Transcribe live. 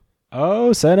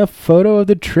Oh, send a photo of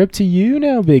the trip to you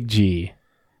now, Big G.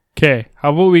 Okay,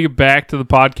 how about we get back to the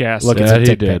podcast? Look, it's a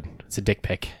dick pic. It's a dick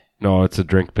pic. No, it's a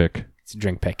drink pic. It's a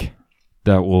drink pic.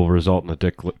 That will result in a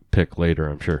dick pic later,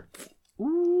 I'm sure.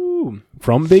 Ooh.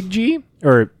 From Big G?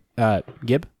 Or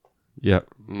Gib? Yeah,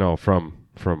 no, from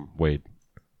Wade.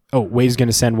 Oh, Wade's going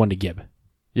to send one to Gib.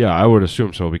 Yeah, I would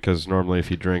assume so, because normally if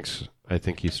he drinks, I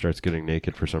think he starts getting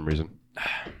naked for some reason.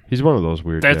 He's one of those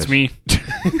weird That's guys. me.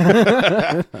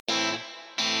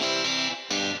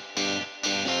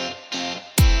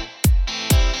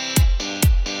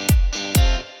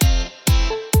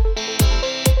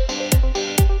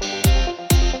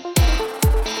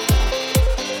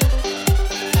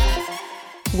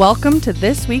 Welcome to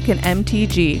This Week in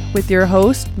MTG with your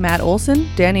host, Matt Olson,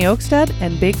 Danny Oakstead,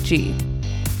 and Big G.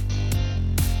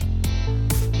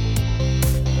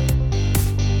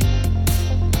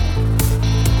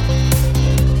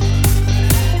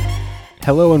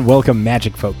 Hello and welcome,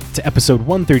 Magic folk, to episode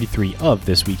 133 of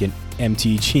This Week in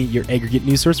MTG, your aggregate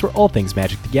news source for all things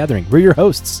Magic the Gathering. We're your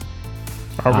hosts.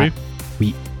 Are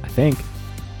we? I think.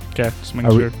 Okay, just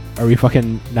making sure. Are we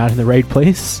fucking not in the right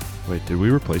place? Wait, did we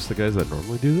replace the guys that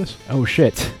normally do this? Oh,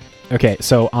 shit. Okay,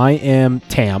 so I am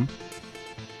Tam.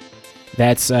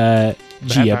 That's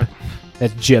Jib.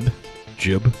 That's Jib.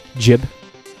 Jib.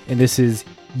 And this is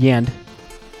Yand.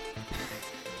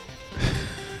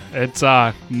 It's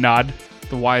Nod.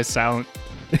 The Y is silent.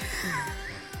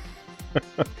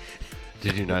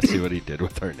 Did you not see what he did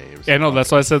with our names? Yeah, no,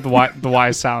 that's why I said the Y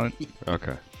is silent.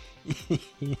 Okay.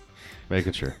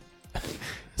 Making sure.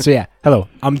 So yeah, hello,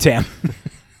 I'm Tam.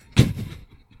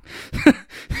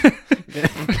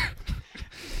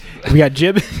 We got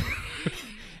Jib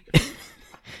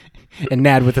and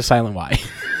Nad with a silent Y.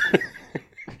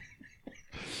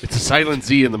 It's a silent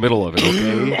Z in the middle of it,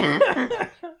 okay?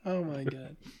 Oh my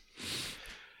god.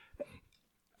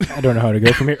 I don't know how to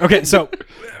go from here. Okay, so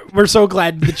we're so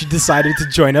glad that you decided to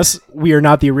join us. We are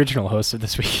not the original hosts of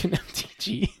This Week in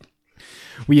MTG.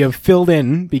 We have filled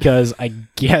in because I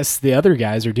guess the other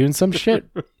guys are doing some shit.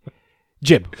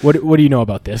 Jib, what do you know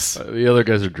about this? The other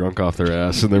guys are drunk off their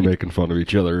ass and they're making fun of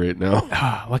each other right now.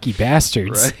 Ah, lucky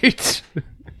bastards. Right?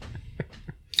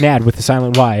 Nad with the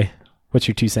silent Y. What's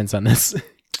your 2 cents on this?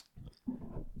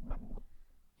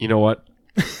 You know what?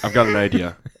 I've got an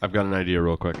idea.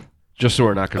 Real quick. Just so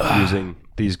we're not confusing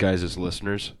these guys as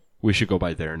listeners, we should go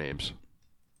by their names.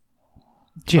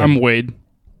 Jib. I'm Wade.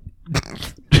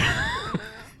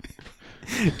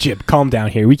 Jib, calm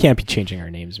down here. We can't be changing our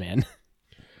names, man.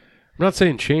 I'm not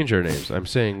saying change our names. I'm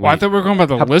saying... Well, I thought we were going by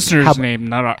the listener's how- name,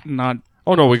 not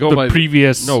Oh, no, we go the by...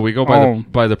 previous. No, we go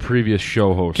by the previous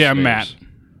show host. Okay, I'm names. Matt.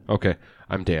 Okay,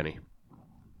 I'm Danny.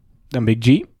 I'm Big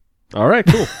G. All right,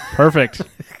 cool. Perfect.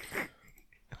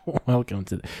 Welcome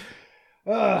to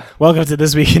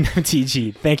This Week in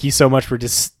MTG. Thank you so much for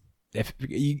just... If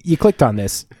you clicked on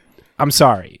this, I'm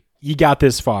sorry. You got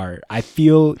this far. I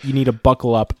feel you need to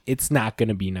buckle up. It's not going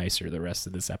to be nicer the rest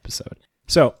of this episode.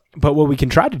 So, but what we can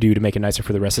try to do to make it nicer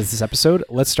for the rest of this episode,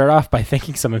 let's start off by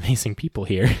thanking some amazing people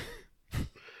here.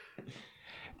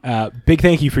 Big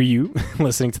thank you for you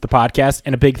listening to the podcast,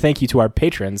 and a big thank you to our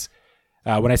patrons.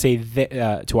 When I say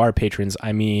to our patrons,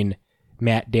 I mean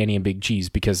Matt, Danny, and Big G's,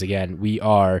 because again, we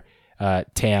are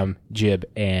Tam, Jib,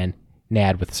 and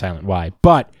Nad with a silent Y.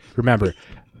 But remember,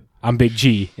 I'm Big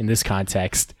G in this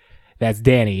context. That's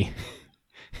Danny,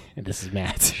 and this is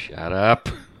Matt. Shut up.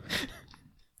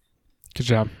 Good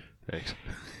job. Thanks.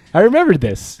 I remembered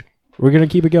this. We're going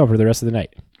to keep it going for the rest of the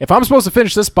night. If I'm supposed to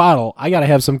finish this bottle, I got to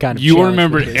have some kind of You won't challenge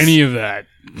remember with this. any of that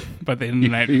by the end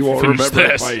of the night. You won't Finish remember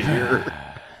this. it by year.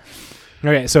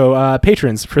 Okay, so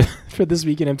patrons for This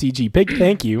Week in MTG. Big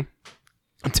thank you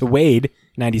to Wade,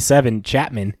 97,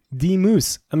 Chapman, D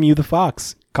Moose, Amew the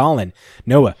Fox, Colin,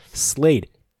 Noah, Slade,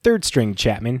 Third String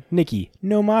Chapman, Nikki,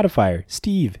 No Modifier,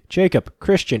 Steve, Jacob,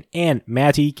 Christian, and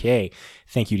Matty K.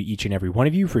 Thank you to each and every one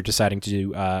of you for deciding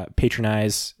to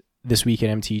patronize This Week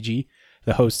in MTG.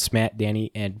 The hosts, Matt, Danny,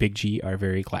 and Big G, are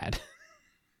very glad.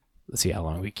 Let's see how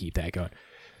long we keep that going.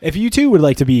 If you too would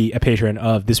like to be a patron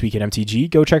of This Week in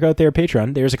MTG, go check out their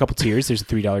Patreon. There's a couple tiers. There's a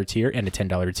 $3 tier and a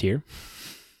 $10 tier.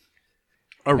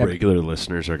 Our regular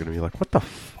listeners are going to be like, what the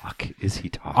fuck is he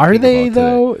talking about Are they, today?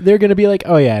 though? They're going to be like,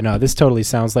 oh, yeah, no, this totally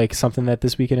sounds like something that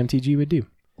This Week in MTG would do.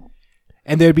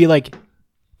 And they'd be like,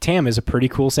 Tam is a pretty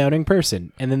cool sounding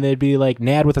person. And then they'd be like,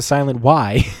 Nad with a silent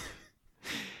Y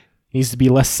needs to be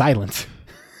less silent.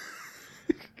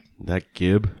 That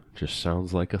Gib just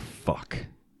sounds like a fuck.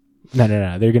 No.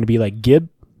 They're going to be like, Gib,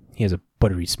 he has a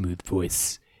buttery smooth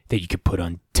voice that you could put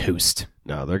on toast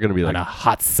No, they're going to be on like, a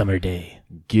hot summer day.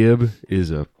 Gib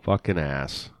is a fucking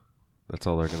ass. That's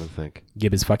all they're going to think.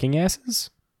 Gib his fucking asses.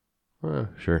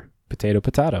 Sure. Potato,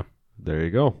 potato. There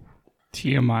you go.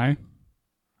 TMI.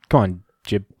 Come on,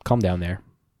 Jib. Calm down there.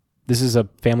 This is a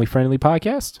family-friendly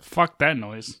podcast? Fuck that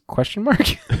noise. Question mark?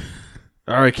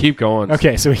 All right, keep going.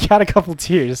 Okay, so we got a couple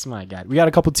tiers. My God. We got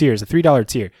a couple tiers. A $3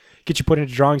 tier. Get you put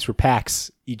into drawings for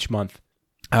packs each month.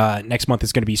 Next month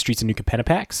is going to be Streets of New Capenna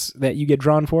packs that you get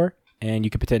drawn for, and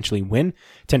you could potentially win.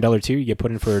 $10 tier, you get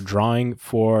put in for a drawing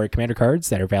for Commander cards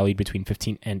that are valued between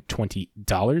 $15 and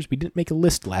 $20. We didn't make a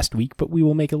list last week, but we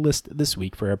will make a list this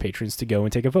week for our patrons to go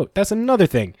and take a vote. That's another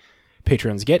thing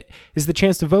patrons get, is the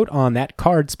chance to vote on that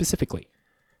card specifically.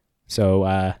 So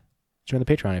join the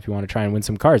Patreon if you want to try and win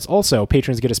some cards. Also,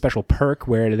 patrons get a special perk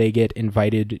where they get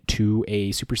invited to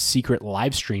a super secret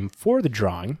live stream for the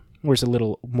drawing, where it's a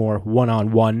little more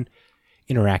one-on-one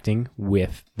interacting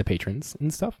with the patrons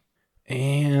and stuff.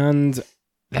 And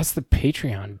that's the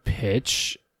Patreon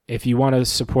pitch. If you want to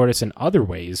support us in other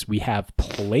ways, we have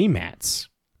playmats.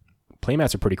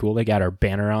 Playmats are pretty cool. They got our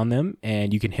banner on them,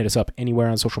 and you can hit us up anywhere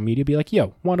on social media. Be like,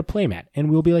 yo, want a playmat? And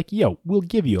we'll be like, yo, we'll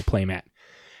give you a playmat.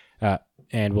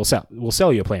 And we'll sell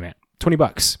you a playmat,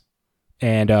 $20.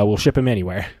 And we'll ship them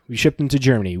anywhere. We ship them to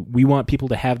Germany. We want people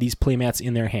to have these playmats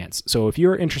in their hands. So if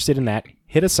you're interested in that,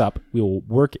 hit us up. We will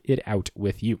work it out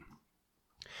with you.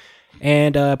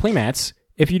 And playmats,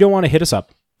 if you don't want to hit us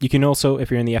up, you can also,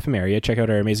 if you're in the FM area, check out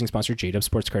our amazing sponsor, J-Dub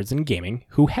Sports Cards and Gaming,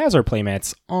 who has our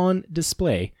playmats on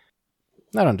display.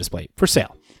 Not on display, for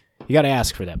sale. You got to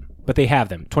ask for them, but they have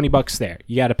them. $20 there.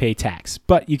 You got to pay tax,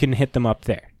 but you can hit them up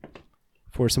there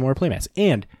for some more playmats.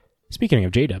 And speaking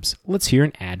of J-Dubs, let's hear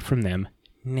an ad from them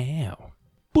now.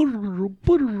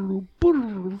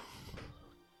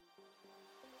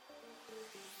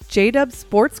 J-Dub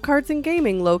Sports Cards and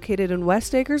Gaming, located in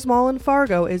West Acres Mall in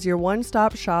Fargo, is your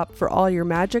one-stop shop for all your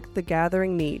Magic the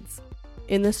Gathering needs.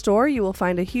 In the store, you will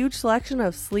find a huge selection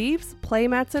of sleeves,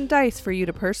 playmats, and dice for you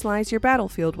to personalize your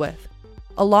battlefield with.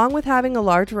 Along with having a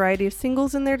large variety of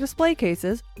singles in their display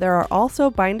cases, there are also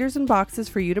binders and boxes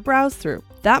for you to browse through.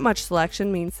 That much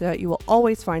selection means that you will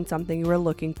always find something you are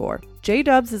looking for.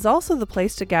 J-Dubs is also the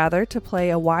place to gather to play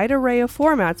a wide array of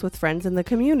formats with friends in the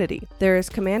community. There is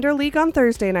Commander League on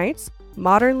Thursday nights,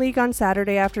 Modern League on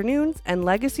Saturday afternoons, and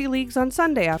Legacy Leagues on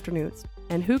Sunday afternoons.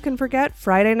 And who can forget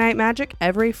Friday Night Magic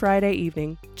every Friday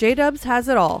evening? J-Dubs has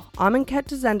it all, Amonkhet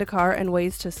to Zendikar, and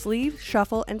ways to sleeve,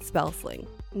 shuffle, and spell sling.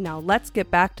 Now let's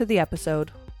get back to the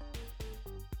episode.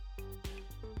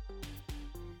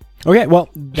 Okay, well,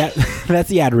 that's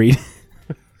the ad read.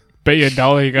 Bet you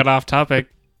 $1 you got off topic.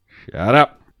 Shut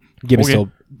up. Gib Okay.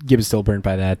 is still burnt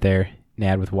by that there. An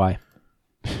ad with Y.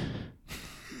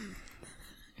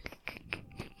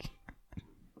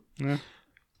 Yeah.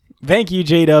 Thank you,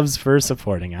 J-Dubs, for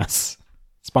supporting us,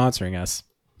 sponsoring us.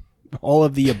 All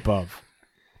of the above.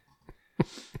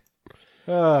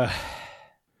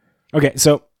 Okay,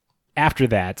 so after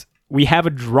that, we have a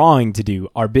drawing to do,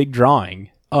 our big drawing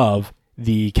of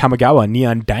the Kamigawa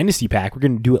Neon Dynasty pack. We're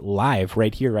going to do it live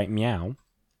right here, right meow.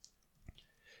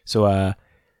 So,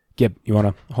 Gib, you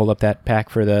want to hold up that pack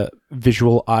for the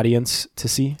visual audience to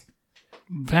see?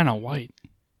 Vanna White.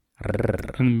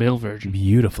 In the male version.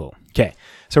 Beautiful. Okay,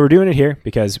 so we're doing it here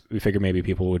because we figured maybe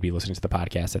people would be listening to the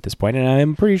podcast at this point, and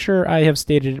I'm pretty sure I have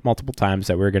stated it multiple times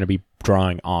that we're going to be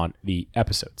drawing on the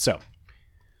episode. So,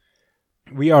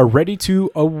 we are ready to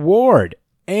award,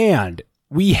 and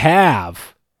we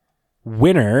have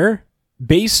winner,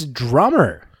 bass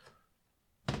drummer.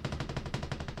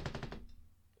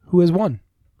 Who has won?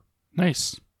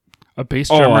 Nice. A bass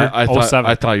Oh, drummer. I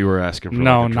 07. thought you were asking for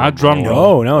No, like a not drum drum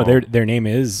roll. No, Oh. their name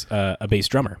is a bass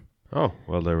drummer. Oh,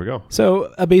 well, there we go.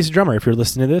 So, a bass drummer, if you're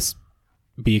listening to this,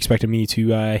 be expecting me to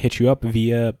hit you up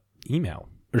via email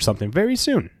or something very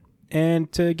soon.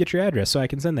 And to get your address so I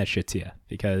can send that shit to you.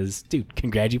 Because, dude,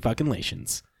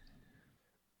 congratulations.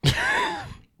 I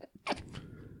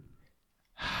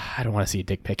don't want to see a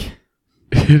dick pic.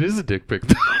 It is a dick pic.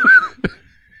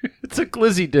 It's a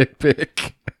glizzy dick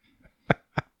pic.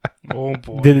 Oh,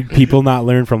 boy. Did people not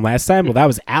learn from last time? Well, that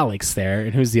was Alex there.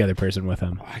 And who's the other person with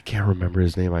him? I can't remember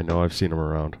his name. I know I've seen him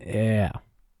around. Yeah.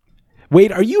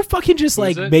 Wait, are you fucking just Who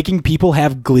is like it? making people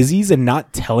have glizzies and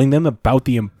not telling them about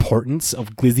the importance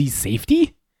of glizzy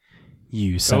safety?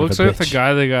 You That son looks of a like bitch. the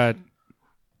guy that got.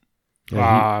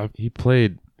 Yeah, he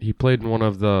played in one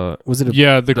of the. Was it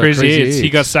a The Crazy Eights. He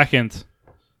Eights. got second.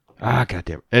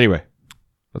 Goddamn. Anyway,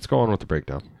 let's go on with the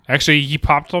breakdown. Actually, he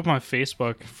popped up on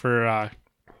Facebook for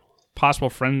possible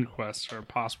friend requests or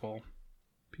possible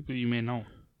people you may know.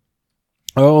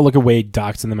 Oh, look at Wade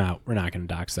doxing them out. We're not going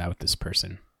to dox out this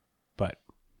person. But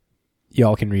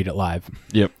y'all can read it live.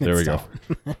 Yep, there we It's go.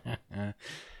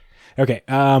 Okay.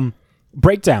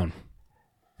 breakdown.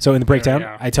 So in the breakdown,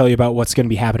 Yeah. I tell you about what's going to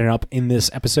be happening up in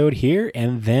this episode here,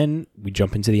 and then we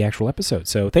jump into the actual episode.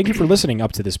 So thank you for listening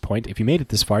up to this point. If you made it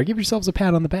this far, give yourselves a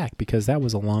pat on the back because that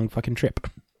was a long fucking trip.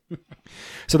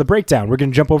 So the breakdown, we're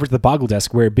going to jump over to the Boggle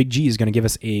Desk where Big G is going to give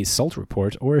us a salt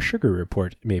report or a sugar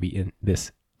report, maybe in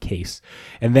this case.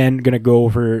 And then going to go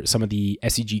over some of the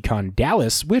SCG Con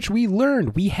Dallas, which we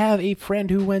learned we have a friend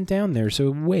who went down there.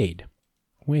 So Wade,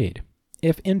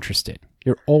 if interested,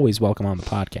 you're always welcome on the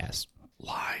podcast.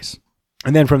 Lies.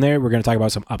 And then from there, we're going to talk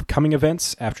about some upcoming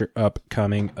events. After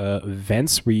upcoming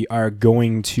events, we are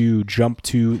going to jump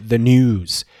to the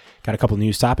news. Got a couple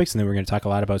news topics, and then we're going to talk a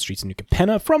lot about Streets of New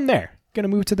Capenna. From there, going to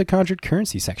move to the Conjured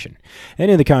Currency section. And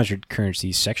in the Conjured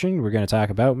Currency section, we're going to talk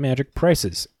about Magic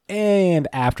prices. And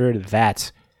after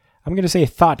that, I'm going to say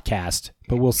Thoughtcast,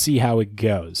 but we'll see how it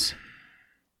goes.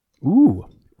 Ooh,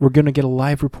 we're going to get a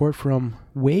live report from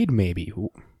Wade, maybe.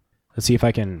 Ooh. Let's see if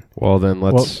I can... Well, then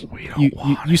let's...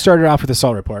 You started off with a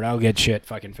salt report. I'll get shit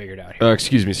fucking figured out here.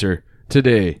 excuse me, sir.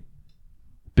 Today,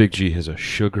 Big G has a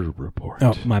sugar report.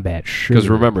 Oh, my bad. Because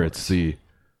remember, it's the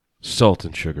salt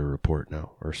and sugar report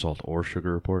now. Or salt or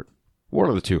sugar report. One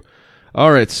of the two.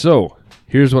 All right, so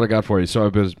here's what I got for you. So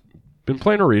I've been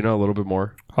playing Arena a little bit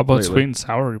more. How about lately. sweet and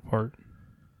sour report?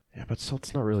 Yeah, but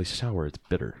salt's not really sour. It's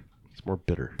bitter. It's more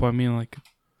bitter. But I mean, like,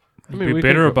 I mean, be we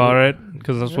bitter could- about it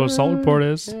because that's what a salt report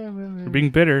is. You're being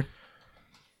bitter.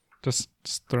 Just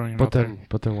throwing it out there.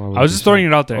 But then why would I was you just throwing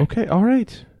it out there. Okay, all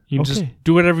right. You can okay. just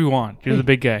do whatever you want. You're the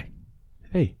big guy.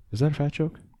 Hey, is that a fat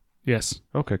joke? Yes.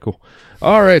 Okay, cool.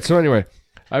 All right, so anyway,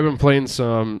 I've been playing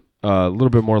some a little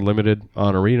bit more limited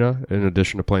on Arena in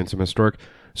addition to playing some Historic.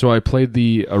 So I played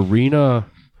the Arena,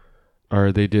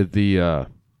 or they did the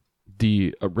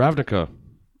Ravnica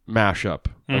mashup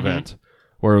event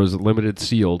where it was limited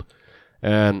sealed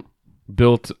and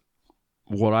built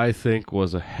what I think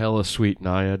was a hella sweet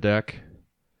Naya deck,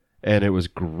 and it was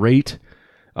great.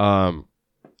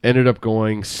 Ended up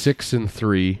going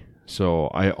 6-3, so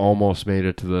I almost made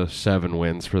it to the 7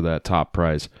 wins for that top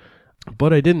prize.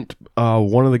 But I didn't.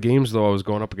 One of the games, though, I was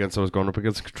going up against a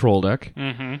control deck,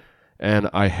 and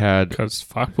I had Because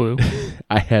fuck blue.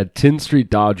 I had Tin Street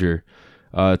Dodger.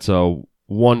 It's a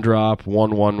 1-drop,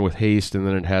 1/1 with haste, and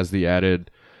then it has the added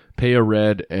pay a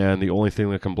red, and the only thing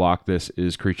that can block this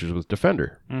is creatures with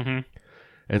Defender.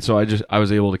 And so I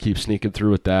was able to keep sneaking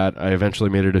through with that. I eventually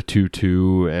made it a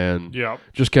 2/2, and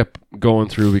just kept going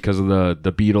through because of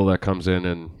the beetle that comes in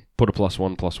and put a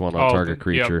 +1/+1 on target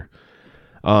creature.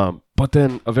 But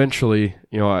then eventually,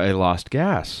 I lost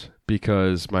gas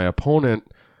because my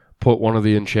opponent put one of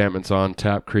the enchantments on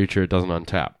tap creature. It doesn't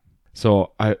untap.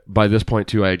 So by this point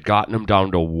too, I had gotten him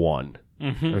down to 1.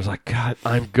 I was like, God,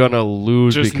 I'm gonna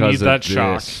lose Just because need that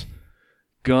of this.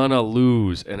 Gonna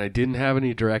lose, and I didn't have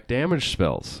any direct damage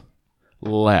spells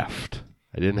left.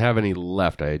 I didn't have any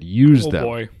left. I had used them.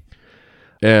 Boy.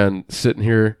 And sitting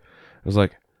here, I was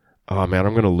like, oh man,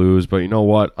 I'm going to lose. But you know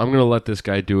what? I'm going to let this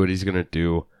guy do what he's going to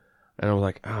do. And I was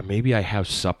like, maybe I have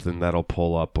something that'll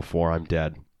pull up before I'm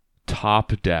dead.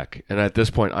 Top deck. And at this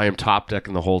point, I am top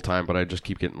decking the whole time, but I just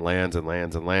keep getting lands and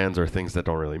lands and lands or things that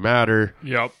don't really matter.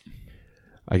 Yep.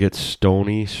 I get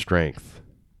Stony Strength.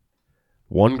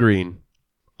 1 green,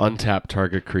 untap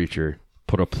target creature,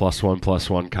 put a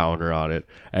 +1/+1 counter on it,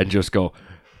 and just go,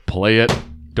 play it,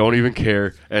 don't even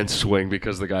care, and swing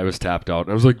because the guy was tapped out.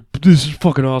 And I was like, this is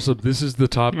fucking awesome. This is the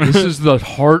top. This is the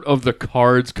heart of the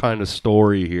cards kind of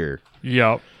story here.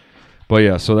 Yep. But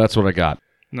yeah, so that's what I got.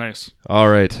 Nice. All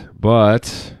right,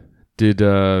 but did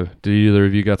either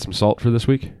of you got some salt for this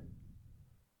week?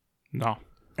 No.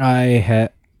 I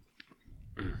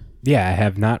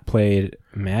have not played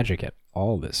Magic at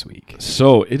all this week.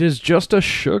 So it is just a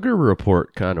sugar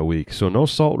report kind of week, so no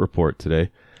salt report today.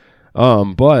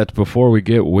 But before we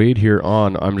get Wade here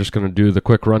on, I'm just going to do the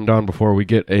quick rundown before we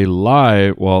get a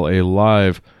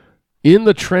live in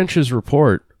the trenches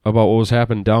report about what was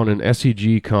happening down in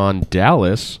SCG Con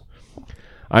Dallas.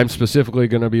 I'm specifically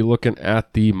going to be looking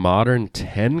at the Modern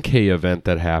 10K event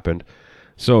that happened.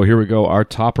 So here we go. Our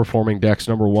top performing decks: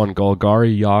 number 1,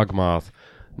 Golgari Yawgmoth.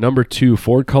 Number 2,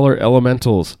 Ford Color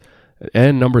Elementals.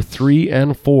 And number 3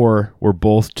 and 4 were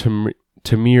both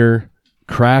Tamir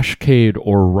Crashcade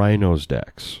or Rhinos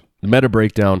decks. The meta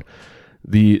breakdown: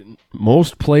 the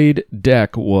most played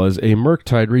deck was a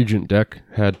Murktide Regent deck,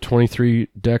 had 23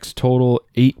 decks total,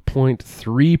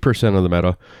 8.3% of the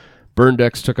meta. Burn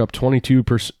decks took up 22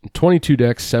 decks,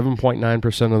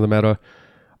 7.9% of the meta.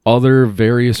 Other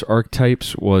various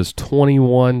archetypes was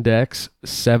 21 decks,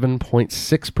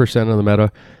 7.6% of the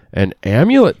meta. And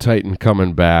Amulet Titan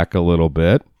coming back a little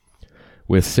bit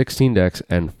with 16 decks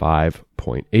and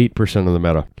 5.8% of the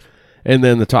meta. And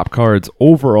then the top cards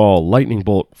overall, Lightning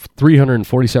Bolt,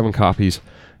 347 copies,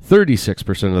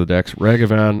 36% of the decks.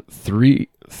 Ragavan,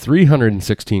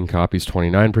 316 copies,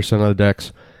 29% of the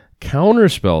decks.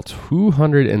 Counterspell,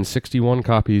 261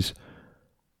 copies,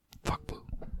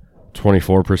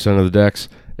 24% of the decks.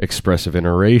 Expressive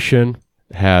Iteration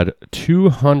had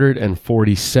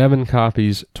 247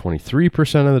 copies,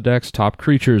 23% of the decks. Top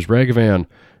Creatures, Ragavan,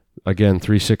 again,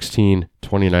 316,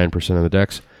 29% of the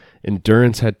decks.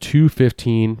 Endurance had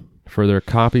 215 for their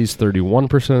copies,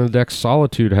 31% of the decks.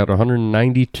 Solitude had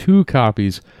 192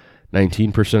 copies,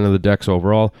 19% of the decks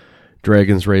overall.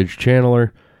 Dragon's Rage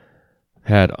Channeler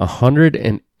had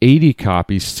 180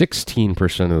 copies,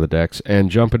 16% of the decks.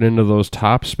 And jumping into those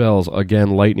top spells,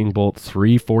 again, Lightning Bolt,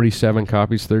 347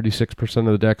 copies, 36% of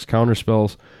the decks.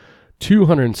 Counterspells,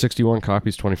 261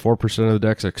 copies, 24% of the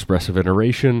decks. Expressive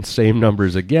Iteration, same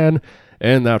numbers again.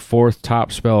 And that fourth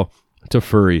top spell,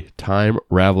 Teferi, Time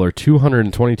Raveler,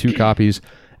 222 copies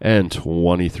and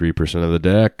 23% of the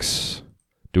decks.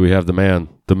 Do we have the man,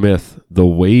 the myth, the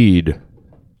Wade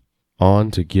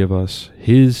on to give us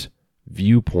his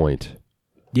viewpoint?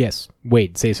 Yes.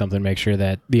 Wade, say something. Make sure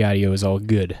that the audio is all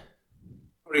good.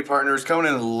 Howdy, partners.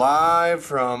 Coming in live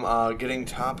from getting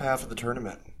top half of the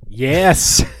tournament.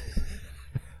 Yes.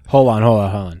 Hold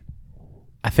on.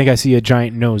 I think I see a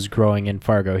giant nose growing in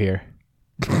Fargo here.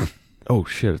 Oh,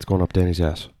 shit, it's going up Danny's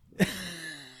ass.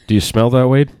 Do you smell that,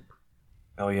 Wade?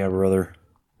 Oh, yeah, brother.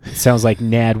 It sounds like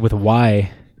Nad with a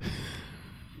Y.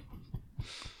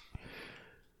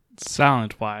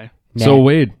 Silent Y. So,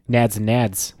 Wade, Nads and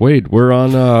Nads. Wade, we're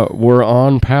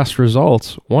on past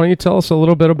results. Why don't you tell us a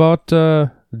little bit about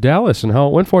Dallas and how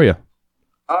it went for you?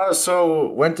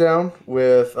 So went down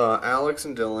with Alex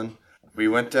and Dylan. We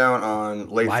went down on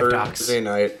late Live Thursday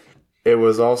night. It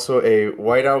was also a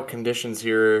whiteout conditions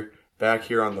back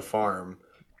here on the farm.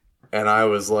 And I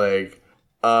was like,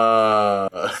 I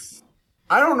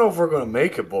don't know if we're going to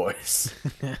make it, boys.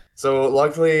 So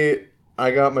luckily,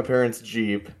 I got my parents'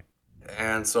 Jeep.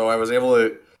 And so I was able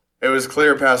to, it was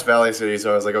clear past Valley City,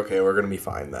 so I was like, okay, we're going to be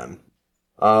fine then.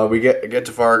 We get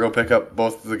to Fargo, pick up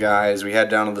both of the guys. We head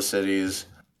down to the cities.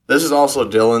 This is also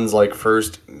Dylan's like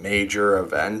first major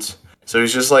event. So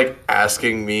he's just like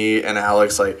asking me and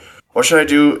Alex like, what should I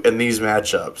do in these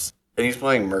matchups? And he's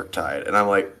playing Murktide. And I'm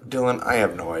like, Dylan, I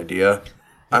have no idea.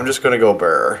 I'm just going to go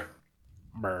Burr.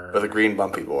 For the Green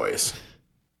Bumpy Boys.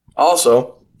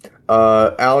 Also,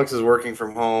 Alex is working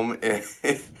from home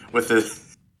with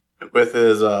his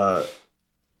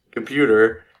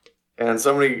computer. And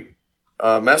somebody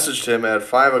messaged him at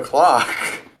 5 o'clock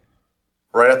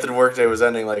right after the workday was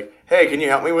ending like, hey, can you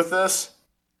help me with this?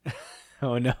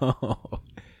 Oh, no.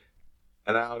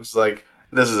 And I was like,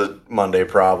 this is a Monday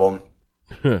problem.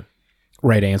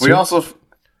 Right answer.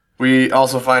 We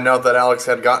also find out that Alex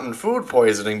had gotten food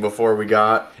poisoning before we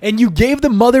got. And you gave the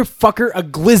motherfucker a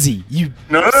glizzy. You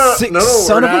No, sick we're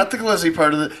son of not a... at the glizzy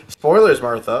part of the spoilers,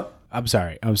 Martha. I'm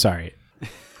sorry.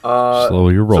 Slow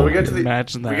your roll. So we get to the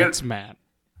Imagine that. It's Matt.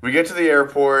 We get to the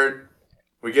airport.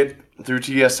 We get through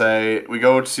TSA. We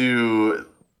go to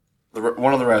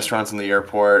one of the restaurants in the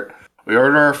airport. We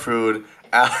order our food.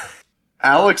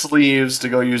 Alex leaves to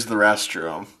go use the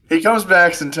restroom. He comes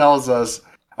back and tells us,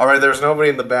 all right, there's nobody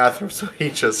in the bathroom, so he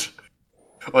just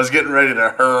was getting ready to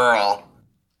hurl.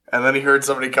 And then he heard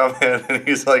somebody come in, and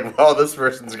he's like, well, this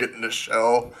person's getting a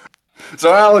show.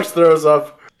 So Alex throws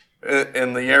up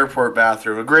in the airport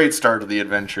bathroom. A great start to the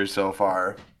adventure so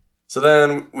far. So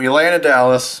then we land in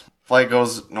Dallas. Flight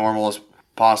goes normal as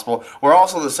possible. We're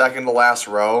also the second to last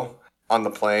row on the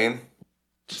plane.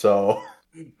 So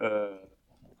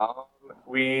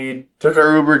we took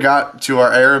our Uber, got to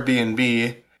our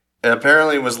Airbnb. It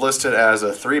apparently was listed as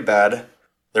a 3-bed.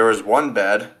 There was 1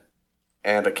 bed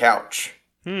and a couch.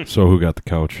 So who got the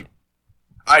couch?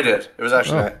 I did. It was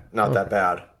actually not that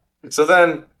bad. So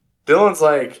then Dylan's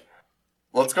like,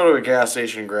 let's go to a gas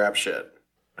station and grab shit.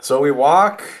 So we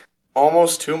walk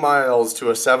almost 2 miles to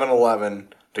a 7-Eleven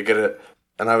to get it.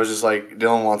 And I was just like,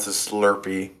 Dylan wants a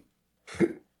Slurpee.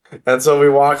 And so we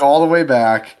walk all the way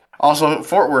back. Also,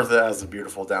 Fort Worth has a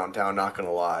beautiful downtown, not going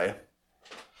to lie.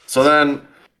 So then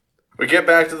we get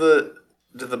back to the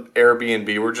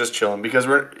Airbnb. We're just chilling because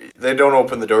they don't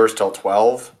open the doors till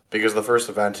 12 because the first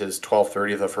event is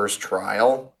 12:30, the first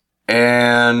trial.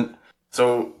 And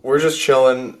so we're just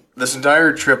chilling. This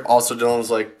entire trip, also Dylan was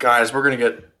like, guys, we're going to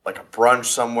get like a brunch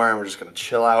somewhere and we're just going to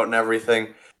chill out and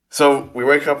everything. So we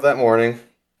wake up that morning.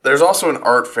 There's also an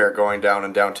art fair going down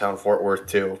in downtown Fort Worth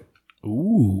too.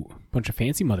 Ooh, bunch of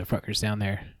fancy motherfuckers down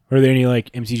there. Were there any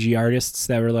like MTG artists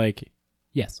that were like,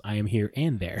 yes, I am here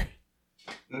and there?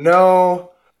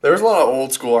 No, there was a lot of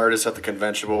old school artists at the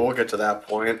convention, but we'll get to that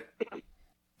point.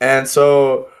 And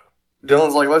so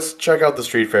Dylan's like, let's check out the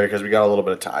street fair because we got a little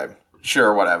bit of time.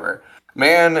 Sure, whatever.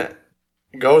 Man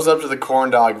goes up to the corn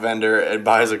dog vendor and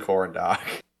buys a corn dog.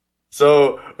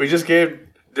 So we just gave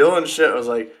Dylan shit. I was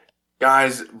like,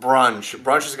 guys, brunch.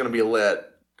 Brunch is going to be lit.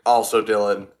 Also,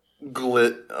 Dylan,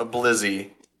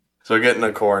 blizzy. So getting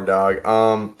a corn dog.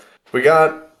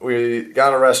 We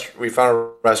found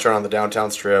a restaurant on the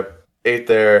downtown strip. Ate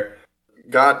there.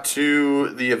 Got to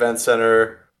the event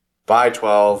center by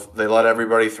 12. They let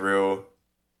everybody through.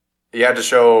 You had to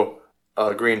show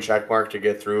a green check mark to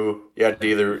get through. You had to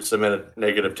either submit a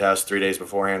negative test 3 days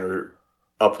beforehand or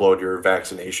upload your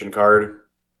vaccination card.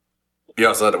 You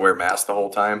also had to wear a mask the whole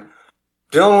time.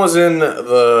 Dylan was in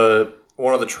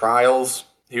one of the trials.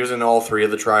 He was in all 3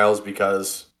 of the trials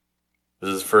because it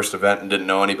was his first event and didn't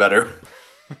know any better.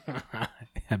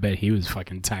 I bet he was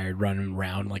fucking tired running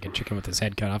around like a chicken with his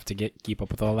head cut off to keep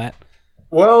up with all that.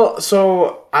 Well,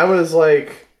 so I was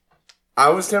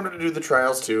tempted to do the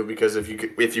trials too because if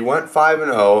you went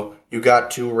 5-0, you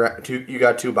got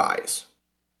two buys.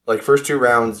 Like first 2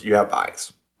 rounds, you have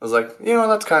buys. I was like,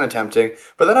 that's kind of tempting.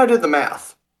 But then I did the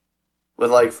math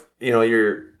with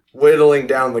you're whittling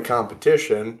down the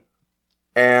competition,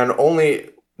 and only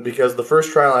because the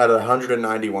first trial had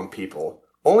 191 people,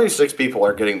 only 6 people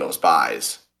are getting those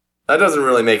buys. That doesn't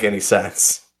really make any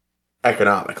sense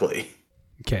economically.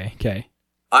 Okay.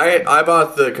 I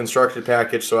bought the constructed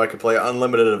package so I could play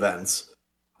unlimited events.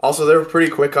 Also, they were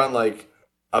pretty quick on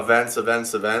events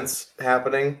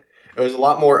happening. It was a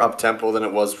lot more up-tempo than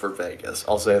it was for Vegas,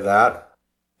 I'll say that.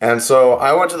 And so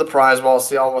I went to the prize ball,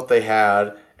 see all what they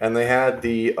had, and they had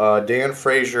the Dan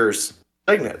Frazier's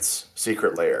Signets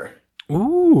secret layer.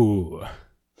 Ooh.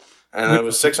 And it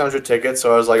was 600 tickets,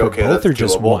 so I was like, for okay, both that's or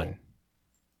just doable. one?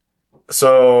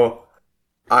 So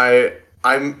I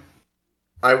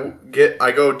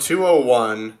go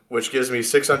 201, which gives me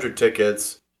 600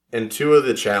 tickets in 2 of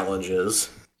the challenges.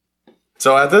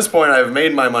 So at this point, I've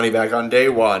made my money back on day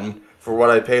 1 for what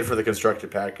I paid for the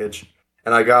constructed package,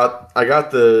 and I got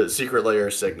the secret layer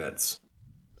signets.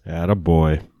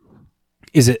 Attaboy.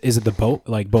 Is it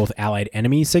both allied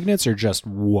enemy signets or just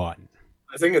one?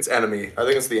 I think it's enemy. I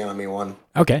think it's the enemy one.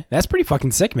 Okay, that's pretty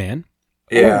fucking sick, man.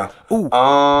 Yeah. Ooh.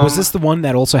 Was this the one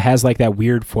that also has like that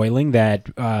weird foiling that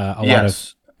lot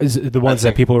of is the ones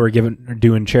that people are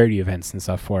doing charity events and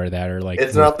stuff for that are like?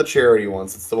 It's not the charity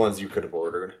ones. It's the ones you could have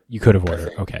ordered. You could have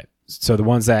ordered. Okay, so the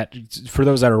ones that, for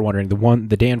those that are wondering,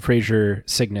 the Dan Frazier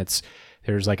signets,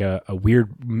 there's like a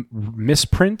weird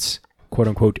misprint, quote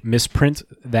unquote misprint,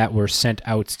 that were sent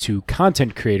out to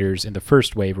content creators in the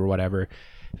first wave or whatever.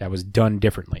 That was done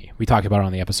differently. We talked about it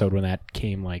on the episode when that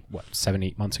came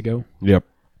 7-8 months ago. Yep.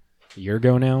 A year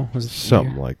ago now? Was it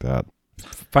something like that?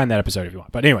 Find that episode if you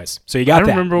want. But anyways, so you got that. I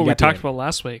don't remember what we talked about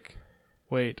last week.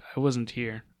 Wait, I wasn't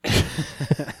here.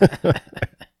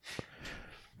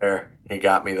 There, he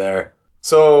got me there.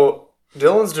 So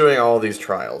Dylan's doing all these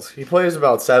trials. He plays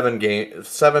about 7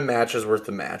 matches worth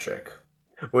of Magic.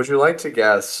 Would you like to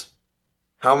guess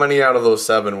how many out of those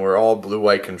 7 were all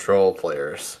blue-white control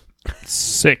players?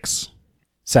 6.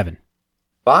 7.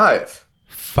 5.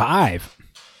 5.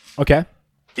 Okay.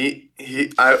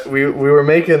 We were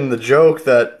making the joke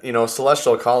that,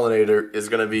 Celestial Colonnade is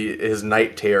going to be his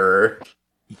night terror.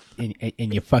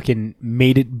 And you fucking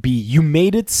made it be. You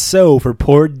made it so for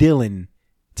poor Dylan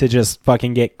to just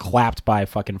fucking get clapped by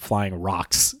fucking flying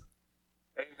rocks.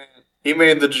 He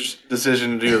made the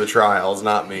decision to do the trials,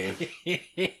 not me.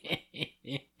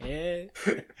 You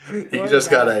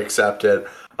just gotta accept it.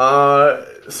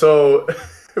 So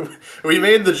we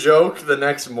made the joke the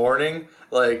next morning.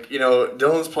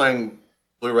 Dylan's playing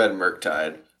Blue-Red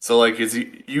Murktide. So, it's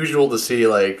usual to see,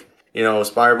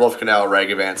 Spire Bluff Canal,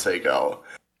 Ragavan say go.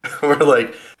 Where,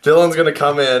 Dylan's gonna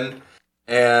come in,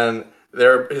 and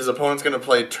his opponent's gonna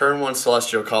play turn 1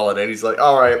 Celestial Colonnade. He's like,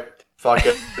 alright, fuck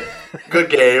it. Good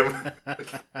game.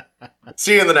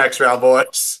 See you in the next round,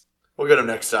 boys. We'll get him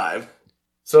next time.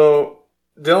 So,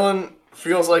 Dylan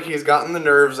feels like he's gotten the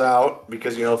nerves out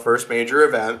because, first major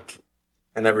event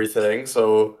and everything.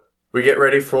 So, we get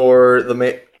ready for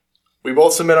we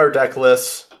both submit our deck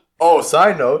lists. Oh,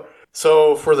 side note.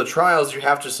 So, for the trials, you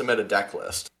have to submit a deck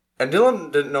list. And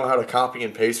Dylan didn't know how to copy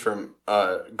and paste from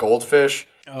Goldfish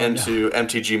into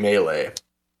MTG Melee.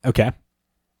 Okay.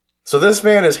 So this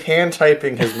man is hand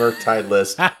typing his Murktide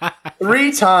list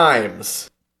 3 times.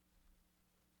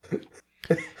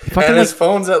 And his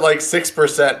phone's at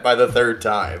 6% by the 3rd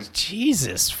time.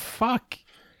 Jesus, fuck.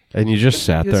 And you just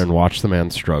sat there and watched the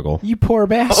man struggle. You poor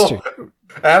bastard. Oh,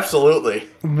 absolutely.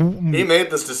 He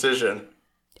made this decision.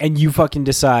 And you fucking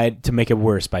decide to make it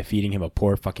worse by feeding him a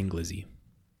poor fucking glizzy.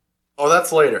 Oh,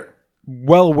 that's later.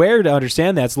 Well aware to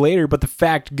understand that's later, but the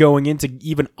fact going into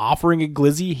even offering a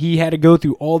glizzy, he had to go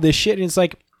through all this shit, and it's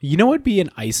like, you know what'd be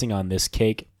an icing on this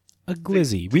cake? A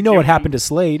glizzy. We know what happened to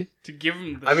Slade. To give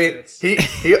him the I mean,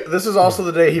 shits. he this is also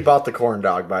the day he bought the corn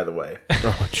dog, by the way.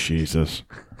 Oh, Jesus.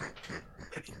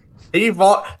 He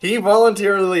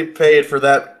voluntarily paid for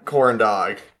that corn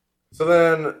dog. So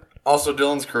then, also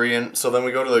Dylan's Korean, so then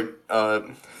we go to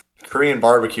the Korean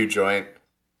barbecue joint.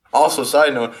 Also,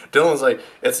 side note, Dylan's like,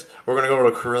 we're gonna go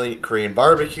to a Korean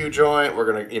barbecue joint. We're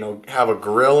gonna, have a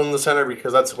grill in the center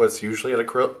because that's what's usually at a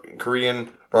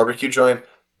Korean barbecue joint.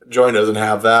 Joint doesn't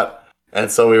have that,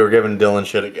 and so we were giving Dylan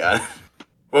shit again.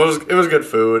 Well, it was good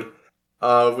food.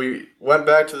 We went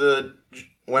back to the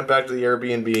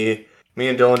Airbnb. Me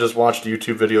and Dylan just watched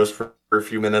YouTube videos for a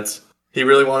few minutes. He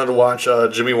really wanted to watch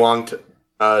Jimmy Wong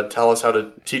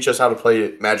teach us how to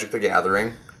play Magic the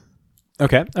Gathering.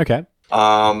 Okay.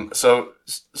 So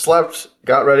slept,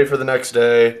 got ready for the next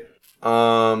day.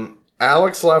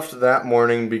 Alex left that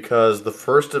morning because the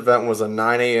first event was a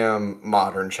 9 a.m.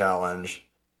 Modern Challenge.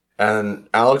 And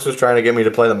Alex was trying to get me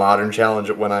to play the Modern Challenge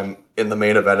when I'm in the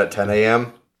main event at 10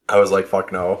 a.m. I was like,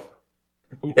 fuck no.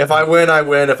 If I win, I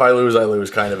win. If I lose,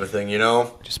 kind of a thing,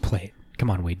 Just play it. Come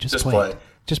on, Wade. Just play play it. it.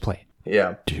 Just play it.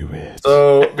 Yeah. Do it.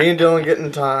 So me and Dylan get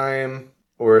in time.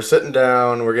 We're sitting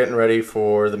down. We're getting ready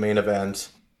for the main event.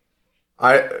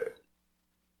 I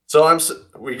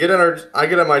get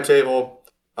at my table.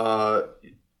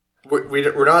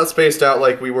 We're not spaced out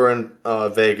like we were in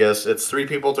Vegas. It's 3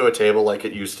 people to a table like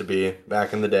it used to be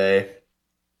back in the day.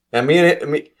 And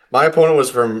my opponent was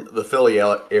from the Philly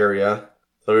area,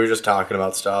 so we were just talking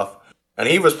about stuff. And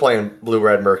he was playing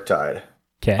Blue-Red Murktide.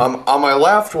 Okay. On my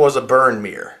left was a burn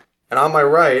mirror, and on my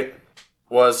right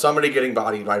was somebody getting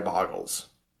bodied by Boggles.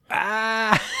 You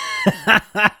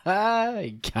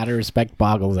gotta respect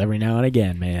Boggles every now and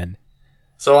again, man.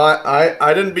 So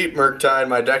I didn't beat Murktide.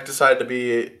 My deck decided to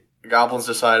be Goblins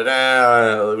decided,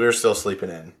 we were still sleeping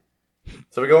in.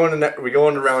 So we go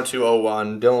into round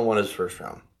 2-0-1. Dylan won his first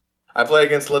round. I play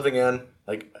against Living End,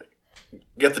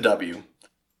 get the W.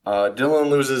 Dylan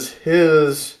loses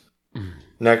his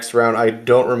next round. I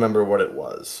don't remember what it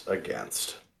was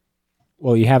against.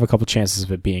 Well, you have a couple chances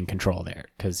of it being control there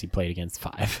because he played against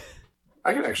 5.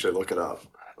 I can actually look it up.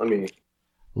 Let me.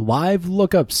 Live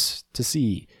lookups to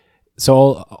see.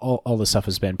 So all the stuff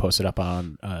has been posted up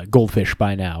on Goldfish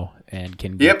by now and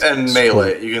can get and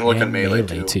Melee. You can look at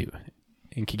Melee too.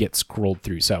 And can get scrolled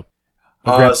through. So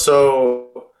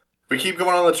so we keep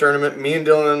going on the tournament. Me and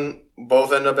Dylan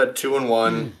both end up at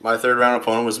 2-1. My third round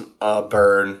opponent was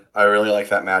Burn. I really like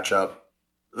that matchup.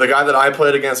 The guy that I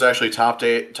played against actually top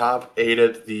 8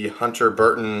 at the Hunter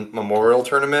Burton Memorial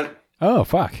Tournament. Oh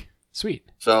fuck,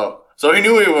 sweet. So he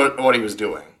knew what he was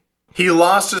doing. He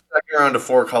lost his second round to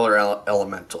 4-color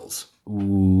elementals.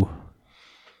 Ooh.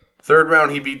 Third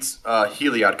round, he beats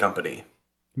Heliod Company.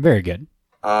 Very good.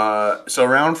 So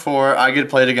round 4, I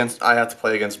have to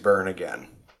play against Burn again.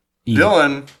 Easy.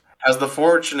 Dylan has the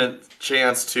fortunate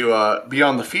chance to be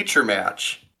on the feature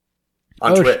match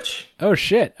on Twitch. Oh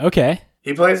shit. Okay.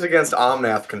 He plays against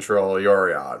Omnath Control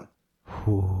Yorion.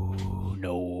 Ooh,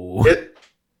 no.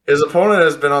 His opponent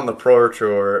has been on the Pro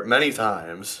Tour many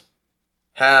times.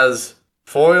 Has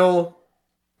foil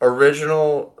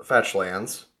original fetch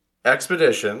lands,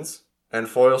 expeditions, and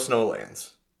foil snow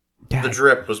lands. God, The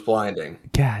drip was blinding.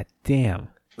 God damn.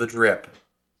 The drip.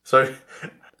 So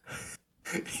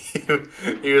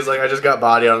he was like, I just got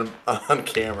body on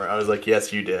camera. I was like,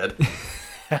 yes, you did.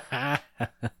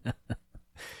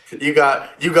 You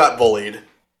got bullied.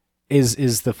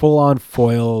 Is the full on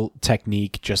foil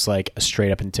technique just like a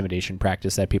straight up intimidation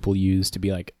practice that people use to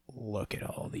be like, look at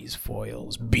all these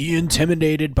foils. Be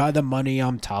intimidated by the money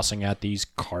I'm tossing at these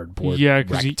cardboard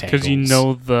rectangles. Because you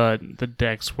know the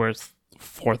deck's worth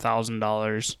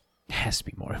 $4,000. It has to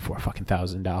be more than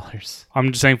 $4,000.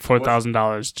 I'm just saying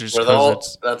 $4,000 just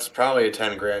because that's probably a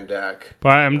 $10,000 deck.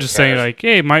 But I'm just saying, like,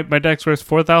 hey, my deck's worth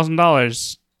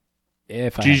 $4,000.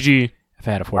 If I GG. If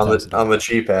I had a $4,000 on the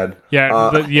cheap head.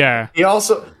 Yeah, yeah. He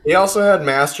also had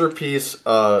Masterpiece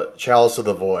Chalice of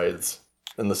the Voids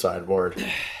in the sideboard.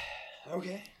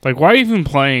 Okay. Like, why are you even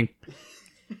playing?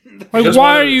 Like, Just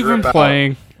why wanted are to you even drip out.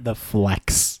 playing? The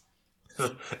flex.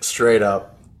 Straight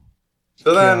up.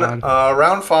 So then,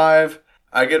 round 5,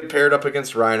 I get paired up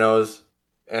against Rhinos,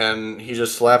 and he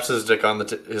just slaps his dick on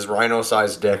his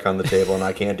rhino-sized dick on the table, and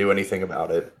I can't do anything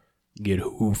about it. Get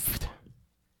hoofed.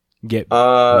 Get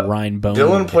rind bone.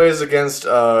 Dylan plays against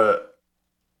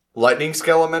Lightning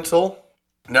Skelemental.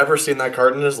 Never seen that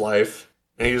card in his life.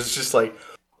 And he was just like,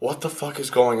 what the fuck is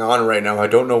going on right now? I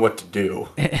don't know what to do.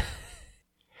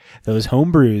 Those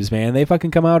homebrews, man, they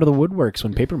fucking come out of the woodworks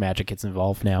when Paper Magic gets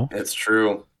involved now. It's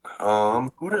true.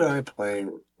 Who did I play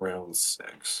round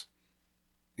 6?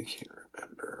 I can't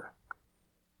remember.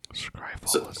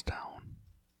 Scryfall is down.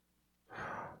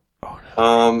 Oh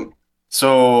no.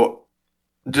 So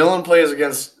Dylan plays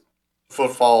against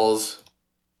Footfalls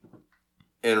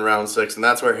in round 6, and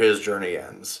that's where his journey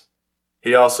ends.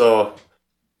 He also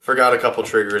forgot a couple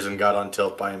triggers and got on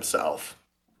tilt by himself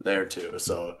there too.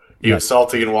 So he was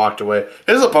salty and walked away.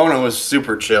 His opponent was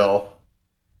super chill,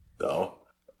 though.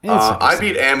 I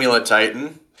beat Amulet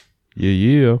Titan.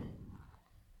 Yeah.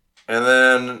 And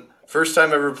then first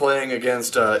time ever playing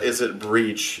against Izzet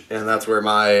Breach, and that's where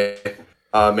my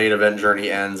main event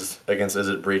journey ends against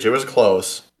Izzet Breach. It was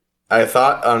close. I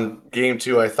thought on game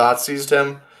 2, I thought seized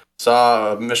him,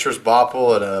 saw a Mishra's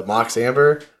Bopple and a Mox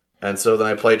Amber, and so then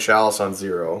I played Chalice on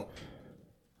 0.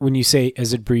 When you say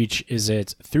is it breach, is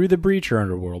it through the breach or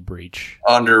underworld breach?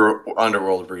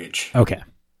 Underworld Breach. Okay.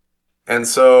 And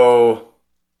so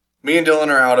me and Dylan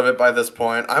are out of it by this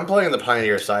point. I'm playing the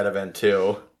Pioneer side event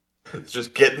too. It's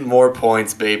just getting more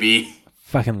points, baby.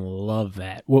 Fucking love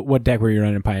that. What deck were you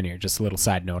running Pioneer? Just a little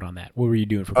side note on that. What were you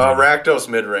doing for Pioneer? Rakdos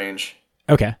mid-range.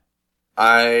 Okay.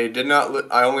 I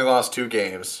only lost 2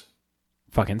 games.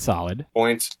 Fucking solid.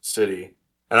 Point City.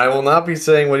 And I will not be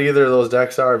saying what either of those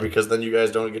decks are because then you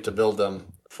guys don't get to build them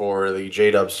for the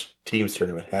J-Dubs Teams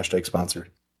Tournament. #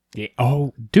 sponsored. Yeah.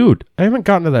 Oh, Dude, I haven't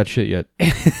gotten to that shit yet.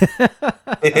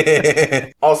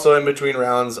 Also, in between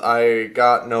rounds, I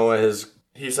got Noah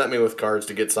he sent me with cards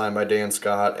to get signed by Dan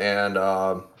Scott and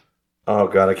oh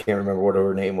god, I can't remember what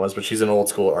her name was, but she's an old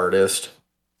school artist.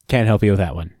 can't help you with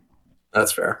that one.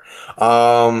 That's fair.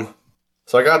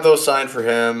 So I got those signed for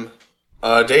him.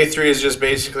 Day 3 is just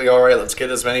basically, all right, let's get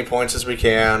as many points as we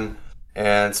can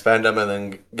and spend them and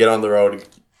then get on the road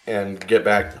and get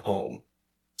back home.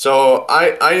 So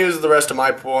I used the rest of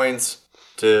my points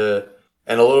and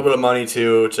a little bit of money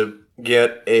to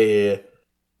get a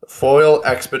foil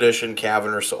Expedition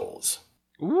Caverner Souls.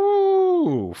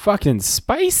 Ooh, fucking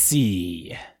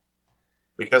spicy.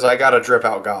 Because I got to drip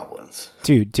out goblins.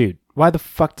 Dude, why the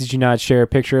fuck did you not share a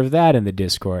picture of that in the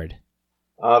Discord?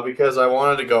 Because I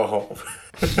wanted to go home.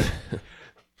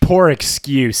 Poor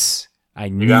excuse. I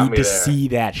got need me to there. see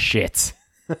that shit.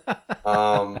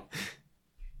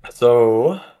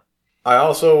 So I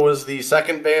also was the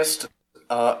second best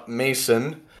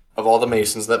Mason of all the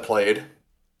Masons that played.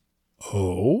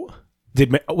 Oh?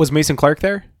 Was Mason Clark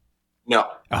there? No.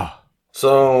 Oh.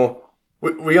 So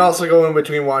we also go in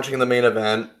between watching the main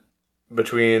event,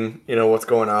 between what's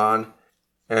going on,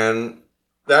 and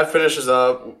that finishes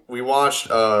up. We watched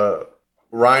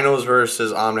Rhinos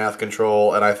versus Omnath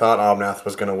Control, and I thought Omnath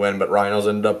was going to win, but Rhinos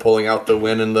ended up pulling out the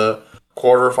win in the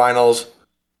quarterfinals.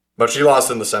 But she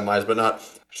lost in the semis, but not.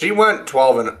 She went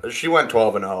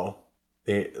 12-0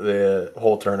 the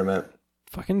whole tournament.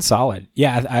 Fucking solid.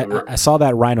 Yeah, I saw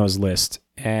that Rhinos list,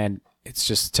 and it's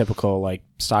just typical like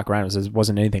stock Rhinos. It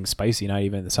wasn't anything spicy, not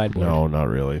even in the sideboard. No, not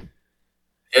really.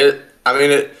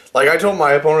 Like I told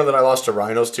my opponent that I lost to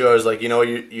Rhinos too. I was like,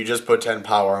 you just put 10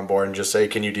 power on board and just say,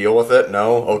 can you deal with it?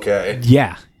 No? Okay.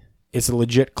 Yeah. It's a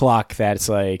legit clock that's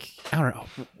like, I don't know.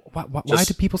 Why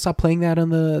do people stop playing that on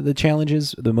the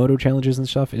challenges, the Moto challenges and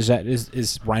stuff?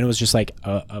 Is Rhinos just like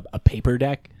a paper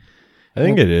deck? I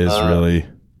think it is really.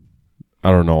 I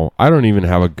don't know. I don't even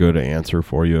have a good answer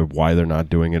for you of why they're not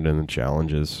doing it in the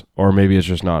challenges. Or maybe it's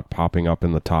just not popping up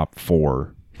in the top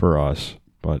 4 for us.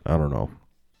 But I don't know.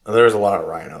 There was a lot of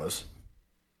Rhinos.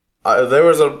 There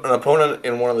was an opponent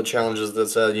in one of the challenges that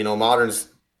said, Moderns,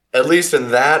 at least in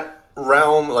that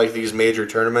realm, like these major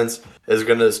tournaments, is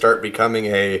going to start becoming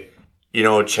a,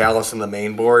 Chalice in the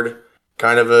main board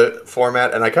kind of a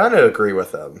format. And I kind of agree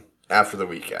with them after the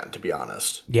weekend, to be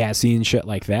honest. Yeah, seeing shit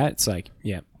like that, it's like,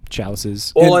 yeah,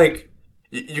 Chalices. Well, like,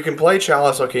 you can play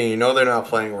Chalice, okay, they're not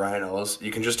playing Rhinos.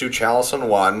 You can just do Chalice on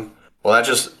 1. Well, that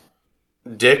just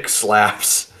dick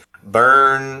slaps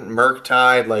Burn,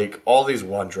 Murktide, like all these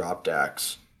 1-drop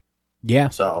decks. Yeah.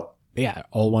 So yeah,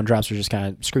 all 1-drops are just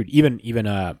kind of screwed. Even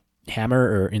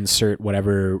Hammer or insert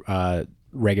whatever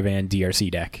Regavan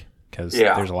DRC deck, because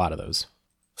there's a lot of those.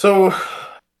 So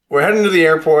we're heading to the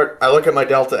airport. I look at my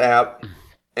Delta app,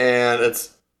 and it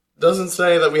doesn't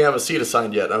say that we have a seat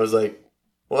assigned yet. I was like,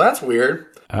 well, that's weird.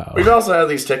 Uh-oh. We've also had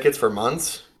these tickets for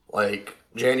months, like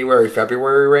January,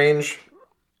 February range,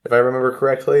 if I remember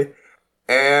correctly.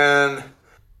 And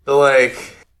they're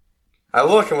like, I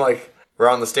look, I'm like, we're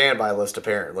on the standby list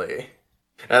apparently.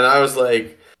 And I was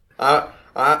like, I'm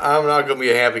not going to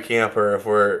be a happy camper if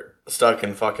we're stuck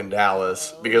in fucking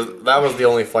Dallas because that was the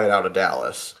only flight out of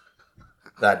Dallas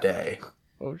that day.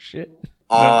 Oh shit.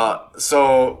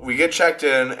 So we get checked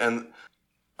in, and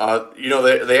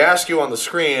they ask you on the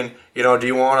screen, do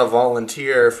you want to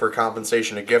volunteer for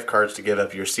compensation of gift cards to give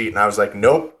up your seat? And I was like,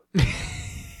 nope.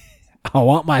 I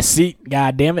want my seat.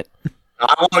 God damn it.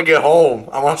 I want to get home.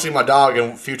 I want to see my dog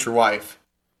and future wife.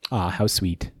 Ah, how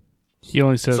sweet. He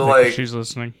only says So, that 'cause like- she's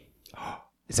listening.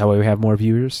 Is that why we have more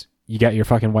viewers? You got your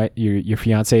fucking wife, your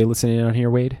fiance listening on here,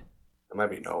 Wade? It might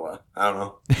be Noah. I don't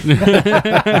know.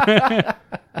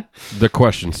 The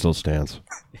question still stands.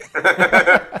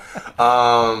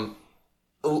 I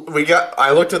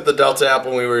looked at the Delta app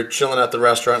when we were chilling at the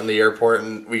restaurant in the airport,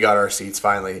 and we got our seats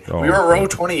finally. Oh, we were row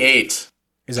 28.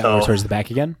 Is that So- more towards the back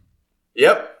again?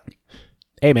 Yep,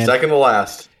 Hey man, second to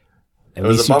last. at It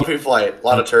was least a you bumpy flight, a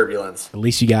lot of turbulence. at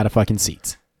least you got a fucking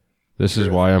seat. This is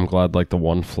why I'm glad, like, the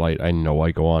one flight I know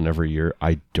I go on every year,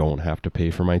 I don't have to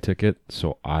pay for my ticket,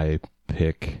 so I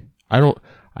pick. I don't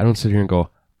sit here and go,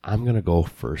 I'm gonna go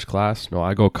first class. No,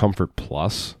 I go comfort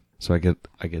plus, so I get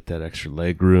that extra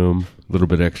leg room, a little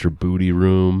bit extra booty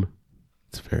room.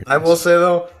 It's very. I nice. will say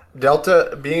though,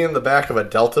 Delta being in the back of a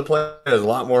Delta plane is a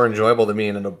lot more enjoyable than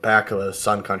being in the back of a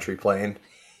Sun Country plane.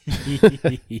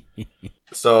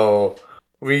 So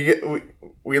we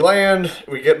land,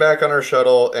 we get back on our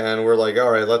shuttle, and we're like,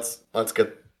 all right, let's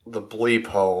get the bleep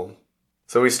home.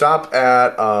 So we stop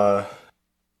at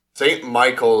St.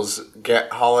 Michael's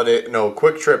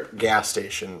Quick Trip gas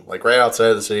station, like right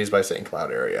outside of the cities by St.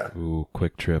 Cloud area. Ooh,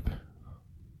 quick trip.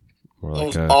 More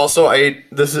like a, Also,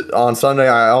 on Sunday.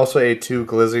 I also ate 2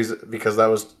 glizzies because that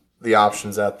was the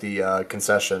options at the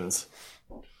concessions.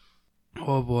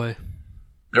 Oh boy.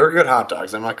 They were good hot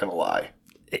dogs. I'm not gonna lie.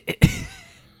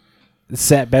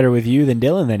 Sat better with you than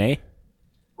Dylan, then, eh?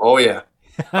 Oh yeah.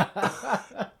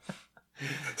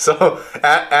 So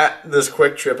at this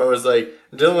Quick Trip, I was like,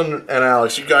 Dylan and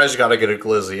Alex, you guys got to get a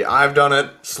glizzy. I've done it.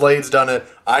 Slade's done it.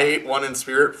 I ate one in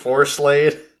spirit for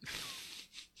Slade,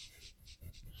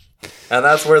 and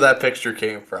that's where that picture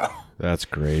came from. that's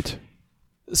great.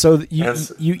 So you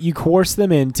Yes. you coerce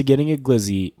them into getting a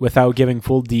glizzy without giving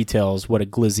full details what a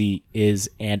glizzy is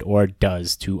and or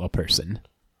does to a person.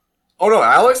 Oh no,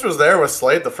 Alex was there with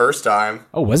Slade the first time.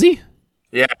 Oh, was he?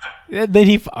 Yeah. Then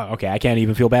he. Okay, I can't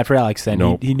even feel bad for Alex. Then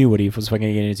Nope. he knew what he was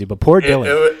fucking getting into. But poor Dylan,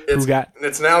 who got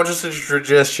It's now just a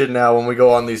tradition now when we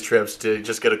go on these trips to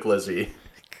just get a glizzy.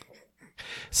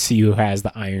 see who has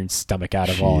the iron stomach out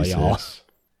of all y'all. Jesus.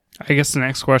 I guess the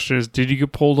next question is, did you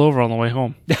get pulled over on the way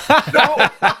home?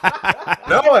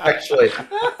 No, actually,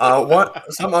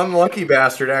 some unlucky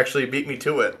bastard actually beat me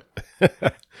to it.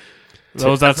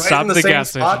 Those that Right stopped in the the same gas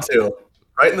station. spot too.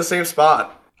 Right in the same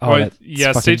spot. Oh, Right. that's Yeah,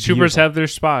 fucking state troopers beautiful. have their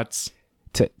spots.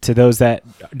 To those that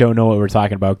don't know what we're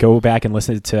talking about, go back and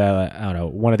listen to I don't know,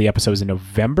 one of the episodes in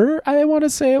November. I want to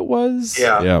say it was.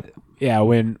 Yeah. Yep. Yeah,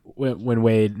 when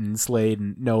Wade and Slade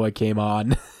and Noah came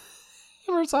on,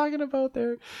 we're talking about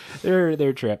their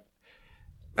trip.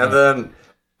 And then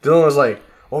Dylan was like,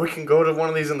 "Well, we can go to one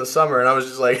of these in the summer," and I was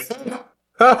just like,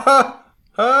 "Ha ha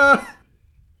ha!"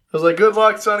 I was like, "Good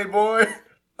luck, sonny boy.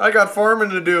 I got farming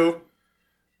to do."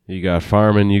 You got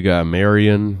farming, you got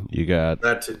Marion, you got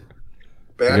That too. you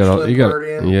Bachelor got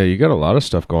partying. yeah, you got a lot of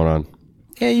stuff going on.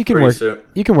 Yeah, you can Pretty work. soon.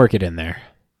 You can work it in there.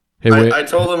 Hey, wait. I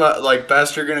told him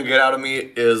best you're gonna get out of me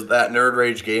is that Nerd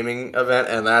Rage Gaming event,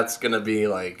 and that's gonna be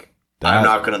like I'm That-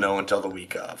 not gonna know until the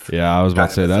week of. Yeah, I was about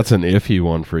to say that's an iffy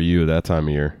one for you that time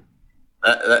of year.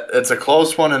 It's a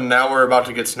close one, and now we're about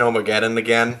to get Snowmageddon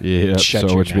again. Yeah, Shut so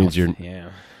your which means mouth. you're Yeah,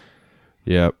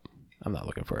 yep. I'm not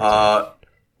looking for it.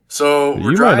 So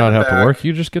we're You might not driving have to back. work.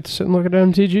 You just get to sit and look at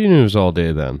MTG news all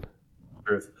day then.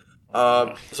 Truth.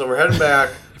 So we're heading back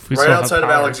we right still have outside of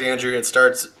power. Alexandria. It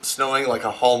starts snowing like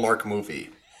a Hallmark movie.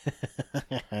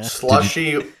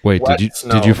 Slushy. Wait, wet did you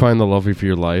snow. did you find the love of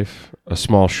your life? A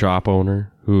small shop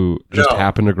owner who just No.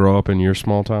 happened to grow up in your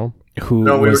small town? Who?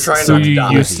 No, we were was trying So not to you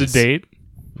die. used to date?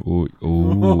 Ooh.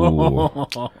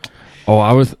 Oh,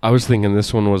 I was thinking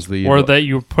this one was the Or that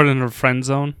you were put in a friend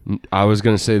zone? I was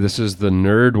gonna say this is the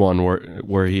nerd one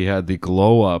where he had the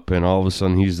glow up and all of a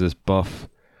sudden he's this buff,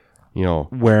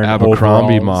 Wearing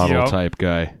Abercrombie overalls. model Yep. type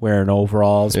guy. wearing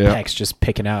overalls, Yeah. pecs just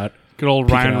picking out Good old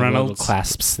picking Ryan out little Reynolds.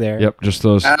 clasps there. Yep, just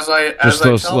those. As I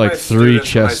those, tell like, my 3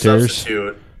 students when I chest hairs.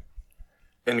 substitute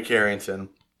in Carrington,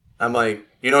 I'm like,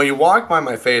 you walk by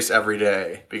my face every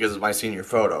day because of my senior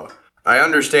photo. I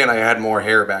understand I had more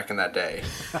hair back in that day,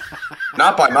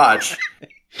 not by much,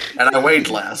 and I weighed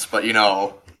less, but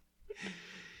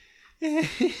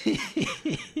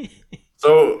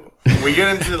So we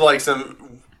get into like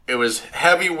it was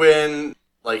heavy wind,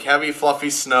 like heavy fluffy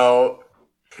snow,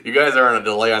 You guys are on a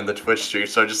delay on the Twitch stream,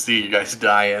 so I just see you guys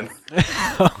dying.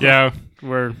 Yeah,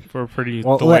 we're pretty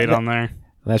Well, delayed let- on there.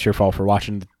 That's your fault for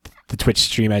watching the Twitch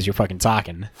stream as you're fucking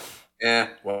talking.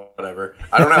 Well, whatever.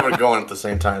 I don't have it going at the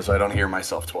same time, so I don't hear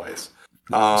myself twice.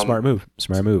 Smart move.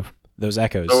 Smart move. Those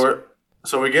echoes.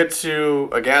 So we get to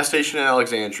a gas station in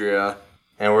Alexandria,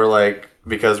 and we're like,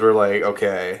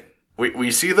 okay,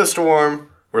 we see the storm.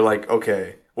 We're like,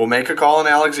 okay, we'll make a call in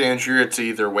Alexandria to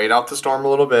either wait out the storm a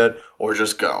little bit or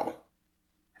just go,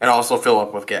 and also fill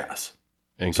up with gas.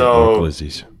 And So- get more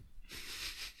glizzies.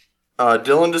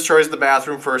 Dylan destroys the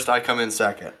bathroom first. I come in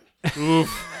second.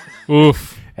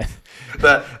 Oof.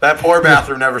 That poor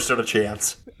bathroom never stood a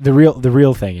chance. The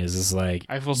real thing is like,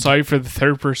 I feel sorry for the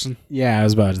third person. yeah, I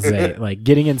was about to say, like,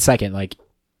 getting in second, like,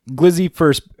 glizzy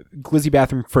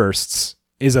bathroom firsts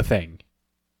is a thing.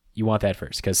 You want that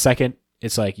first, because second,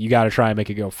 it's like, you got to try and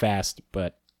make it go fast,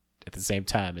 but at the same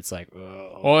time, it's like,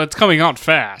 ugh. Well, it's coming out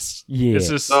fast. Yeah. It's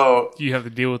just So you have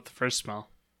to deal with the first smell.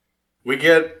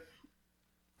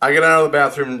 I get out of the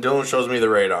bathroom, and Dylan shows me the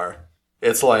radar.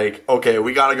 It's like, okay,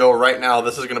 we gotta go right now.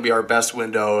 This is gonna be our best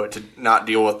window to not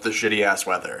deal with the shitty ass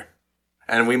weather.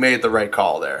 And we made the right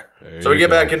call there. So we get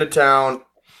back into town.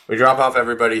 We drop off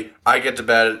everybody. I get to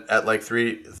bed at like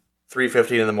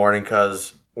 3:15 in the morning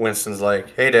because Winston's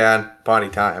like, "Hey, Dad, potty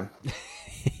time."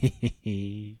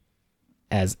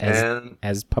 as And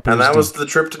puppers that do. was the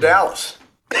trip to Dallas.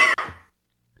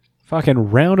 Fucking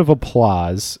round of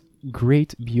applause.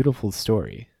 Great, beautiful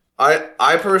story.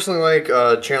 I personally like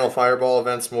Channel Fireball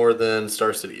events more than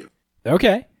Star City.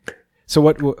 Okay. So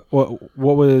what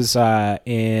was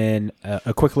in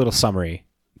a quick little summary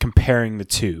comparing the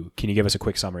two? Can you give us a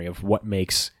quick summary of what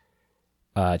makes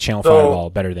Channel Fireball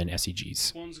better than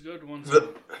SEGs? One's good, one's The,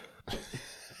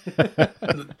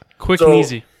 quick So- and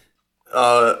easy.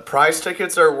 prize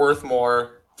tickets are worth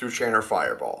more through Channel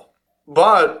Fireball.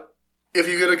 But if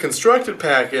you get a constructed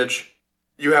package,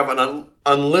 you have an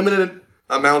unlimited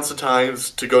amounts of times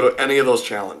to go to any of those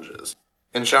challenges.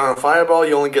 In Channel Fireball,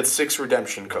 you only get 6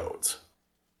 redemption codes.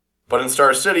 But in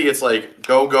Star City, it's like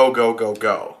go, go, go, go,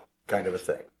 go kind of a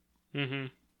thing. Mm-hmm.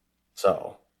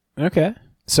 So, Okay.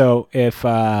 So if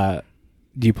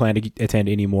do you plan to attend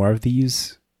any more of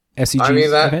these SEGs I mean,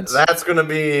 events? that's going to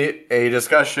be a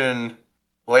discussion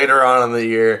later on in the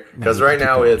year. Because right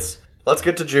now it's let's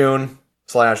get to June /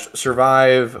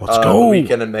 survive Let's go. the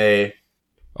weekend in May.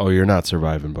 Oh, you're not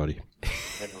surviving, buddy.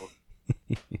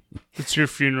 It's your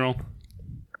funeral.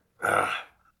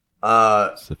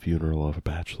 It's the funeral of a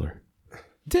bachelor.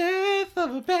 Death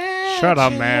of a bad Shut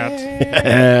up, Matt.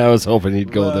 I was hoping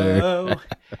he'd go there.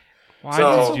 Why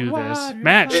So- did you do this?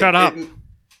 Matt, shut up.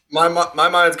 My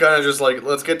mind's kind of just like,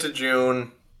 let's get to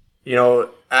June.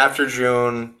 After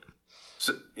June,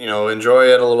 enjoy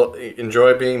it a little.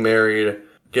 Enjoy being married.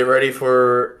 Get ready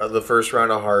for the first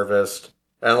round of harvest.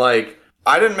 And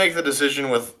I didn't make the decision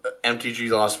with MTG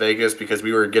Las Vegas because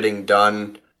we were getting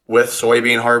done with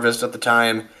soybean harvest at the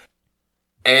time,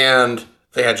 and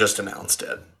they had just announced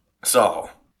it. So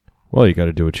Well, you got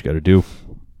to do what you got to do.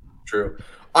 true.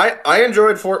 I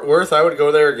enjoyed Fort Worth. I would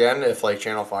go there again if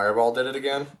Channel Fireball did it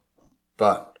again.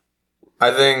 But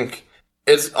I think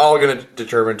it's all going to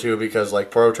determine too because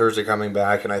Pro Tours are coming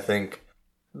back, and I think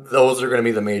those are going to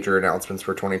be the major announcements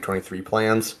for 2023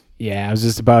 plans. Yeah, I was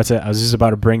just about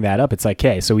to bring that up. It's like,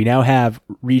 okay, so we now have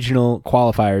regional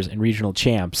qualifiers and regional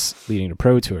champs leading to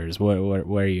pro tours. What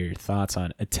are your thoughts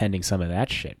on attending some of that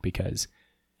shit? Because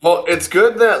Well, it's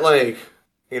good that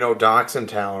Docks in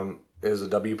Town is a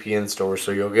WPN store,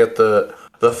 so you'll get the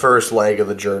first leg of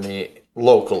the journey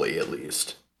locally at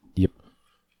least. yep.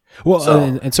 Well, So-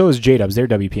 and so is J-Dubs. They're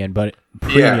WPN, but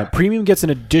premium gets an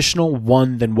additional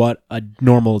one than what a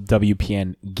normal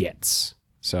WPN gets.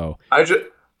 So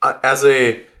As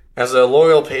a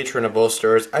loyal patron of both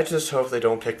stores, I just hope they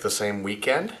don't pick the same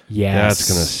weekend. yes, That's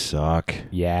gonna suck.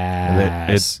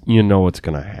 Yeah, It's you know what's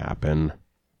gonna happen.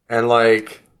 And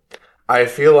I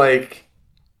feel like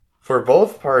for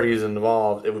both parties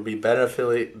involved, it would be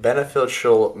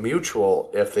beneficial mutual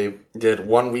if they did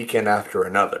one weekend after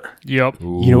another. Yep. You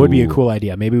know, it would be a Ooh. cool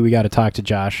idea. Maybe we got to talk to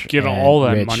Josh, Get and all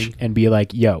that Rich money. and be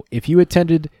like, "Yo, if you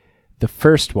attended the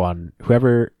first one,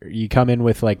 whoever you come in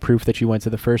with proof that you went to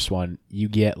the first one, you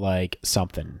get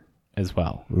something as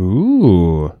well.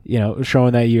 Ooh.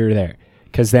 Showing that you're there."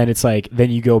 Because then it's then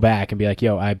you go back and be like,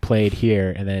 "Yo, I played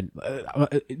here," and then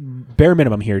bare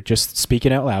minimum here, just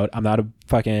speaking out loud. I'm not a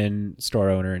fucking store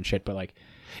owner and shit, but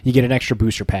you get an extra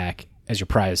booster pack as your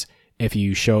prize if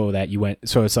you show that you went.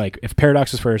 So it's if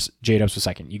Paradox was first, J-Dubs was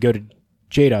second. You go to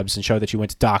J-Dubs and show that you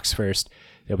went to Docs first.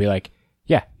 They'll be like,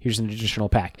 "Yeah, here's an additional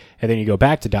pack." And then you go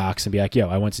back to Docs and be like, "Yo,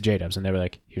 I went to J-Dubs," and they were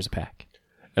like, "Here's a pack."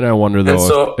 And I wonder though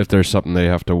so- if there's something they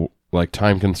have to like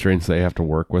time constraints they have to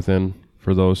work within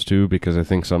for those two, because I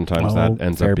think sometimes that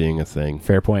ends up being a thing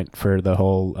Fair point for the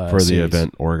whole for the series.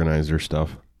 event organizer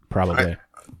stuff. Probably.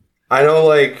 I know,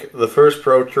 like, the first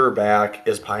Pro Tour back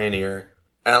is Pioneer.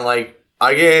 And, like,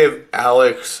 I gave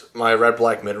Alex my red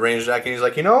black mid range deck, and he's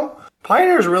like,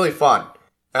 Pioneer is really fun.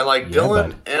 And, like,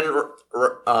 Dylan and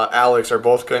Alex are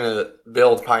both going to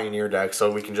build Pioneer decks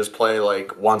so we can just play,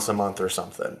 like, once a month or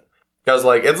something. Because,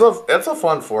 like, it's a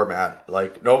fun format.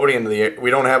 Like, we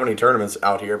don't have any tournaments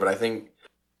out here, but I think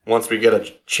once we get a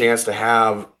chance to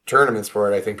have tournaments for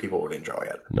it, I think people would enjoy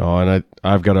it. No, and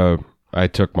I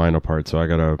took mine apart, so I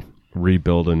got to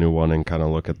rebuild a new one and kind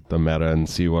of look at the meta and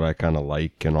see what I kind of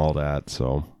like and all that.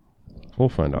 So we'll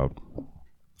find out.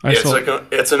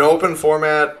 It's an open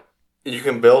format. You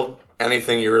can build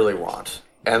anything you really want.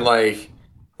 And, like,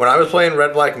 when I was playing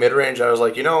red black mid range, I was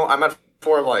like, I'm at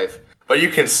 4 life. But you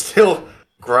can still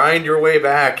grind your way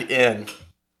back in.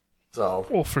 So.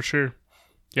 Oh, for sure.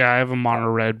 Yeah, I have a mono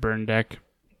red burn deck.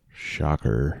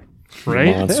 Shocker.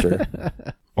 Right? Monster.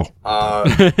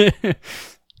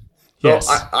 Yes.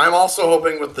 So I'm also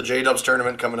hoping with the J-Dubs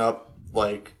tournament coming up,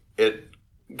 like, it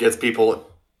gets people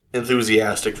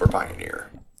enthusiastic for Pioneer.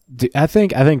 I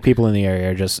think people in the area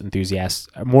are just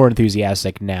more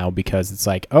enthusiastic now because it's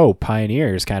like, oh,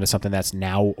 Pioneer is kind of something that's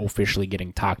now officially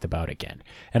getting talked about again.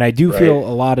 And I do feel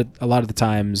a lot of the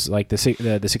times, like the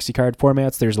 60 card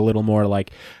formats, there's a little more like,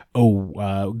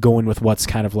 going with what's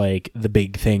kind of like the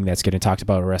big thing that's getting talked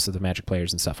about the rest of the Magic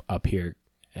players and stuff up here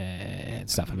and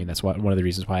stuff. I mean, that's one of the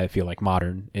reasons why I feel like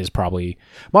Modern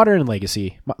and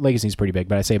Legacy. Legacy is pretty big,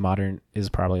 but I say Modern is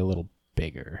probably a little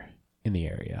bigger in the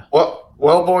area. Well,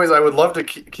 boys, I would love to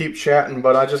keep chatting,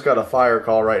 but I just got a fire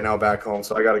call right now back home,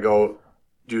 so I got to go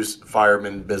do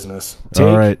fireman business.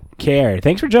 All right. Care.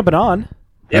 Thanks for jumping on.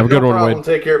 Have a good one, problem. Wade.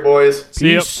 Take care, boys.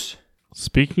 Peace.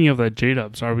 Speaking of the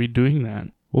J-Dubs, are we doing that?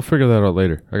 We'll figure that out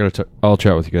later. I'll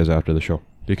chat with you guys after the show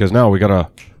because now we gotta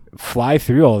fly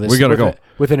through all this. We gotta go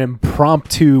with an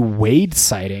impromptu Wade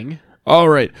sighting. All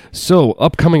right. So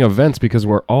upcoming events, because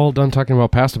we're all done talking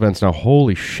about past events now.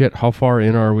 Holy shit! How far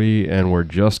in are we? And we're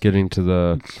just getting to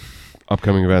the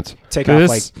upcoming events. Take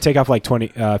off like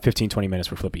 15, 20 minutes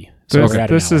for Flippy. So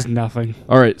this is nothing.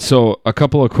 All right. So a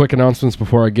couple of quick announcements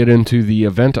before I get into the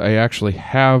event. I actually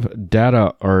have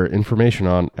data or information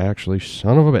on. Actually,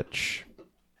 son of a bitch.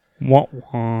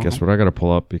 Guess what I got to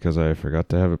pull up because I forgot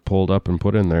to have it pulled up and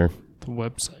put in there. The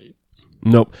website.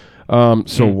 Nope.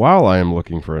 So while I am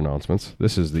looking for announcements,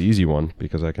 this is the easy one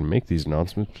because I can make these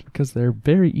announcements because they're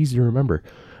very easy to remember.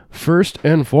 First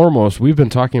and foremost, we've been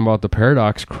talking about the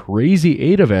Paradox Crazy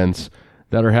 8 events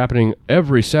that are happening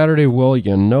every Saturday. Well,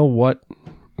 you know what?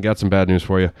 Got some bad news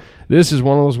for you. This is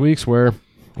one of those weeks where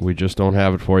we just don't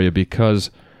have it for you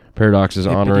because Paradox is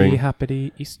honoring...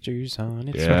 Hoppity, Easter's on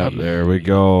its Yeah, way. there we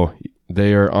go.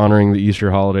 They are honoring the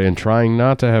Easter holiday and trying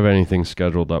not to have anything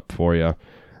scheduled up for you.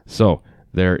 So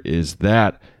there is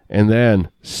that. And then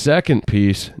second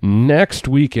piece, next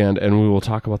weekend, and we will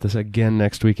talk about this again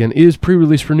next weekend, is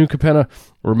pre-release for New Capenna.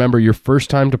 Remember, your first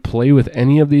time to play with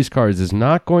any of these cards is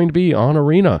not going to be on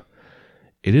Arena.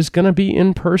 It is going to be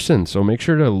in person. So make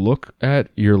sure to look at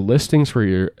your listings for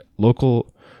your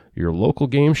local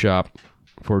game shop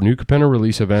for New Capenna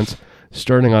release events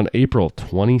starting on April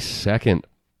 22nd.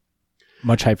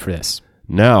 Much hype for this.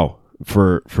 Now,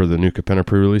 for the New Capenna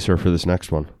pre-release or for this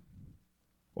next one?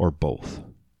 Or both?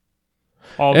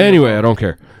 Anyway, I don't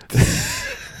care.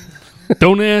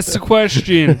 Don't ask the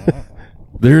question.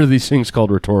 There are these things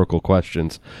called rhetorical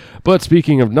questions. But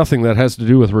speaking of nothing that has to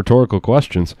do with rhetorical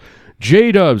questions,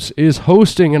 J-Dubs is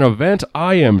hosting an event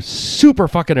I am super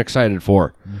fucking excited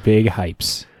for. Big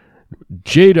hypes.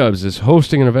 J-Dubs is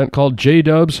hosting an event called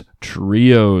J-Dubs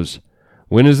Trios.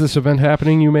 When is this event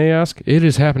happening, you may ask? It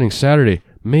is happening Saturday,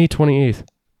 May 28th.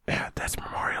 Yeah, that's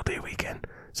Memorial Day weekend,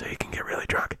 so you can get really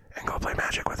drunk and go play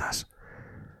Magic with us.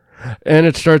 And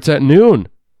it starts at noon.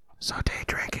 So day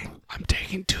drinking. I'm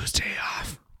taking Tuesday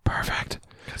off. Perfect.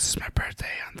 Because it's my birthday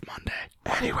on Monday.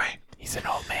 Anyway, He's an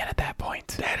old man at that point.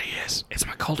 that he is. It's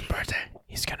my golden birthday.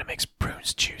 He's gonna mix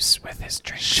prunes juice with his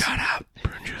drinks. Shut up.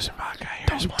 Prune juice and vodka.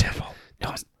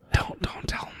 Don't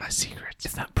tell him my secrets.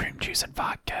 It's not prune juice and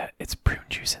vodka. It's prune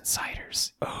juice and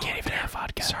ciders. Oh, You can't even have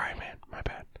vodka. Sorry, man. My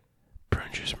bad.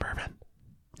 Prune juice and bourbon.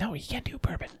 No, you can't do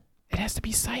bourbon. It has to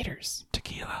be ciders.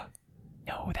 Tequila.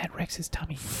 No, that wrecks his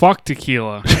tummy. Fuck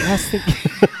tequila.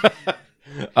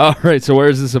 All right, so where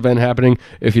is this event happening?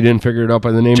 If you didn't figure it out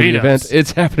by the name of the J-Dubs. event,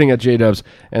 it's happening at J-Dubs,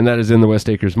 and that is in the West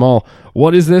Acres Mall.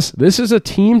 What is this? This is a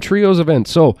Team Trios event,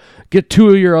 so get 2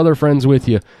 of your other friends with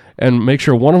you, and make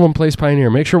sure one of them plays Pioneer,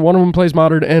 make sure one of them plays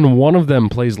Modern, and one of them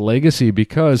plays Legacy,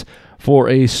 because for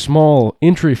a small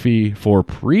entry fee for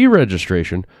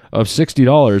pre-registration of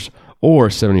 $60 or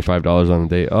 $75 on the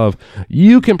day of,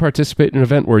 you can participate in an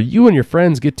event where you and your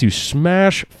friends get to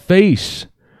smash face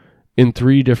in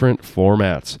 3 different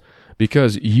formats,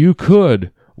 because you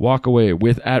could walk away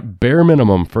with, at bare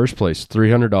minimum, first place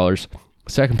 $300,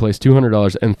 second place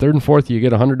 $200, and third and fourth you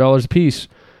get $100 a piece.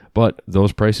 But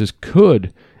those prices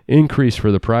could increase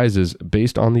for the prizes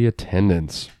based on the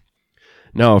attendance.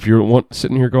 Now, if you're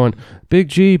sitting here going, Big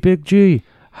G,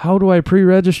 how do I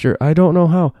pre-register? I don't know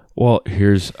how. Well,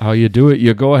 here's how you do it.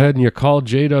 You go ahead and you call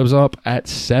J-Dubs up at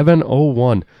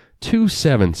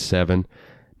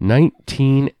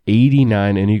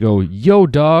 701-277-1989, and you go, yo,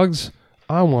 dogs,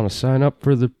 I want to sign up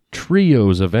for the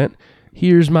Trios event.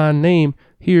 Here's my name.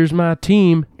 Here's my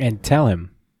team. And tell him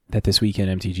that This Week in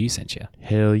MTG sent you.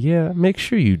 Hell yeah. Make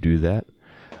sure you do that.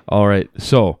 All right.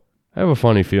 So I have a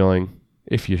funny feeling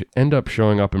if you end up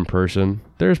showing up in person,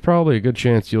 there's probably a good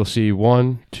chance you'll see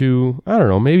 1, 2, I don't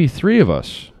know, maybe 3 of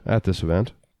us at this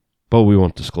event. But we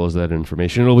won't disclose that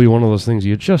information. It'll be one of those things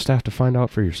you just have to find out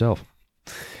for yourself.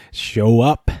 Show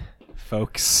up,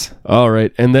 folks. All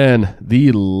right. And then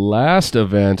the last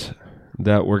event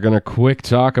that we're going to quick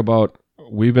talk about.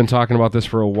 We've been talking about this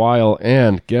for a while,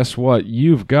 and guess what?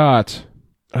 You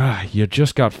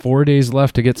just got 4 days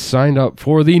left to get signed up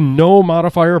for the No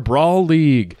Modifier Brawl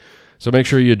League. So make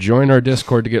sure you join our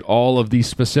Discord to get all of the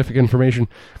specific information.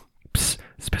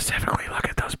 Specifically, look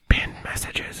at those pinned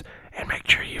messages and make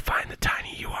sure you find the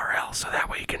tiny URL so that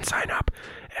way you can sign up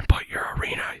and put your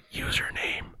arena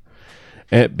username.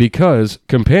 And because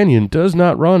Companion does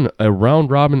not run a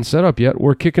round-robin setup yet,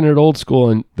 we're kicking it old school,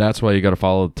 and that's why you got to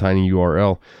follow the tiny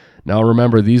URL. Now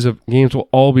remember, these games will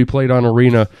all be played on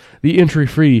Arena. The entry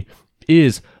fee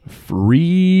is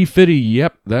free fitty.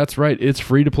 Yep, that's right. It's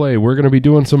free to play. We're going to be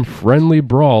doing some friendly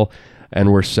brawl,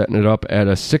 and we're setting it up at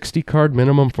a 60-card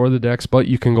minimum for the decks, but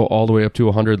you can go all the way up to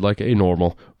 100 like a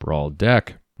normal brawl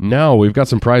deck. Now, we've got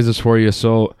some prizes for you,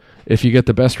 so if you get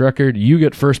the best record, you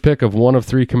get first pick of one of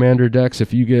 3 commander decks.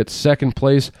 If you get second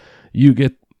place, you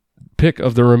get pick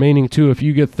of the remaining 2. If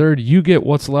you get third, you get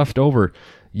what's left over.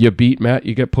 You beat Matt,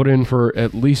 you get put in for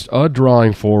at least a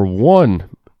drawing for 1,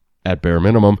 at bare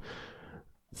minimum,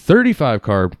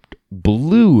 35-card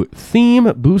blue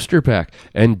theme booster pack.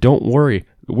 And don't worry,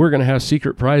 we're going to have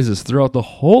secret prizes throughout the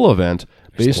whole event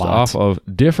based off of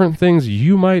different things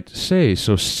you might say.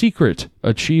 So secret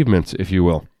achievements, if you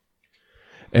will.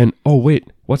 And, oh,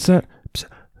 wait, what's that?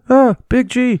 Big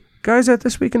G, guys at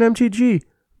This Week in MTG,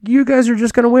 you guys are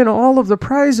just going to win all of the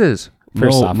prizes.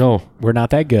 First off, no. we're not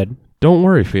that good. Don't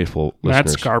worry, faithful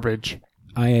listeners. That's garbage.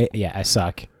 I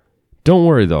suck. Don't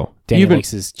worry, though. Danny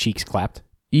likes his cheeks clapped.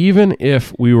 Even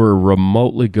if we were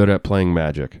remotely good at playing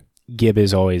Magic. Gib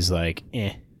is always like,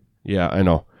 eh. Yeah, I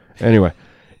know. Anyway,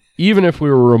 even if we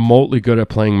were remotely good at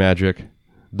playing Magic,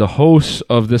 the hosts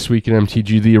of This Week in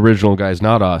MTG, the original guys,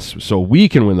 not us, so we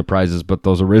can win the prizes, but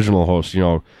those original hosts,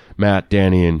 Matt,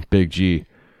 Danny, and Big G,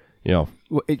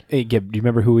 Hey, Gib, do you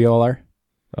remember who we all are?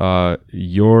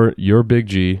 You're Big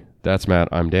G, that's Matt,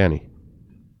 I'm Danny.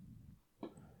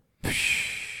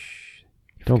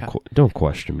 Don't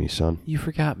question me, son. You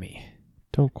forgot me.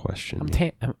 Don't question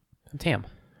me. I'm Tam.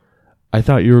 I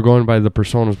thought you were going by the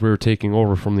personas we were taking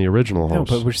over from the original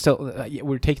host. No, but we're still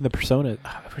we're taking the persona.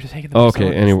 We're just taking the okay,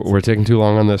 persona. anyway, we're taking too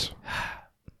long on this.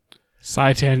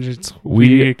 Side tangents. We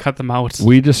need to cut them out.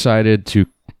 We decided to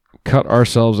cut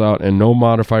ourselves out, and No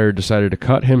Modifier decided to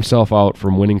cut himself out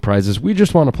from winning prizes. We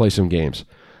just want to play some games.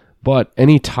 But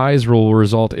any ties will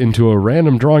result into a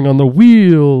random drawing on the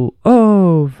wheel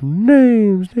of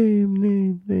names.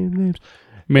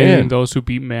 Meaning those who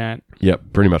beat Matt.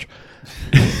 Yep, pretty much.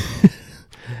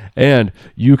 And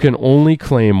you can only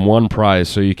claim one prize,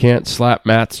 so you can't slap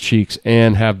Matt's cheeks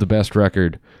and have the best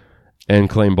record and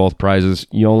claim both prizes.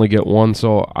 You only get one,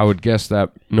 so I would guess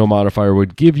that No Modifier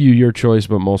would give you your choice,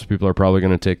 but most people are probably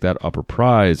going to take that upper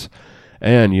prize.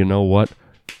 And you know what?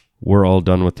 We're all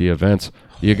done with the events.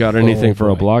 You got anything for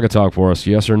a blog talk for us,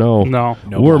 yes or no? No.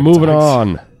 We're moving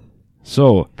on.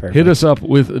 So, hit us up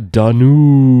with the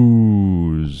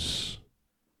news.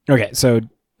 Okay, so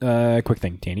quick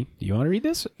thing, Danny. Do you want to read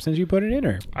this since you put it in,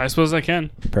 or? I suppose I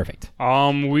can. Perfect.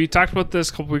 We talked about this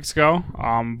a couple weeks ago.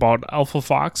 About Alpha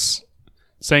Fox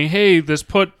saying, "Hey, this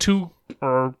put 2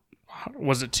 or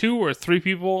 3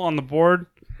 people on the board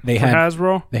They for had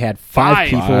Hasbro. They had 5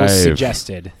 people Five.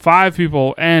 suggested. 5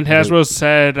 people, and Hasbro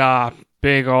said,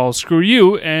 big ol' screw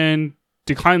you, and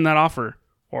declined that offer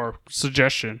or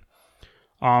suggestion.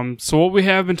 So what we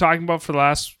have been talking about for the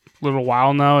last little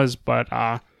while now is,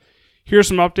 Here's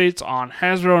some updates on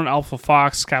Hasbro and Alpha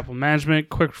Fox Capital Management.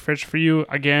 Quick refresh for you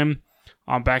again.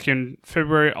 Back in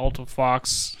February, Alpha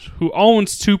Fox, who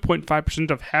owns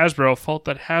 2.5% of Hasbro, felt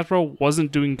that Hasbro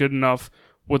wasn't doing good enough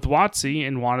with WotC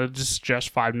and wanted to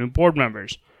suggest 5 new board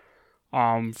members.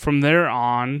 From there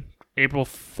on, April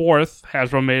 4th,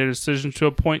 Hasbro made a decision to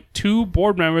appoint 2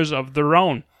 board members of their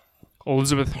own,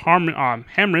 Elizabeth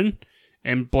Hamren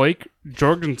and Blake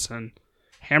Jorgensen.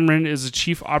 Hamren is the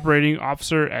Chief Operating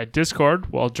Officer at Discord,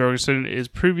 while Jorgensen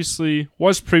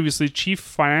was previously Chief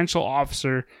Financial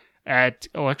Officer at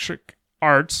Electric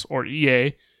Arts, or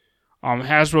EA.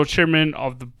 Hasbro Chairman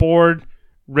of the Board,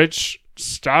 Rich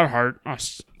Stoddart,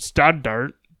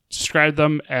 described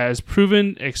them as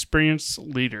proven, experienced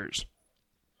leaders.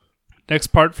 Next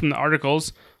part from the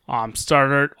articles,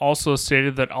 Stoddart also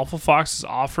stated that Alpha Fox's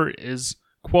offer is,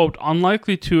 quote,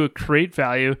 unlikely to create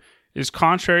value, is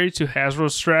contrary to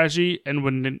Hasbro's strategy, and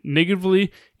would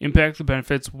negatively impact the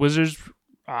benefits Wizards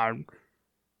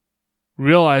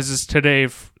realizes today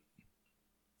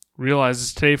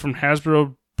from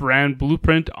Hasbro brand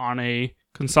blueprint on a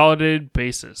consolidated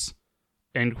basis,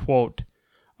 end quote.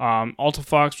 Alpha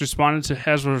Fox responded to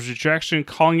Hasbro's rejection,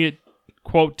 calling it,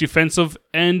 quote, defensive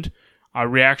and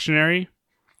reactionary.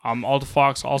 Alpha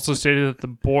Fox also stated that the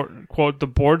board, quote, the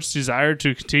board's desire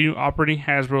to continue operating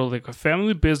Hasbro like a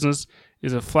family business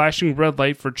is a flashing red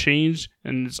light for change,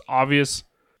 and it's obvious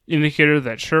indicator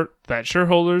that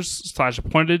shareholders /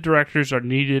 appointed directors are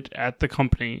needed at the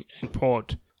company, end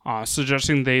quote.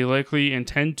 Suggesting they likely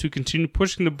intend to continue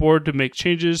pushing the board to make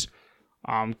changes.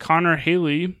 Connor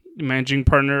Haley, managing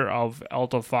partner of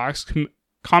Alpha Fox,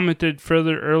 commented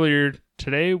further earlier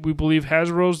today, we believe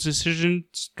Hasbro's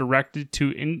decisions to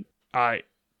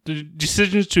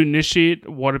initiate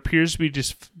what appears to be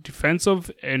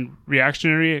defensive and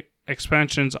reactionary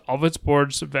expansions of its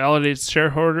boards validates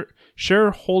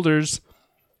shareholders'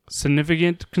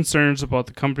 significant concerns about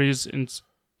the company's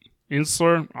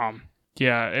insular,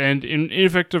 and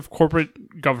ineffective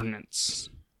corporate governance.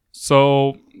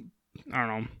 So, I don't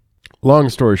know. Long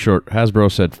story short,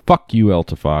 Hasbro said, "Fuck you,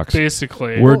 Alpha Fox.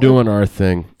 Basically, We're doing our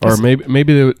thing." Or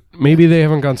maybe they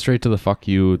haven't gone straight to the "fuck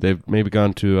you." They've maybe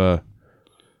gone to,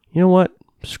 you know what?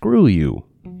 Screw you.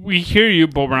 We hear you,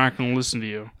 but we're not going to listen to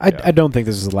you. I don't think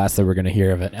this is the last that we're going to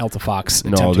hear of an Alpha Fox.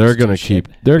 No, they're going to keep.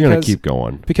 They're going to keep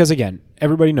going because again,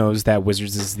 everybody knows that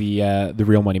Wizards is the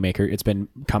real moneymaker. It's been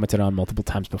commented on multiple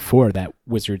times before that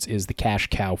Wizards is the cash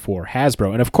cow for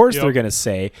Hasbro, and of course they're going to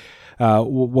say,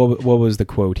 what was the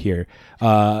quote here?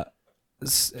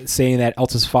 Saying that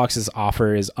Alpha Fox's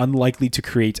offer is unlikely to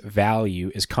create value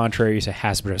is contrary to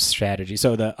Hasbro's strategy.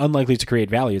 So the unlikely to create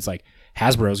value is like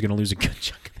Hasbro is going to lose a good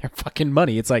chunk of their fucking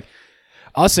money. It's like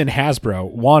us and Hasbro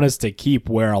want us to keep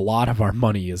where a lot of our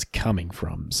money is coming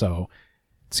from. So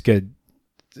it's good.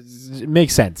 It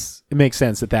makes sense. It makes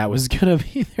sense that was going to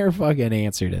be their fucking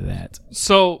answer to that.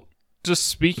 So just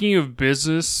speaking of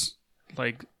business,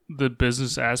 like the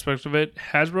business aspect of it,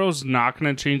 Hasbro's not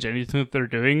going to change anything that they're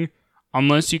doing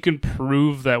unless you can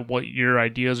prove that what your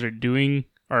ideas are doing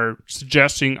or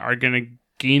suggesting are going to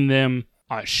gain them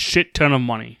a shit ton of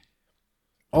money.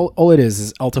 All it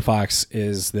is Alpha Fox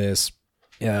is this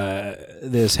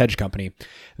hedge company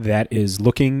that is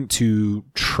looking to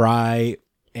try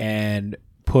and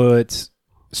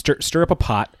stir up a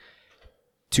pot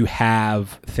to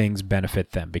have things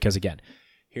benefit them. Because again,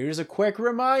 here's a quick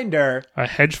reminder. A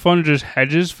hedge fund just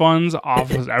hedges funds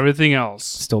off of everything else.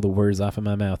 Stole the words off of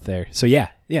my mouth there. So yeah,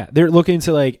 they're looking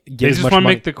to like get they as just much want to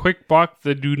money. make the quick buck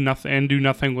that do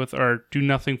nothing with or do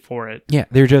nothing for it. Yeah,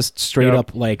 they're just straight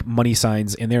up like money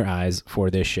signs in their eyes for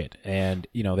this shit. And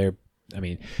they're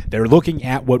looking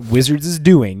at what Wizards is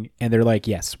doing and they're like,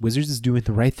 yes, Wizards is doing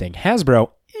the right thing.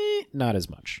 Hasbro, not as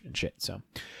much and shit. So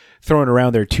throwing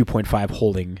around their 2.5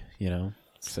 holding, your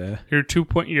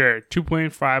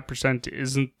 2.5%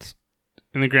 isn't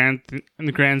in the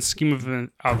grand scheme of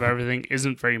everything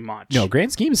isn't very much. No,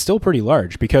 grand scheme is still pretty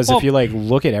large because if you like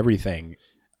look at everything,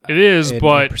 it is,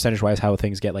 but percentage wise, how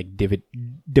things get like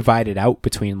divided out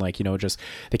between like just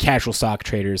the casual stock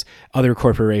traders, other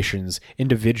corporations,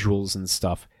 individuals, and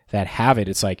stuff that have it.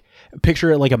 It's like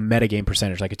picture it like a metagame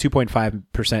percentage, like a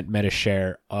 2.5% meta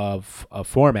share of a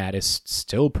format is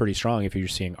still pretty strong if you're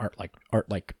seeing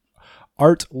Arclight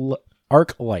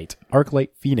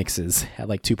Phoenixes at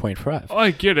like 2.5. Oh,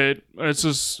 I get it. It's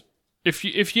just if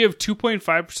you have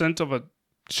 2.5% of a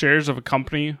shares of a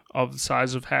company of the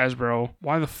size of Hasbro,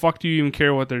 why the fuck do you even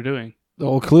care what they're doing?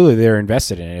 Well, clearly they're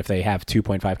invested in it if they have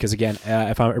 2.5. Because again,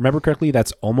 if I remember correctly,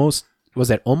 that's almost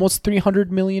 $300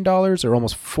 million or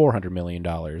almost $400 million,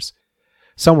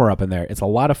 somewhere up in there. It's a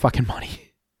lot of fucking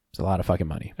money. It's a lot of fucking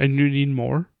money. And you need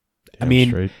more. I mean,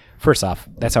 straight. first off,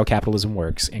 that's how capitalism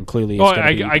works, and clearly, it's Oh,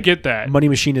 gonna be, I get that. money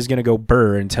machine is going to go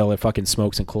burr until it fucking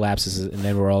smokes and collapses, and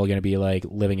then we're all going to be like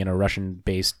living in a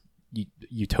Russian-based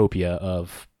utopia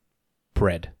of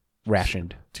bread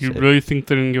rationed. Do you really think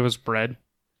they didn't give us bread?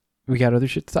 We got other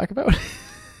shit to talk about.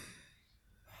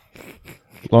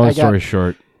 Long story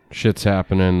short, shit's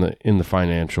happening in the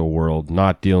financial world,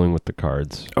 not dealing with the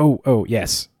cards. Oh,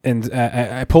 yes. And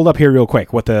I pulled up here real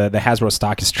quick what the Hasbro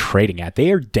stock is trading at.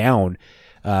 They are down.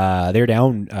 They're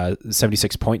down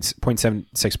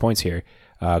 0.76 points here,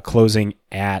 closing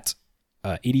at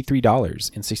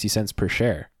 $83.60 per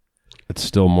share. It's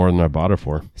still more than I bought it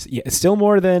for. Yeah, it's still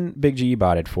more than Big G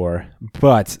bought it for,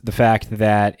 but the fact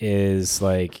that is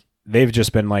like they've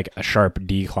just been like a sharp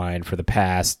decline for the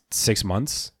past 6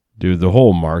 months. Dude, the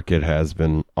whole market has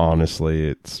been, honestly,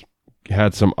 it's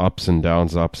had some ups and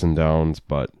downs,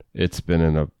 but it's been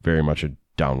in a very much a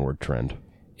downward trend.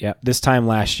 Yeah, this time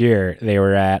last year they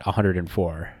were at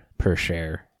 104 per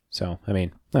share. So, I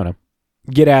mean, I don't know.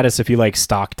 Get at us if you like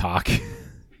stock talk.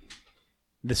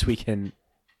 This week in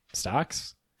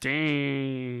stocks?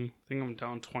 Dang. I think I'm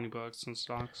down $20 in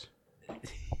stocks.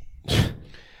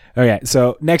 Okay,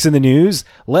 so next in the news,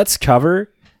 let's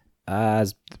cover I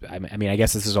mean, I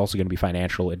guess this is also going to be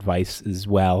financial advice as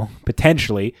well,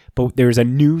 potentially, but there's a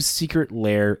new Secret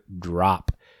Lair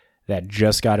drop that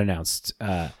just got announced.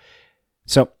 And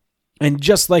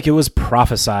just like it was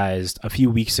prophesized a few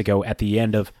weeks ago at the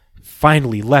end of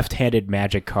finally left-handed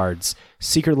Magic cards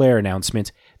Secret Lair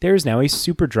announcement, there is now a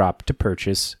super drop to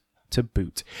purchase to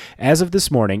boot. As of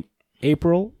this morning, the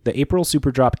April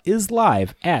Super Drop is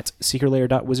live at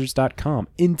secretlair.wizards.com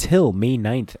until May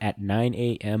 9th at 9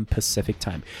 a.m. Pacific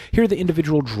time. Here are the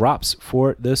individual drops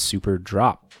for the Super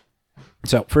Drop.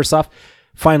 So first off,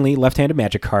 finally, left-handed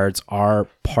Magic cards are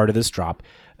part of this drop.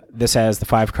 This has the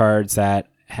 5 cards that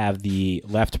have the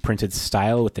left printed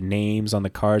style with the names on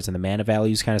the cards and the mana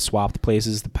values kind of swapped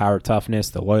places, the power, toughness,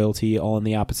 the loyalty, all on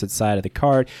the opposite side of the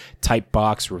card, type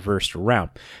box reversed around.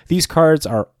 These cards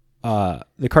are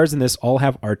the cards in this all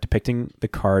have art depicting the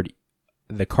card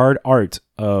art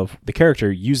of the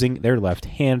character using their left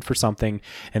hand for something,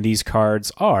 and these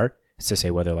cards are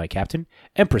Sisay Weatherlight Captain,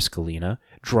 Empress Galena,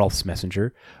 Drolf's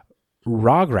Messenger,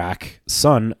 Rograk,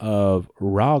 son of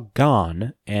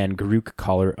Rogan, and Garuk,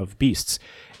 Caller of Beasts.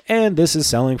 And this is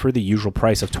selling for the usual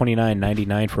price of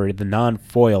 $29.99 for the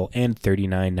non-foil and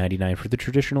 $39.99 for the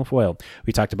traditional foil.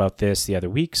 We talked about this the other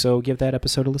week, so give that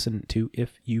episode a listen to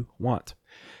if you want.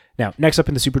 Now, next up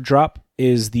in the Super Drop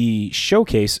is the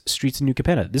Showcase Streets of New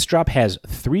Capenna. This drop has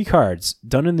 3 cards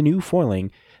done in the new foiling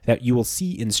that you will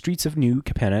see in Streets of New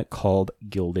Capenna called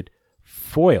Gilded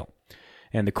Foil.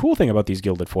 And the cool thing about these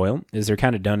Gilded Foil is they're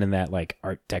kind of done in that like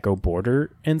Art Deco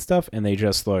border and stuff, and they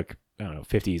just look,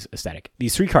 50s aesthetic.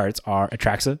 These 3 cards are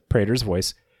Atraxa, Praetor's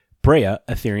Voice, Brea,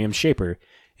 Ethereum Shaper,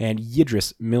 and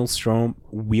Yidris, Millstone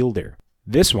Wielder.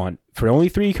 This one, for only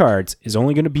 3 cards, is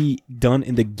only going to be done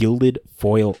in the Gilded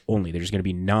Foil only. There's going to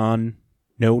be no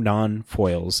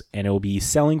non-foils, and it will be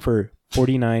selling for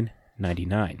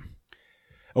 $49.99.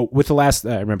 Oh, with the last,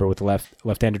 with the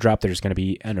left-handed drop, there's going to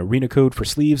be an arena code for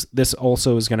sleeves. This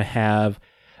also is going to have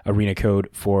arena code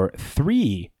for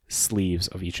 3 sleeves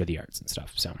of each of the arts and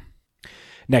stuff. So,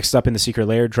 next up in the Secret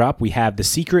Lair drop, we have the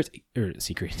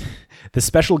the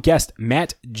special guest,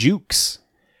 Matt Jukes.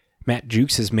 Matt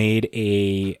Jukes has made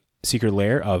a Secret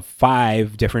Lair of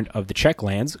 5 different of the Czech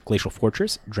lands: Glacial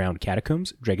Fortress, Drowned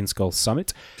Catacombs, Dragonskull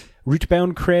Summit,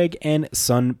 Rootbound Crag, and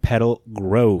Sun Petal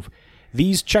Grove.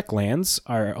 These Czech lands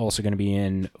are also going to be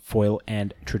in foil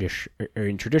and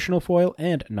in traditional foil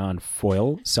and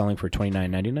non-foil, selling for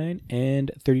 $29.99 and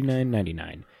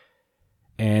 $39.99.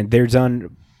 And they're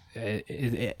done.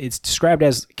 It's described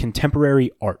as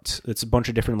contemporary art. It's a bunch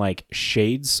of different like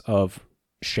shades of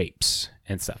shapes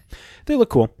and stuff. They look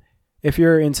cool. If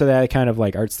you're into that kind of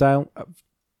like art style,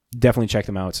 definitely check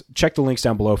them out. Check the links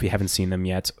down below if you haven't seen them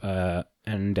yet,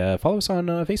 and follow us on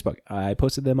Facebook. I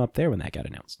posted them up there when that got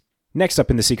announced. Next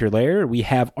up in the Secret Lair, we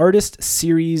have Artist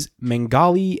Series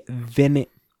Mengali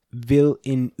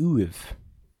Villeneuve.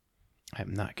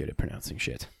 I'm not good at pronouncing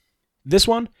shit. This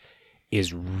one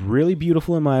is really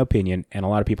beautiful in my opinion, and a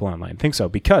lot of people online think so,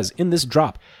 because in this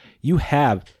drop, you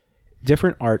have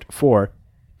different art for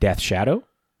Death Shadow,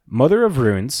 Mother of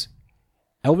Runes,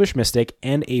 Elvish Mystic,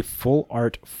 and a full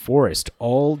art forest,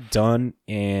 all done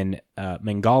in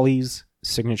Mengali's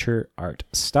signature art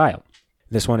style.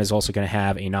 This one is also going to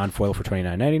have a non-foil for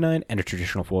 $29.99 and a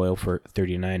traditional foil for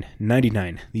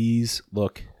 $39.99. These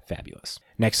look fabulous.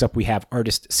 Next up, we have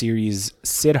Artist Series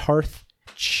Siddharth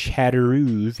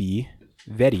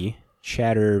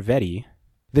Chattervetti.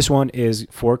 This one is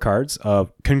 4 cards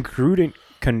of Concordant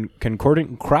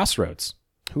Crossroads.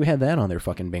 Who had that on their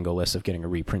fucking bingo list of getting a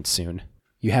reprint soon?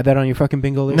 You had that on your fucking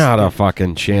bingo list? Not a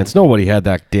fucking chance. Nobody had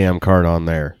that damn card on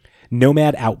there.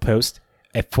 Nomad Outpost,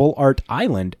 a full art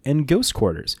island, and Ghost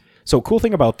Quarters. So cool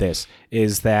thing about this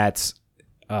is that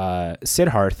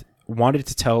Sidharth wanted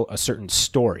to tell a certain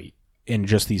story in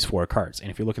just these 4 cards. And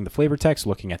if you look in the flavor text,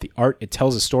 looking at the art, it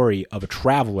tells a story of a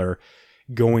traveler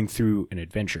going through an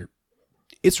adventure.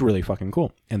 It's really fucking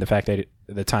cool. And the fact that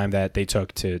the time that they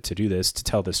took to do this, to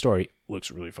tell this story, looks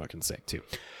really fucking sick too.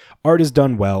 Art is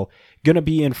done well. Gonna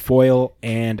be in foil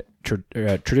and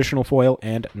traditional foil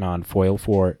and non-foil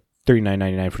for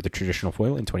 $39.99 for the traditional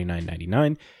foil and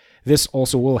 $29.99. This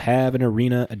also will have an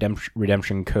arena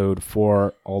redemption code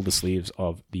for all the sleeves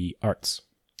of the arts.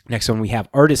 Next one, we have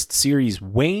Artist Series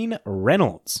Wayne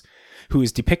Reynolds, who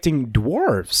is depicting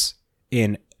dwarves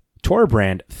in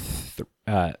Torbrand,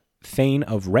 Thane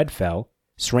of Redfell,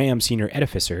 Sram Senior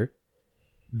Edificer,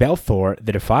 Belthor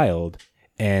the Defiled,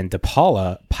 and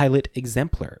Depala Pilot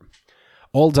Exemplar.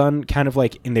 All done kind of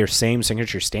like in their same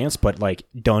signature stance, but like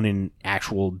done in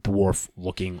actual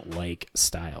dwarf-looking like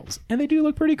styles. And they do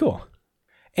look pretty cool.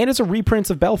 And it's a reprint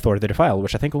of Belthor the Defiled,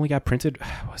 which I think only got printed,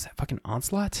 what was that, fucking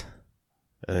Onslaught?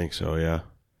 I think so, yeah.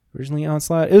 Originally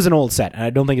Onslaught? It was an old set, and I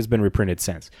don't think it's been reprinted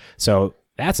since. So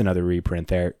that's another reprint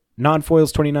there.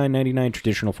 Non-foils $29.99,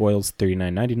 traditional foils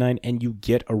 $39.99, and you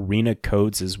get arena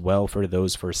codes as well for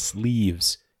those for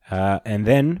sleeves. And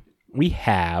then we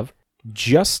have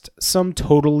Just Some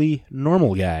Totally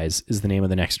Normal Guys is the name of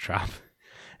the next drop.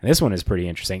 And this one is pretty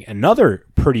interesting. Another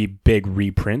pretty big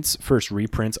reprints. First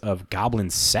reprint of Goblin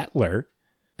Settler.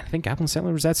 I think Goblin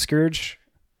Settler was that Scourge.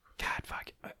 God,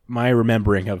 fuck. My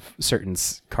remembering of certain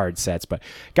card sets. But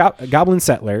Goblin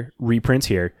Settler reprints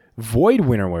here. Void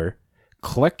Winnower,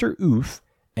 Collector Oof,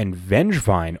 and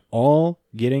Vengevine all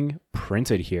getting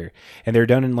printed here. And they're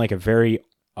done in like a very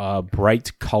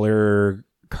bright color,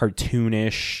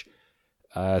 cartoonish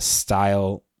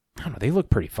style. I don't know. They look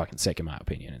pretty fucking sick in my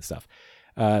opinion and stuff.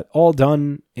 All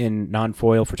done in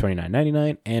non-foil for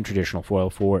 $29.99 and traditional foil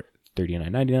for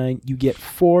 $39.99. You get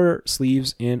 4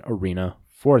 sleeves in arena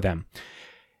for them.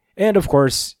 And of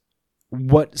course,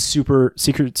 what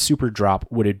secret super drop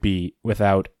would it be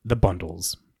without the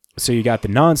bundles? So you got the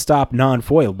non-stop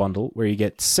non-foil bundle where you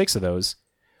get 6 of those,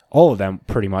 all of them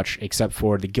pretty much except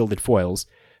for the gilded foils,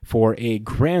 for a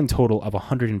grand total of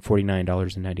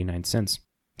 $149.99.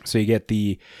 So you get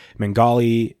the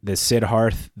Mengali, the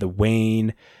Sidharth, the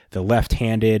Wayne, the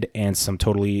left-handed, and some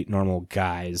totally normal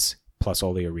guys, plus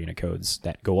all the arena codes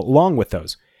that go along with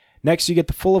those. Next, you get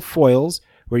the full of foils,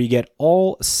 where you get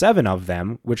all 7 of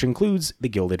them, which includes the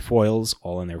gilded foils,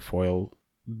 all in their foil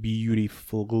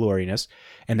beautiful gloriness,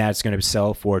 and that's going to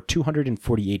sell for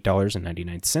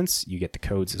 $248.99. You get the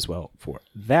codes as well for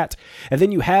that. And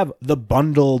then you have the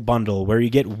bundle, where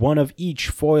you get 1 of each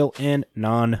foil and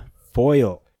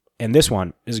non-foil. And this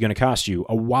one is going to cost you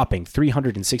a whopping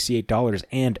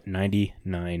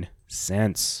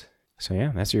 $368.99. So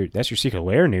yeah, that's your Secret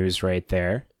Lair news right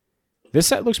there. This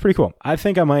set looks pretty cool. I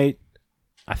think I might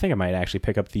actually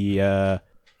pick up the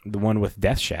one with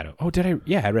Death Shadow. Oh, did I?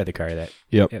 Yeah, I read the card of that.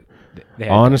 Yep.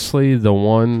 Honestly, the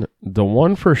one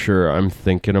for sure I'm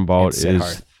thinking about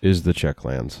is the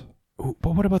Checklands. Ooh,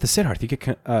 but what about the Sidharth? You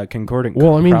get Concordant.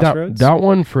 Well, I mean Crossroads? that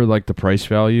one for like the price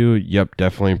value. Yep,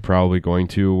 definitely probably going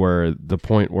to. Where the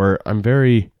point where I'm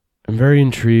very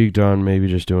intrigued on maybe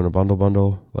just doing a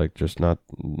bundle, like just not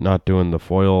doing the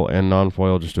foil and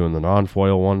non-foil, just doing the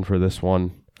non-foil one for this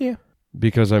one. Yeah.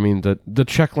 Because I mean the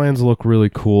Checklands look really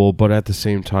cool, but at the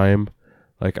same time,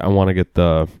 like I want to get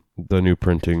the new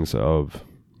printings of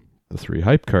the 3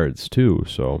 hype cards too.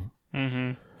 So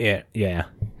yeah.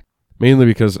 Mainly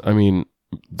because I mean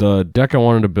the deck I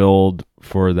wanted to build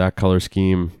for that color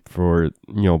scheme for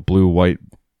blue, white,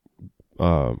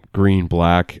 green,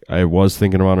 black. I was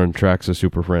thinking about on Traxa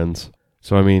Super Friends.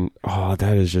 So I mean,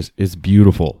 that is just it's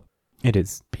beautiful. It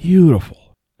is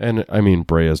beautiful. And, I mean,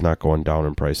 Brea's not going down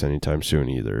in price anytime soon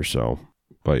either, so...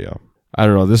 But, yeah. I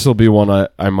don't know. This will be one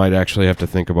I might actually have to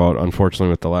think about. Unfortunately,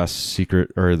 with the last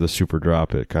secret, or the super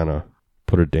drop, it kind of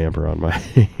put a damper on my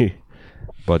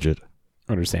budget.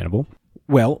 Understandable.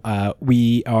 Well,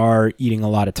 we are eating a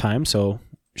lot of time, so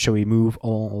shall we move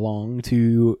along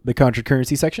to the Contra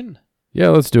Currency section? Yeah,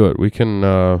 let's do it. We can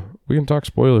talk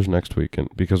spoilers next week,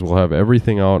 because we'll have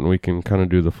everything out, and we can kind of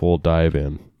do the full dive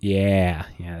in. Yeah,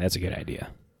 that's a good idea.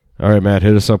 All right, Matt,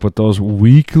 hit us up with those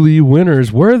weekly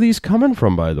winners. Where are these coming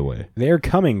from, by the way? They're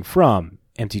coming from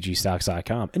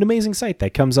MTGstocks.com, an amazing site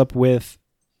that comes up with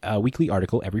a weekly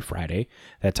article every Friday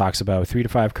that talks about 3 to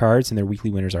 5 cards in their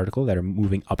weekly winners article that are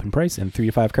moving up in price and 3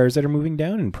 to 5 cards that are moving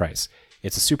down in price.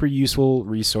 It's a super useful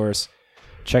resource.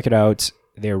 Check it out.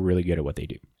 They're really good at what they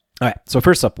do. All right, so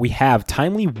first up, we have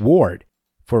Timely Ward.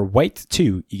 For white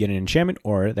 2, you get an enchantment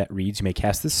aura that reads, you may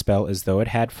cast this spell as though it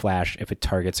had flash if it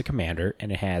targets a commander, and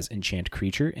it has enchant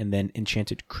creature, and then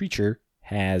enchanted creature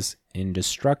has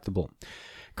indestructible.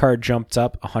 Card jumped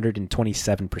up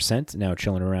 127%, now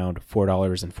chilling around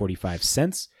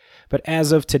 $4.45. But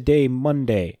as of today,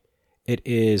 Monday, it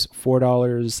is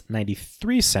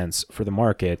 $4.93 for the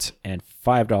market and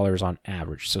 $5 on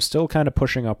average. So still kind of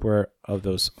pushing upward of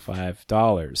those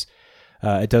 $5.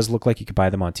 It does look like you could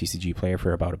buy them on TCG Player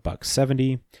for about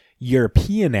 $1.70.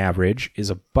 European average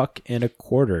is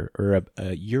 $1.25 or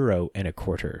a euro and a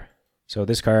quarter. So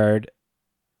this card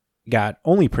got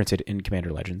only printed in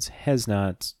Commander Legends, has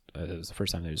not, it was the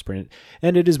first time that it was printed,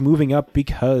 and it is moving up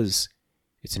because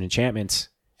it's an enchantment.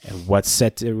 And what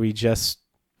set did we just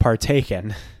partake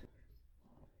in?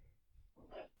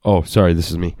 Oh, sorry, this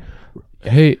is me.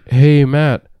 Hey,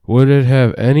 Matt, would it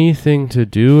have anything to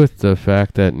do with the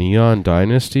fact that Neon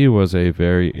Dynasty was a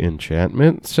very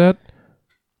enchantment set?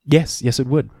 Yes, it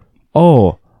would.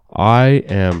 Oh, I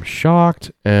am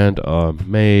shocked and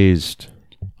amazed.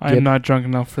 I am not drunk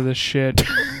enough for this shit.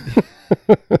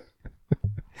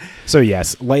 So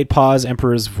yes, Light Paws,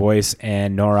 Emperor's Voice,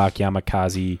 and Norak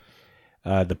Yamakaze,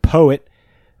 the poet,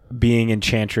 being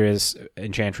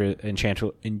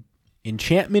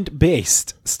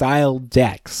enchantment-based style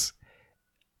decks.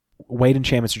 White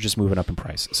enchantments are just moving up in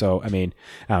price. So, I mean,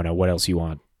 I don't know what else you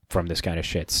want from this kind of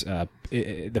shit.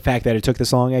 The fact that it took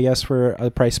this long, I guess, for a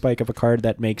price spike of a card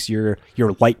that makes your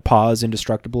Light Paws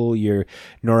indestructible, your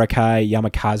Norakai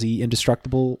Yamakaze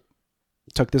indestructible,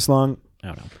 took this long. I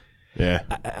don't know. Yeah,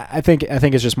 I think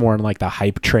it's just more on like the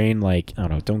hype train. Like, I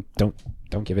don't know.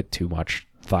 Don't give it too much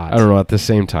thought. I don't know. At the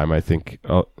same time, I think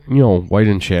white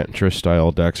enchantress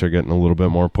style decks are getting a little bit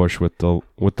more push with the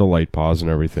Light Paws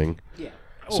and everything. Yeah.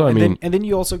 So I mean, then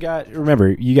you also got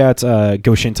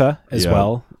Goshinta as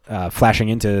well, flashing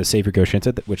into save your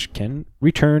Goshinta, which can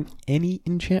return any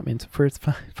enchantment for its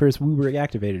Wooburg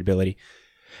activated ability.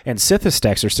 And Sithis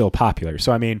decks are still popular.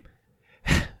 So I mean,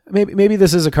 maybe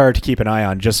this is a card to keep an eye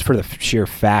on just for the sheer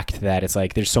fact that it's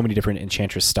like there's so many different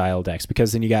enchantress style decks.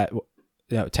 Because then you got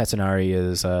Tetsunari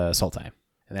is Sultai.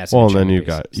 And that's well, and then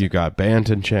you got Bant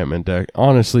enchantment deck.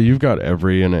 Honestly, you've got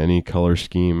every and any color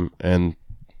scheme, and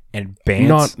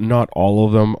Bant, not all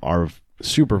of them are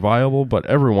super viable, but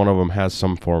every one of them has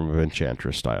some form of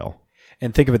enchantress style.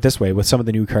 And think of it this way: with some of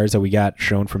the new cards that we got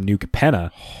shown from New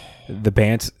Capenna, the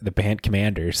Bant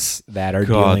commanders that are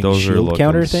dealing those shield are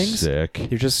counter things. Sick.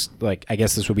 You're just like, I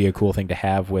guess this would be a cool thing to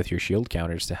have with your shield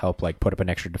counters to help like put up an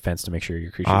extra defense to make sure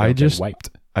your creature don't get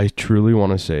wiped. I truly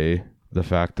want to say the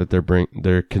fact that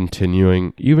they're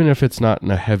continuing, even if it's not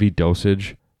in a heavy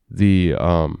dosage, the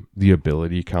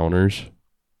ability counters.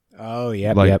 Oh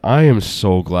yeah, I am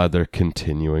so glad they're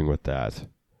continuing with that.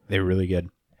 They're really good.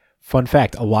 Fun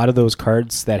fact: a lot of those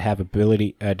cards that have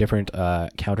ability different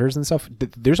counters and stuff.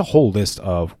 There's a whole list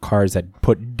of cards that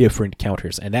put different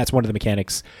counters, and that's one of the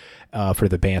mechanics for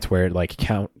the Bant, where it like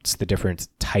counts the different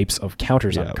types of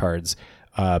counters on cards.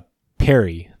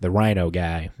 Perry, the Rhino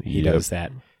guy, he does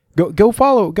that. Go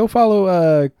follow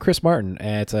Chris Martin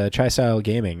at Chi-Style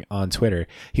Gaming on Twitter.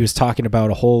 He was talking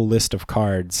about a whole list of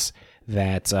cards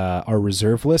that are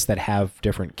reserve lists that have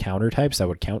different counter types that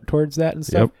would count towards that and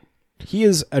stuff. Yep. He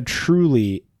is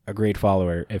truly a great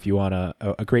follower if you want a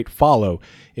great follow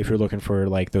if you're looking for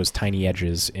like those tiny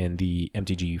edges in the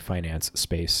MTG finance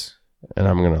space. And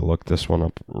I'm going to look this one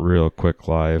up real quick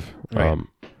live. Right.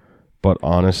 But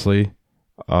honestly,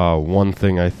 one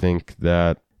thing I think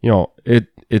that,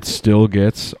 it still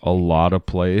gets a lot of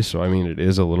play. So, I mean, it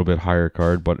is a little bit higher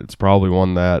card, but it's probably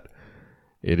one that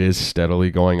it is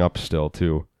steadily going up still,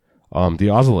 too. The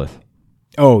Ozolith.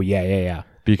 Oh, yeah.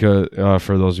 Because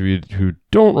for those of you who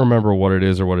don't remember what it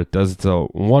is or what it does, it's a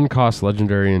 1-cost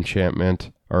legendary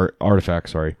enchantment, or artifact,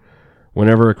 sorry.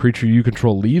 Whenever a creature you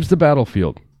control leaves the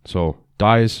battlefield, so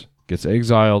dies, gets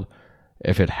exiled,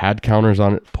 if it had counters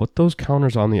on it, put those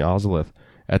counters on the Ozolith.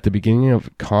 At the beginning of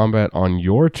combat on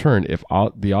your turn, if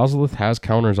the Ozolith has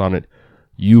counters on it,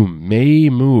 you may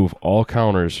move all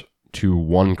counters to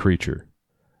one creature.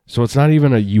 So it's not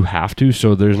even you have to,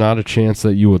 so there's not a chance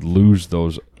that you would lose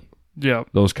those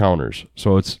counters.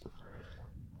 So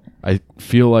I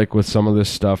feel like with some of this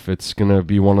stuff, it's going to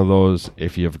be one of those,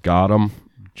 if you've got them,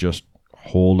 just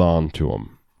hold on to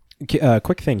them.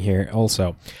 Quick thing here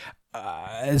also.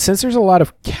 Since there's a lot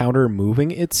of counter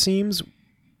moving, it seems,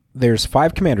 there's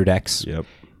 5 commander decks. Yep.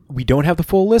 We don't have the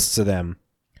full lists of them.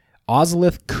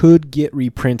 Ozolith could get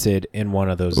reprinted in one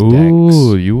of those Ooh,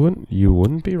 decks. you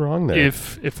wouldn't be wrong there.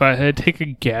 If I had to take a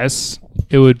guess,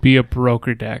 it would be a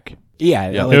broker deck.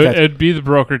 Yeah, Yeah. like that's- It'd be the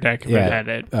broker deck if Yeah. it had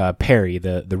it. Perry,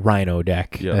 the Rhino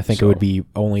deck. Yeah, I think so- it would be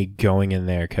only going in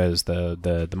there because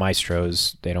the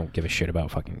Maestros, they don't give a shit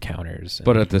about fucking counters.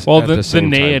 but at this, Well, at the same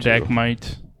Naya time, deck too.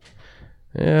 might.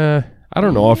 Yeah, I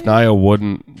don't know if Naya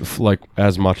wouldn't like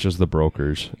as much as the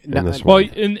brokers No, in this Well, one.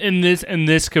 in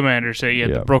this commander set, Yeah.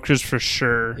 the brokers for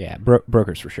sure. yeah,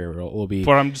 brokers for sure will be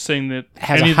But I'm just saying that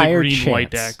has any a of the higher green chance.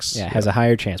 white decks. Yeah, has a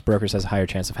higher chance. Brokers has a higher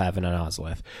chance of having an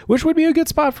Ozolith, which would be a good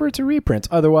spot for it to reprint.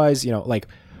 Otherwise, like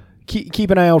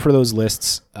keep an eye out for those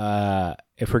lists.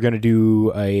 If we're gonna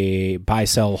do a buy,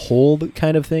 sell, hold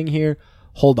kind of thing here,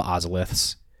 hold the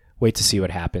Ozoliths. Wait to see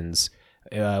what happens.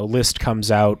 List comes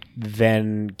out,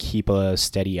 then keep a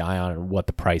steady eye on what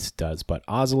the price does. But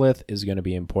Ozolith is going to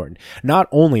be important, not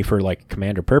only for like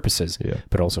commander purposes,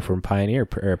 but also for pioneer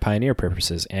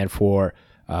purposes and for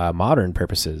modern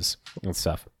purposes and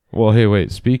stuff. Well, hey,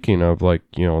 wait. Speaking of like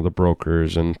the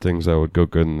brokers and things that would go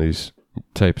good in these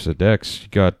types of decks, you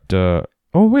got. Oh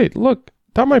wait, look,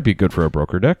 that might be good for a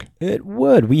broker deck. It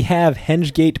would. We have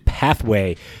Hengegate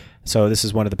Pathway. So this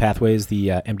is one of the pathways, the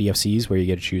MDFCs, where you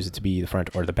get to choose it to be the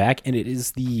front or the back, and it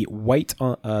is the white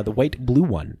blue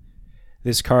one.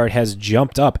 This card has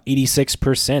jumped up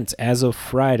 86% as of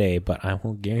Friday, but I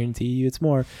will guarantee you it's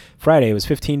more. Friday was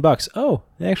 $15. Oh,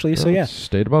 actually, so yeah,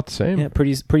 Stayed about the same. yeah,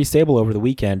 pretty stable over the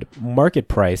weekend. Market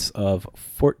price of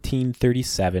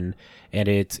 $14.37, and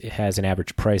it has an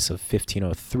average price of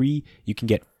 $15.03. You can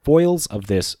get foils of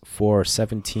this for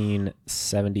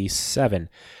 $17.77.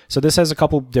 So this has a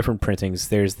couple different printings.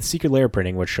 There's the Secret Lair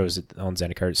printing, which shows it on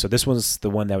Zendikar. So this was the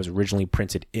one that was originally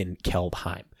printed in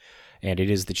Keldheim, and it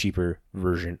is the cheaper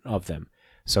version of them.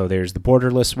 So there's the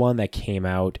borderless one that came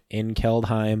out in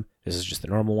Keldheim. This is just the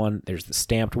normal one. There's the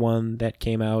stamped one that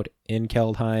came out in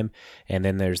Keldheim, and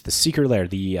then there's the Secret Lair,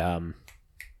 the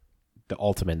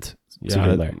ultimate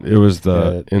Secret Lair. It was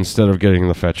instead of getting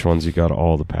the fetch ones, you ght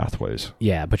all the pathways.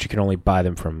 Yeah, but you can only buy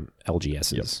them from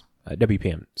LGSs,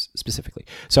 WPM specifically.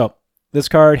 So this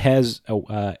card has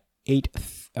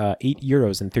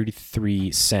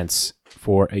 €8.33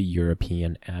 for a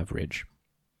European average.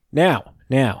 Now,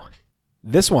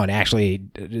 this one actually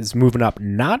is moving up,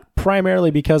 not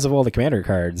primarily because of all the commander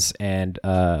cards and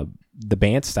the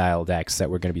band style decks that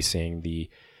we're going to be seeing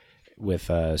with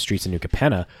Streets of New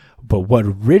Capenna, but what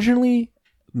originally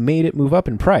made it move up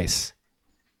in price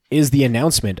is the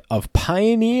announcement of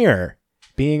Pioneer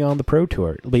being on the Pro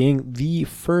Tour, being the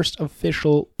first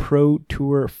official Pro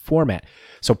Tour format.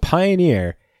 So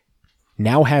Pioneer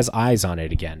now has eyes on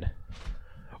it again.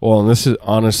 Well, and this is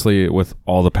honestly with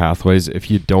all the pathways,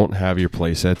 if you don't have your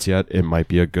playsets yet, it might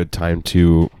be a good time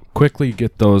to quickly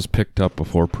get those picked up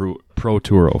before Pro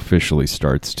Tour officially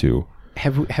starts too.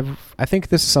 I think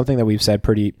this is something that we've said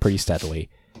pretty steadily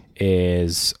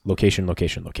is location.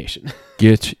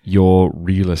 Get your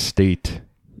real estate.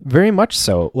 Very much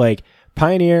so. Like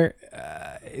Pioneer,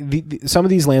 some of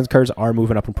these lands cards are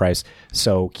moving up in price,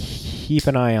 so keep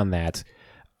an eye on that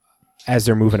as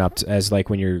they're moving up. As like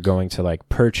when you're going to like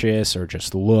purchase or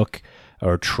just look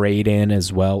or trade in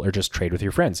as well, or just trade with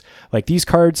your friends. Like these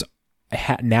cards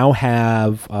now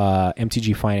have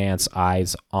MTG Finance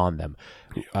eyes on them.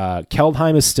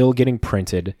 Keldheim is still getting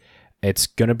printed. It's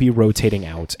going to be rotating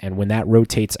out, and when that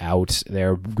rotates out,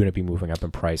 they're going to be moving up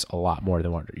in price a lot more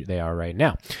than what they are right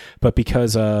now. But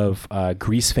because of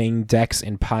Greasefang decks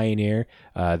in Pioneer,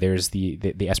 there's the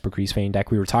Esper Greasefang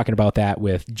deck. We were talking about that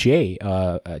with JMTG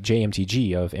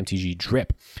of MTG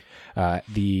Drip.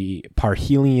 The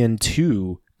Parhelion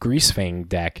 2 Greasefang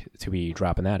deck to be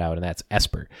dropping that out, and that's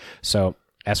Esper. So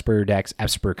Esper decks,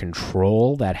 Esper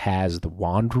Control, that has the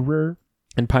Wanderer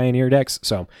and Pioneer decks.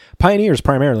 So Pioneer is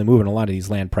primarily moving a lot of these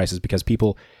land prices because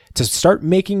people, to start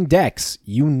making decks,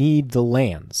 you need the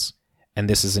lands. And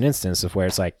this is an instance of where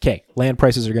it's like, okay, land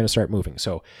prices are going to start moving.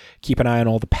 So keep an eye on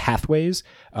all the pathways.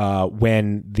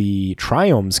 When the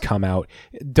Triomes come out,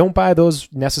 don't buy those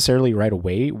necessarily right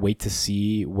away. Wait to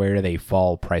see where they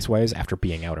fall price-wise after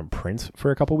being out in print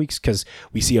for a couple weeks, because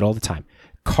we see it all the time.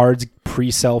 Cards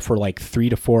pre-sell for like 3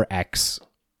 to 4x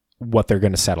what they're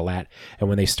going to settle at, and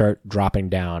when they start dropping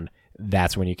down,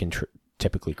 that's when you can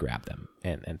typically grab them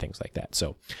and things like that.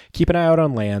 So keep an eye out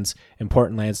on lands,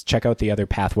 important lands. Check out the other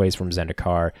pathways from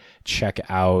Zendikar. Check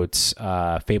out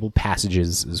Fabled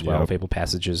Passages as well. Yep. Fabled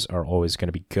Passages are always going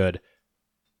to be good.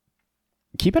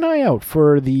 Keep an eye out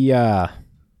for the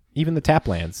even the tap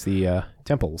lands, the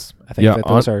temples. I think that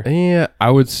those are. Yeah,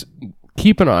 I would.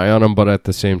 keep an eye on them, but at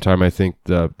the same time, I think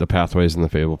the Pathways and the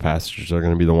Fable Passages are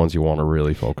going to be the ones you want to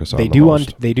really focus on.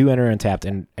 They do enter untapped,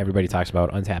 and everybody talks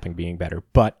about untapping being better,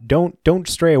 but don't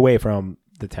stray away from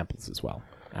the temples as well.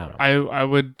 I don't know. I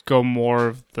would go more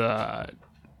of the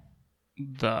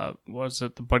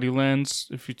buddy lands.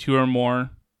 If you 2 or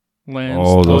more lands,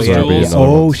 Oh, those yeah. are being Yeah. another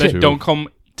Oh, one, shit. that too. don't come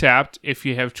tapped. If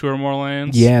you have 2 or more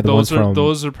lands, Yeah, the ones from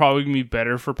those are probably gonna be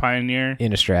better for Pioneer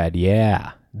Innistrad,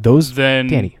 yeah. Those, than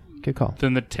Danny, good call.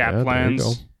 than the tap Yeah, there you lands.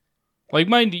 go. Like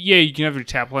mind, yeah, you can have your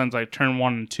tap lands like turn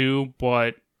 1 and 2,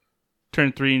 but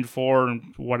turn 3 and 4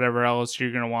 and whatever else,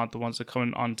 you're gonna want the ones that come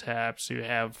in untapped, so you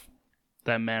have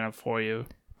that mana for you.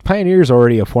 Pioneer is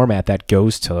already a format that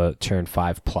goes to turn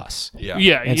 5+.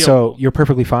 Yeah, And so you're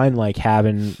perfectly fine like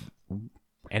having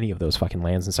any of those fucking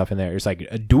lands and stuff in there. It's like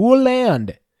a dual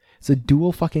land. It's a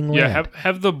dual fucking land. yeah,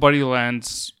 have the buddy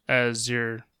lands as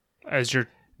your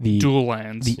the dual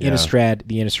lands. the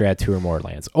Innistrad 2 or more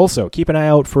lands. Also, keep an eye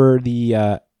out for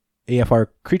the AFR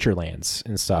creature lands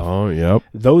and stuff. Oh, yep.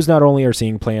 Those not only are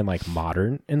seeing play in like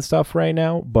Modern and stuff right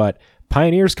now, but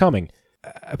Pioneer's coming.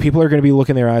 People are going to be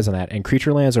looking their eyes on that, and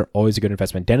creature lands are always a good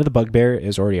investment. Den of the Bugbear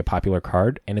is already a popular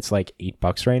card, and it's like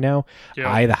 $8 right now. Yeah.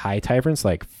 Eye of the High Tyrant's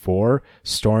like $4.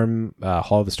 Storm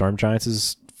Hall of the Storm Giants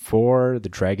is $4. The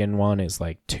Dragon one is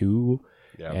like $2.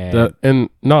 And And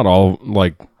not all,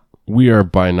 like, we are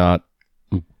by no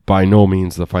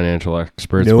means the financial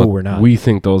experts. No, but we're not. We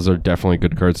think those are definitely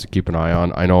good cards to keep an eye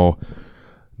on. I know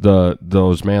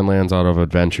those man lands out of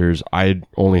Adventures, I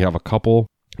only have a couple.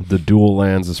 The dual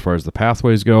lands as far as the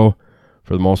Pathways go,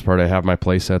 for the most part, I have my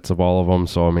play sets of all of them,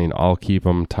 so I mean, I'll keep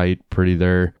them tight pretty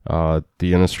there. The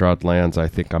Innistrad lands, I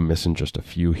think I'm missing just a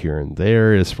few here and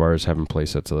there as far as having play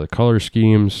sets of the color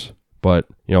schemes. But,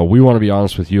 you know, we want to be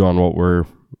honest with you on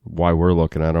why we're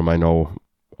looking at them. I know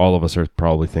all of us are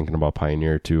probably thinking about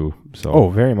Pioneer too. So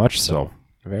very much so.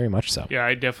 Very much so. Yeah,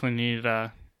 I definitely need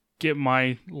to get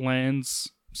my lands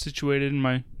situated in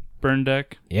my burn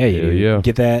deck. Yeah, you do. Yeah.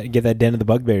 Get that Den of the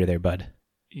Bugbear there, bud.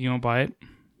 You gonna buy it?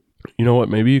 You know what?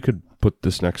 Maybe you could put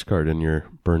this next card in your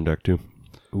burn deck too.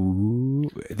 Ooh,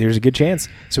 there's a good chance.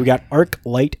 So we got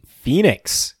Arclight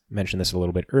Phoenix. Mentioned this a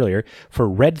little bit earlier. For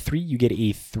red 3, you get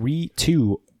a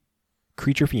 3/2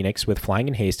 creature Phoenix with flying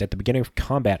and haste at the beginning of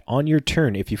combat on your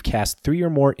turn. If you've cast 3 or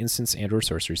more instants and or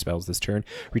sorcery spells this turn,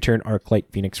 return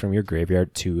Arclight Phoenix from your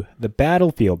graveyard to the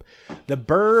battlefield. The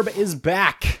Burb is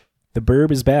back. The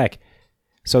Burb is back.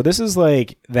 So this is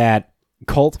like that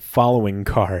cult following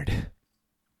card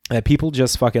that people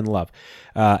just fucking love.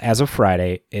 As of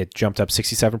Friday, it jumped up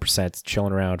 67%,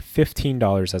 chilling around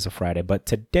 $15 as of Friday. But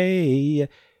today,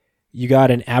 you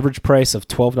got an average price of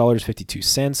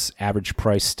 $12.52. Average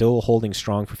price still holding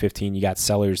strong for $15. You got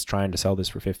sellers trying to sell this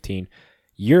for $15.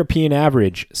 European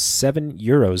average,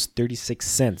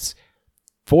 €7.36.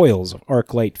 Foils of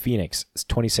Arclight Phoenix is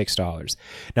 $26.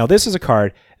 Now, this is a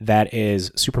card that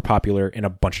is super popular in a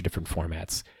bunch of different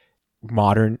formats.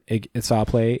 Modern, it saw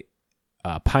play.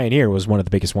 Pioneer was one of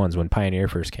the biggest ones when Pioneer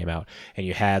first came out, and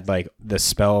you had like the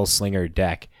Spell Slinger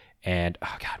deck, and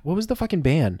oh god, what was the fucking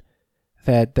ban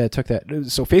that took that?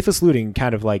 So Faithless Looting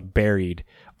kind of like buried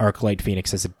Arclight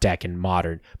Phoenix as a deck in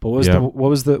Modern, but what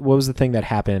was the thing that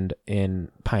happened in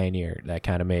Pioneer that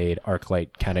kind of made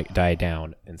Arclight kind of die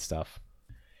down and stuff?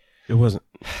 It wasn't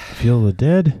Feel the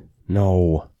Dead?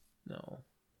 No.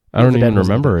 I don't The even Dead wasn't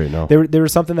remember right now. There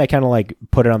was something that kind of like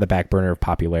put it on the back burner of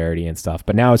popularity and stuff,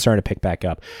 but now it's starting to pick back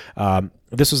up.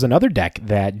 This was another deck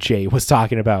that Jay was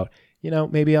talking about. You know,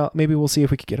 maybe we'll see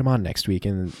if we could get him on next week,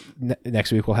 and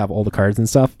next week we'll have all the cards and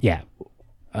stuff. Yeah.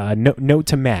 Note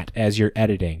to Matt as you're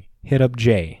editing, hit up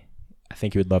Jay. I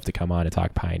think he would love to come on and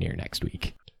talk Pioneer next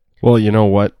week. Well, you know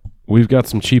what? We've got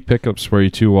some cheap pickups for you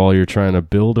too while you're trying to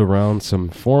build around some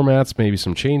formats, maybe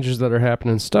some changes that are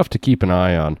happening, stuff to keep an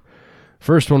eye on.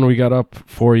 First one we got up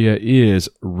for you is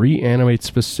Reanimate,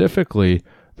 specifically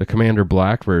the Commander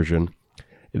Black version.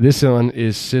 This one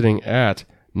is sitting at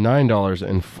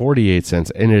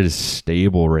 $9.48, and it is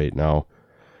stable right now.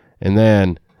 And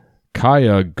then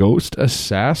Kaya Ghost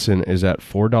Assassin is at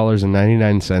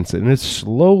 $4.99, and it's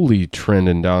slowly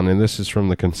trending down, and this is from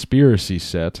the Conspiracy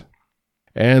set.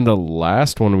 And the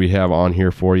last one we have on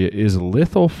here for you is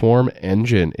Lithoform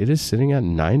Engine. It is sitting at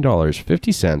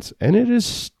 $9.50, and it is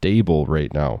stable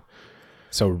right now.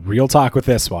 So real talk with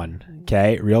this one,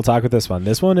 okay? Real talk with this one.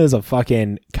 This one is a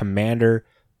fucking Commander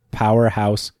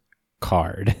powerhouse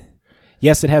card.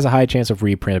 Yes, it has a high chance of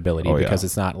reprintability because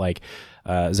it's not like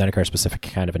Zendikar specific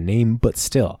kind of a name, but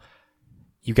still,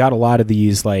 you got a lot of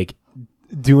these like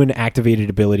doing activated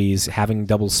abilities, having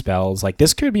double spells. Like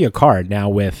this could be a card now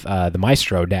with the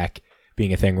Maestro deck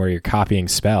being a thing where you're copying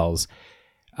spells.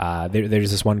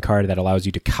 There's this one card that allows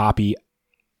you to copy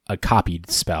a copied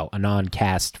spell, a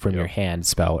non-cast from your hand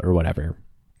spell or whatever.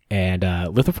 And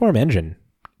Lithoform Engine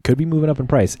could be moving up in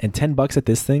price. And $10 at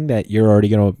this thing that you're already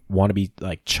going to want to be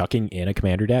like chucking in a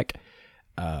commander deck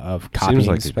of copying Seems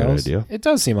like spells. a good idea. It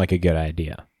does seem like a good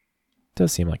idea.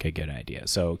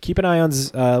 So keep an eye on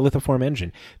Lithoform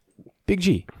Engine. Big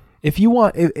G, if you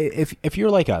want, if you're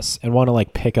like us and want to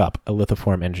like pick up a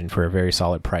Lithoform Engine for a very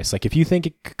solid price, like if you think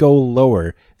it could go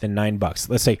lower than $9,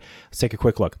 let's take a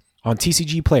quick look. On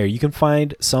TCG Player, you can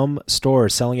find some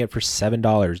stores selling it for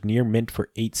 $7, near mint for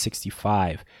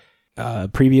 $8.65.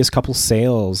 Previous couple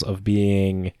sales of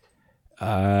being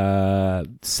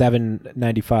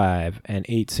 $7.95 and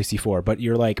 $8.64. But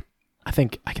you're like, I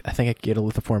think I could get a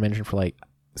Lithoform Engine for like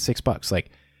 $6.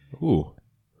 Like, Ooh.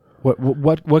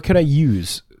 What could I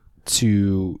use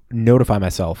to notify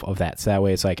myself of that? So that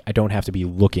way, it's like I don't have to be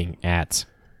looking at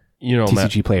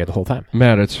TCG Player the whole time.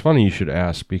 Matt, it's funny you should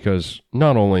ask because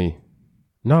not only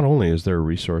is there a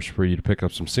resource for you to pick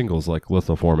up some singles like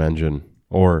Lithoform Engine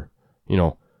or,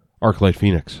 Arclight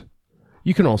Phoenix,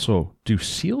 you can also do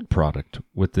sealed product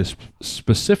with this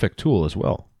specific tool as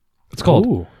well. It's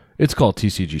called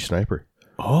TCG Sniper.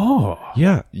 Oh.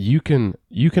 Yeah, you can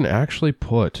actually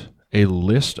put a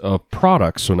list of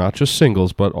products, so not just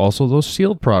singles, but also those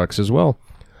sealed products as well,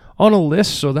 on a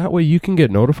list so that way you can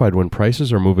get notified when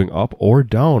prices are moving up or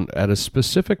down at a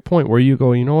specific point where you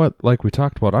go, you know what, like we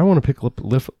talked about, I want to pick up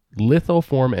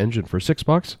Lithoform Engine for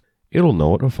 $6. It'll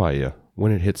notify you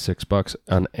when it hits $6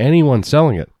 on anyone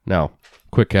selling it. Now,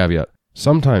 quick caveat.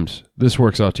 Sometimes this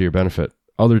works out to your benefit.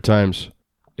 Other times,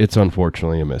 it's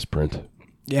unfortunately a misprint.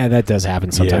 Yeah, that does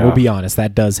happen sometimes. Yeah. We'll be honest,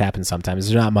 that does happen sometimes.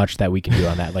 There's not much that we can do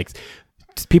on that. Like,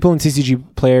 people in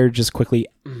TCG Player just quickly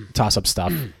toss up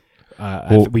stuff.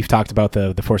 We've talked about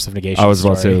the Force of Negation. I was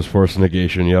about to say story. it was Force of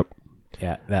Negation, yep.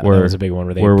 Yeah, that was a big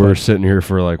one where we're sitting here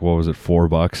for like, what was it,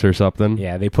 $4 or something?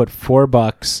 Yeah, they put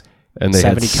 $4 And they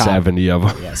had 70 of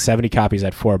them. Yeah, 70 copies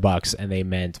at $4, and they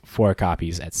meant 4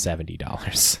 copies at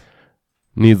 $70.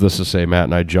 Needless to say, Matt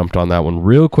and I jumped on that one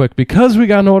real quick because we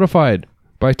got notified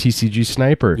by TCG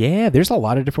Sniper. Yeah, there's a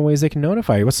lot of different ways they can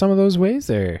notify you. What's some of those ways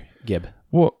there, Gib?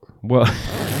 Well,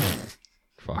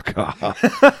 fuck off.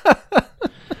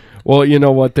 Well, you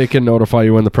know what? They can notify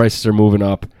you when the prices are moving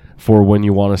up for when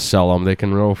you want to sell them. They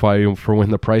can notify you for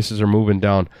when the prices are moving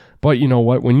down. But you know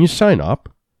what? When you sign up,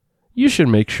 you should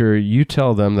make sure you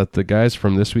tell them that the guys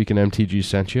from This Week in MTG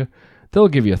sent you. They'll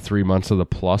give you 3 months of the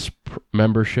Plus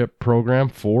membership program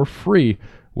for free,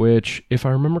 which, if I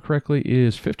remember correctly,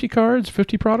 is 50 cards,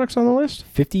 50 products on the list?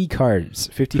 50 cards,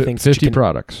 50 things. 50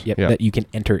 products. Yep, yeah. that you can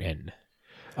enter in.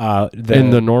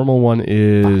 And the normal one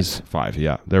is 5.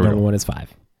 Yeah, there we normal go. one is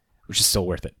 5, which is still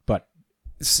worth it. But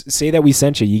say that we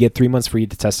sent you. You get 3 months free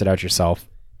to test it out yourself.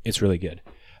 It's really good.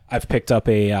 I've picked up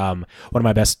one of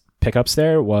my best pickups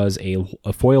there was a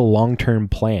foil long-term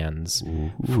plans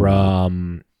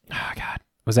from... Oh, God.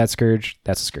 Was that Scourge?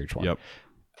 That's a Scourge one. Yep.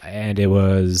 And it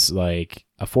was like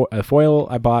a foil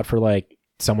I bought for like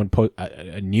someone put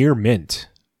a near mint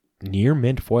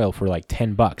foil for like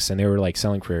 $10, and they were like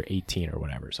selling for 18 or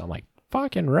whatever. So I'm like,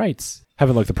 fucking rights.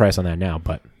 Haven't looked the price on that now,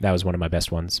 but that was one of my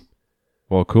best ones.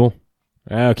 Well, cool.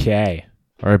 Okay.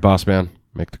 All right, boss man,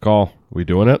 make the call. We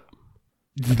doing it?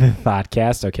 The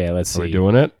Thoughtcast. Okay, let's see. Are we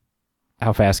doing it?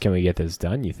 How fast can we get this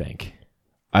done, you think?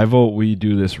 I vote we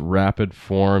do this rapid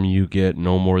form. You get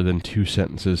no more than 2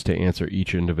 sentences to answer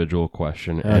each individual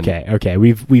question. Okay.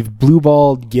 We've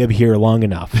blue-balled Gib here long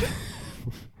enough.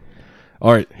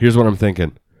 All right, here's what I'm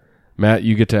thinking. Matt,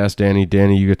 you get to ask Danny.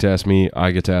 Danny, you get to ask me.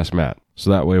 I get to ask Matt. So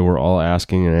that way we're all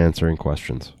asking and answering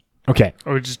questions. Okay.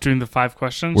 Are we just doing the 5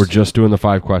 questions? We're just doing the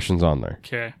 5 questions on there.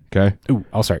 Okay. Okay? Ooh,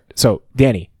 I'll start. So,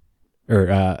 Danny, or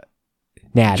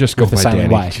Nad, Just go with the by silent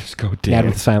Danny. Y. Just go Nad Danny.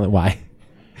 with the silent Y.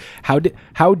 How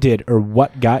did or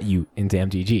what got you into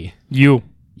MTG? You.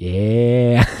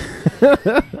 Yeah.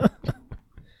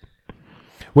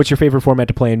 What's your favorite format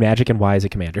to play in Magic, and why is it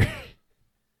Commander?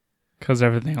 Because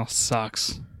everything else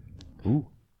sucks. Ooh,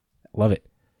 love it.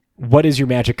 What is your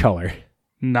Magic color?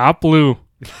 Not blue.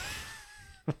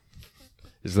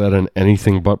 Is that an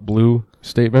anything but blue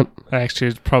statement?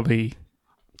 Actually,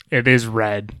 it is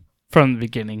red from the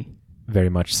beginning. Very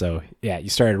much so. Yeah, you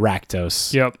started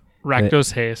Rakdos. Yep.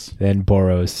 Rakdos Haze. Then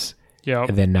Boros. Yep.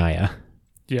 And then Naya.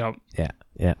 Yep.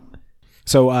 Yeah.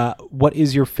 So, what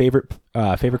is your favorite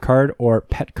card or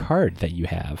pet card that you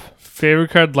have? Favorite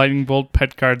card, Lightning Bolt.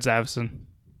 Pet card, Zavson.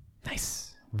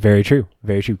 Nice. Very true.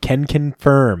 Can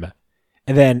confirm.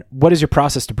 And then, what is your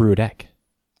process to brew a deck?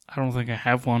 I don't think I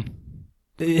have one.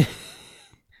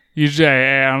 Usually,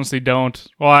 I honestly don't.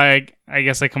 Well, I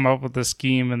guess I come up with a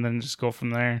scheme and then just go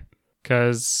from there.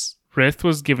 Because Rift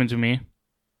was given to me.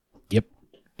 Yep.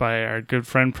 By our good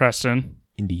friend Preston.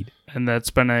 Indeed. And that's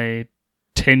been a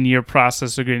 10-year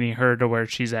process of getting her to where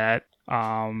she's at.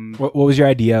 What was your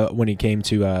idea when it came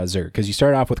to Xur? Because you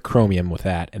started off with Chromium with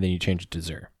that, and then you changed it to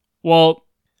Xur. Well,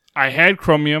 I had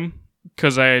Chromium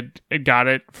because I had got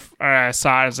it. I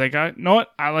saw it. I was like, you know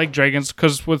what? I like dragons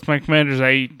because with my commanders,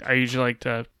 I usually like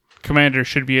to... Commander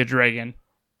should be a dragon.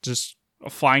 Just a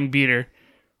flying beater.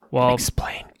 Well,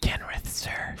 explain Kenrith,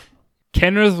 sir.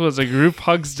 Kenrith was a group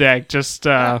hugs deck. Just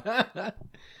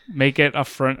make it a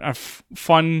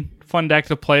fun deck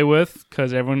to play with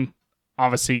because everyone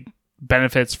obviously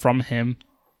benefits from him.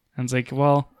 And it's like,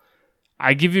 well,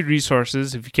 I give you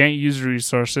resources. If you can't use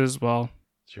resources, well,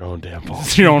 it's your own damn fault.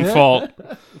 It's your own fault.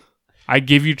 I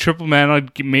give you triple mana.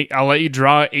 I'll let you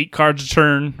draw 8 cards a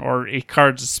turn or 8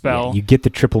 cards a spell. Yeah, you get the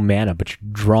triple mana, but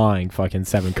you're drawing fucking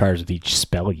 7 cards with each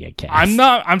spell you cast.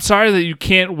 I'm sorry that you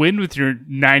can't win with your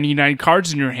 99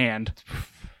 cards in your hand.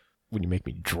 When you make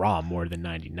me draw more than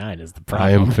 99 is the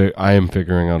problem. I am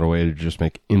figuring out a way to just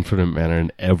make infinite mana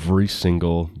in every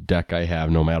single deck I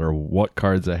have, no matter what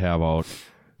cards I have out.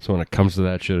 So when it comes to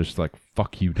that shit, it's like,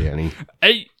 fuck you, Danny.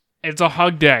 Hey. It's a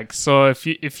hug deck, so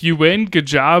if you win, good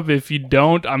job. If you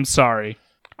don't, I'm sorry.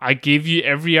 I gave you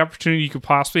every opportunity you could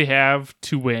possibly have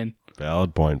to win.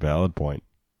 Valid point.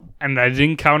 And I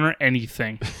didn't counter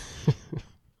anything.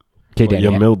 Okay, Danny.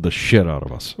 You milled the shit out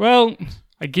of us. Well,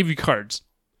 I give you cards.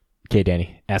 Okay,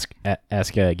 Danny. Ask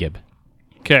Gib.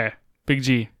 Okay, Big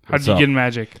G. How did you get in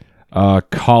Magic?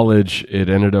 College, it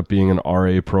ended up being an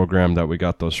RA program that we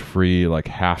got those free like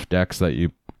half decks that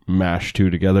you mash 2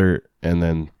 together, and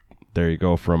then there you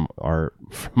go from our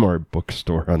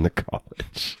bookstore on the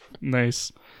college.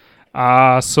 Nice.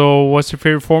 So what's your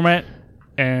favorite format,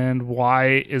 and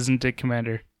why isn't it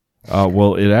Commander?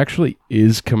 Well, it actually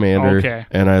is Commander, okay.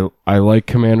 And I like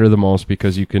Commander the most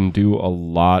because you can do a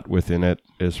lot within it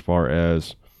as far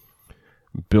as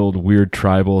build weird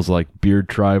tribals like Beard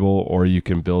Tribal, or you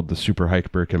can build the super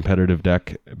hyper competitive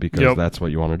deck because that's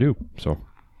what you want to do. So,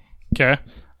 okay.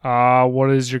 What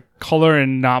is your color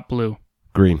and not blue?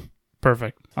 Green.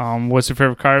 Perfect. What's your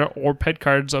favorite card or pet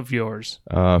cards of yours?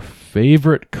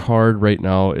 Favorite card right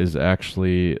now is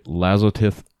actually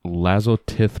Lazotith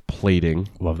Plating.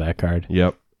 Love that card.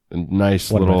 Yep. Nice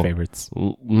One little of my favorites.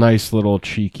 Nice little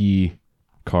cheeky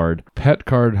card. Pet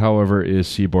card, however, is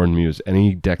Seaborn Muse.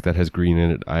 Any deck that has green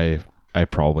in it, I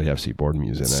probably have Seaborn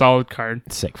Muse in it. Solid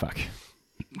card. Sick fuck.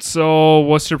 So,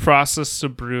 what's your process to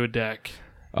brew a deck?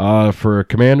 For a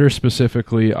commander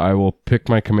specifically, I will pick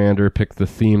my commander, pick the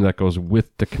theme that goes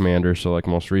with the commander. So like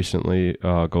most recently,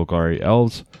 Golgari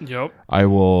Elves. Yep. I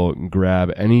will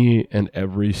grab any and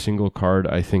every single card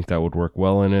I think that would work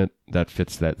well in it that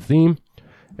fits that theme.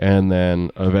 And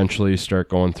then eventually start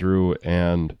going through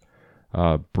and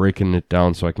breaking it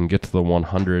down so I can get to the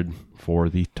 100 for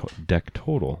the deck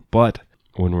total. But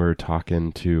when we're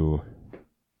talking to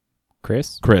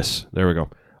Chris, there we go.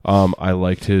 I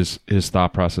liked his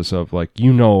thought process of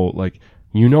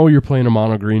you're playing a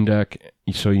mono green deck,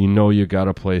 so you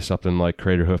gotta play something like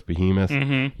Craterhoof Behemoth.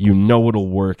 Mm-hmm. You know it'll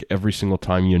work every single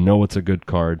time. You know it's a good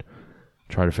card.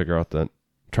 Try to figure out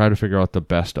the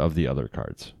best of the other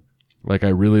cards. Like I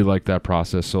really like that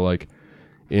process. So like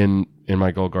in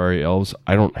my Golgari Elves,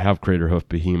 I don't have Craterhoof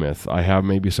Behemoth. I have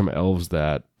maybe some elves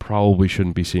that probably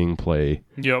shouldn't be seeing play.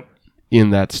 Yep.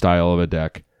 In that style of a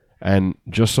deck. And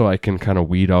just so I can kind of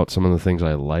weed out some of the things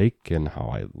I like and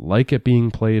how I like it being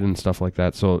played and stuff like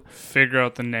that. So figure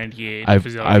out the 98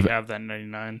 because you already have that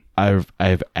 99.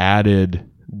 I've added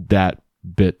that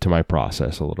bit to my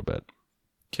process a little bit.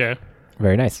 Okay.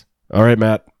 Very nice. All right,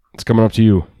 Matt. It's coming up to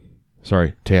you.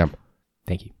 Sorry, Tam.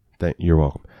 Thank you. You're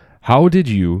welcome. How did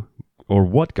you, or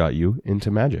what got you into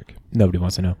Magic? Nobody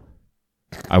wants to know.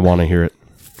 I want to hear it.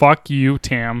 Fuck you,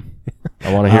 Tam.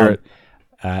 I want to hear it.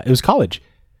 It was college.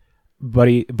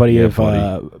 Buddy of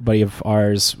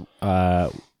ours.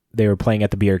 They were playing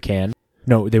at the beer can.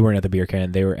 No, they weren't at the beer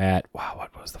can. They were at what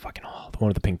was the fucking hall?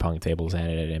 One of the ping pong tables at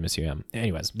MSUM.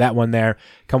 Anyways, that one there.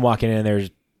 Come walking in.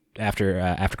 There's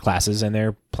after classes, and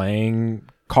they're playing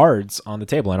cards on the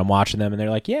table, and I'm watching them, and they're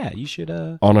like, "Yeah, you should."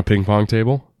 On a ping pong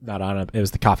table? Not on it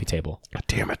was the coffee table. God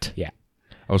damn it! Yeah,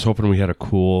 I was hoping we had a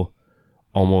cool,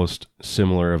 almost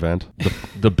similar event.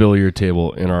 The billiard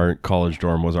table in our college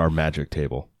dorm was our Magic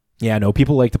table. Yeah, no,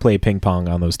 people like to play ping pong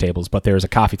on those tables, but there was a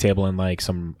coffee table and like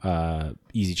some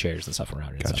easy chairs and stuff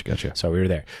around it. Gotcha. So we were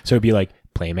there. So it'd be like,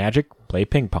 play Magic, play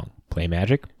ping pong, play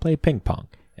Magic, play ping pong.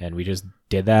 And we just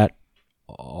did that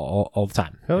all the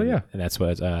time. Hell yeah. And that's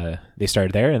what they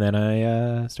started there, and then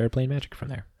I started playing Magic from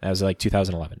there. That was like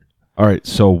 2011. All right.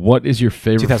 So, what is your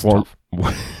favorite form?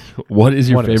 2012. What is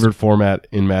your One of those. favorite format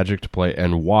in Magic to play,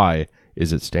 and why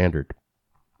is it standard?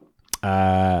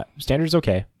 Standard's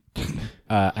okay.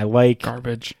 I like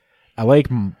Garbage.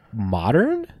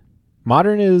 Modern.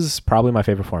 Modern is probably my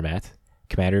favorite format.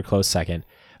 Commander close second.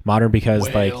 Modern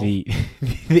because like the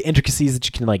the intricacies that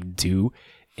you can like do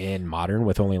in Modern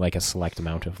with only like a select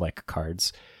amount of like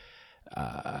cards.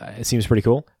 It seems pretty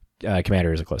cool.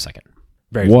 Commander is a close second.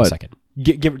 Very close second.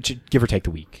 Give or take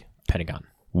the week. Pentagon.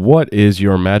 What is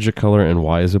your Magic color, and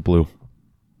why is it blue?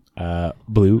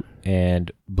 Blue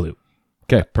and blue.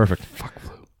 Okay, perfect. Fuck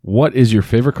blue. What is your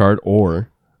favorite card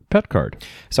or pet card?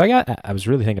 So I was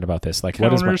really thinking about this. Like,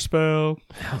 what is Counter spell.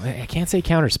 I can't say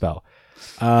counterspell.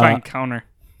 Fine, counter.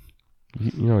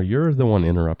 You know, you're the one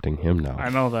interrupting him now. I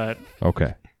know that,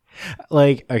 Okay.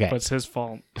 Like, okay. but it's his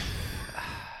fault.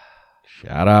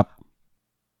 Shut up.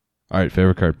 All right,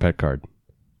 favorite card, pet card.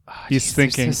 He's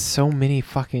There's thinking. just so many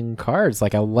fucking cards.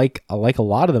 Like I like a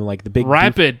lot of them. Like the big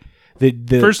Rapid. The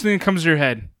First thing that comes to your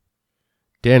head.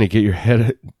 Danny, get your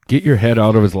head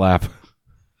out of his lap.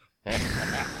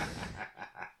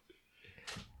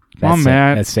 Come on,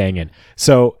 Matt. That's staying in.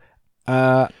 So,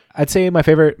 I'd say my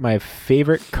favorite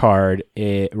card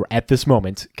at this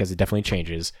moment, because it definitely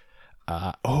changes.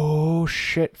 Oh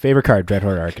shit! Favorite card,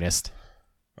 Dreadhorde Arcanist.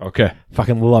 Okay.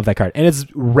 Fucking love that card, and it's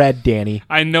red, Danny.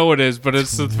 I know it is, but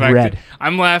it's the fact red. that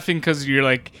I'm laughing because you're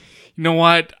like, you know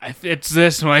what? It's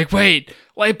this. I'm like, wait,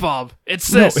 light bulb. It's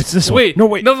this. No, it's this one. Wait, No,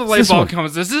 wait, another it's light this bulb one.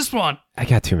 comes. It's this one. I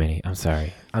got too many. I'm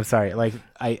sorry. Like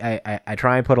I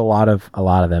try and put a lot of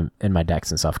them in my decks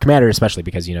and stuff. Commander especially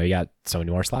because you got so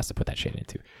many more slots to put that shit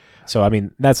into. So I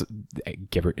mean that's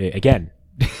give her again.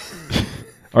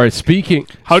 All right, speaking.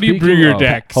 How do you brew your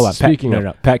deck? Hold on. Speaking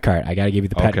no, pet card. I gotta give you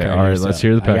the pet Okay, card. all right, here, let's so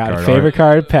hear the pet I got card, all favorite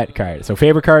card, pet card. So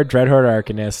favorite card, Dreadhorde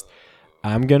Arcanist.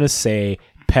 I'm gonna say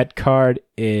pet card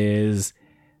is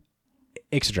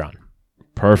Ixodron.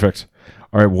 Perfect.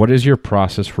 All right, what is your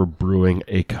process for brewing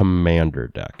a commander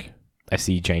deck? I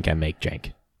see jank, I make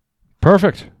jank.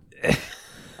 Perfect.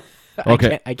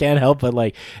 Okay. I can't help but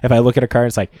like if I look at a card,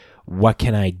 it's like, what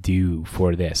can I do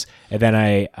for this? And then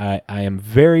I am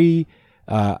very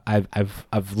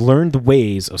I've learned the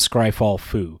ways of Scryfall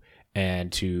Foo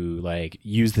and to like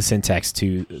use the syntax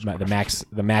to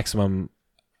the maximum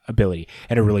ability,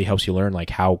 and it really helps you learn like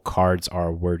how cards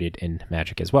are worded in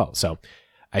Magic as well. So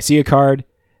I see a card,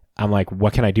 I'm like,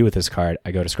 what can I do with this card?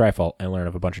 I go to Scryfall and learn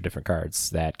of a bunch of different cards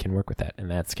that can work with that, and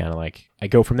that's kind of like I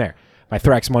go from there. My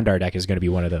Thrax Mundar deck is going to be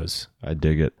one of those. I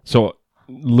dig it. So,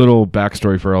 little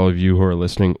backstory for all of you who are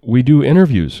listening. We do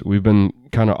interviews. We've been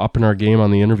kind of upping our game on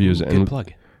the interviews. Good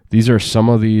plug. These are some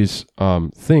of these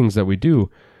things that we do.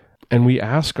 And we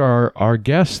ask our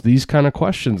guests these kind of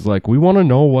questions. Like, we want to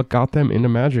know what got them into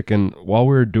Magic. And while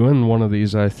we were doing one of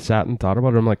these, I sat and thought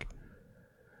about it. I'm like,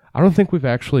 I don't think we've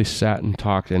actually sat and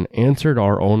talked and answered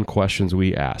our own questions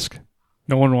we ask.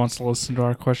 No one wants to listen to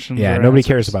our questions. Yeah, or nobody answers.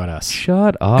 cares about us.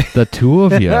 Shut up, the two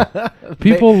of you.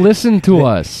 People listen to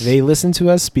us. They listen to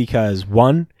us because,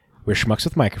 one, we're schmucks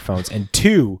with microphones, and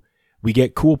two, we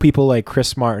get cool people like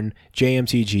Chris Martin,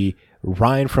 JMTG,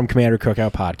 Ryan from Commander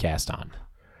Cookout Podcast on.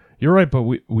 You're right, but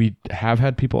we have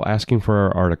had people asking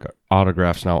for our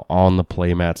autographs now on the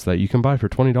playmats that you can buy for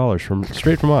 $20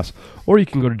 straight from us. Or you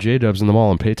can go to J-Dubs in the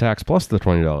mall and pay tax plus the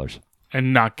 $20.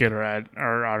 And not get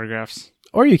our autographs.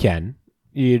 Or you can.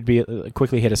 You'd be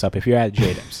quickly hit us up if you're at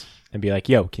JDubs and be like,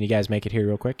 yo, can you guys make it here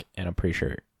real quick? And I'm pretty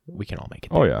sure we can all make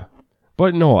it there. Oh, yeah.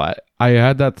 But no, I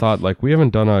had that thought, like, we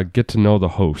haven't done a get to know the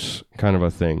hosts kind of a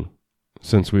thing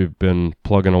since we've been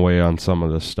plugging away on some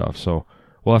of this stuff. So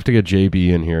we'll have to get JB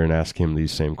in here and ask him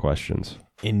these same questions.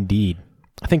 Indeed.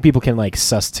 I think people can like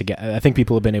suss together. I think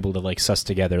people have been able to like suss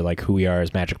together like who we are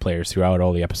as Magic players throughout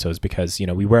all the episodes because,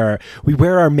 we wear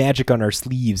our Magic on our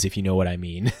sleeves, if you know what I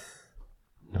mean.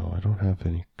 No, I don't have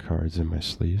any cards in my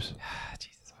sleeves.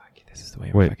 Jesus, fuck. This is the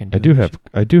way Wait, fucking I doing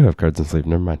do have cards in sleeve.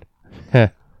 Never mind.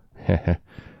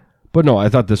 But no, I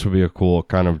thought this would be a cool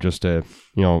kind of just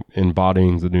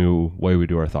embodying the new way we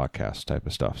do our Thoughtcast type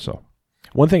of stuff. So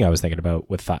One thing I was thinking about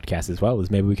with Thoughtcast as well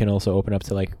is maybe we can also open up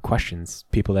to like questions,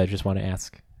 people that just want to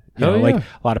ask. Like a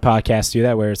lot of podcasts do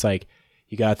that where it's like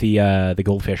you got the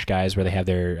Goldfish guys where they have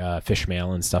their fish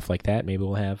mail and stuff like that. Maybe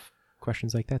we'll have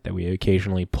questions like that we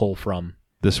occasionally pull from.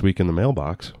 this week in the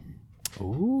mailbox.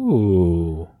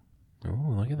 Ooh.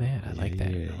 Oh, look at that. I like that.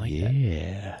 I like that.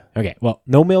 Yeah. Okay, well,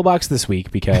 no mailbox this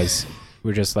week because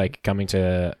we're just like coming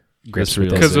to grips with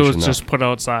this. Because it was Realization just put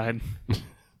outside.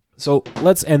 So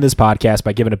let's end this podcast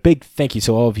by giving a big thank you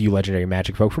to all of you legendary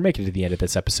Magic folk for making it to the end of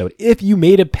this episode. If you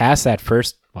made it past that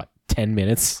first, 10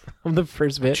 minutes of the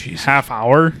first bit? Jeez, half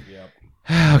hour.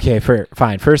 Okay,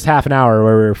 fine. First half an hour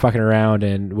where we were fucking around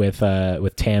and with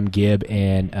Tam Gibb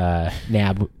and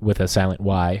Nab with a silent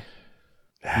Y.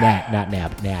 Nad, not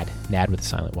Nab. Nad with a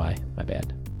silent Y. My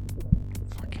bad.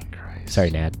 Fucking Christ.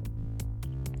 Sorry, Nad.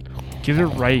 Get it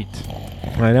right.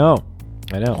 I know.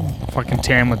 Fucking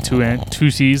Tam with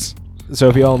two C's. So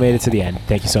if you all made it to the end,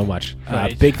 thank you so much.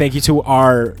 Right. Big thank you to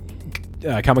our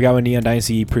Kamigawa Neon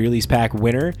Dynasty pre-release pack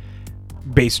winner,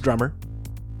 bass drummer.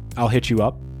 I'll hit you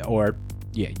up, or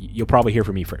yeah, you'll probably hear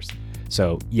from me first.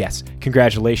 So yes,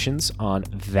 congratulations on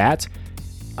that.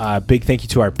 Big thank you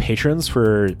to our patrons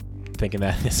for thinking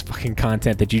that this fucking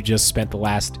content that you just spent the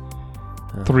last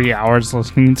 3 hours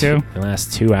listening to. the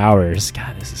last 2 hours.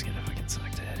 God, this is gonna fucking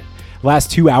suck to edit. Last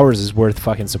 2 hours is worth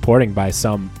fucking supporting by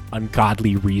some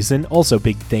ungodly reason. Also,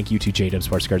 big thank you to JW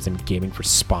Sports Cards and Gaming for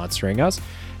sponsoring us.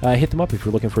 Hit them up if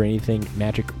you're looking for anything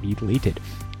Magic related.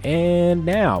 And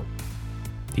now,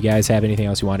 do you guys have anything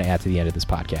else you want to add to the end of this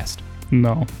podcast?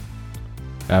 No.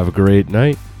 Have a great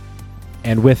night.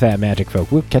 And with that, Magic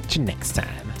folk, we'll catch you next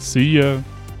time. See ya.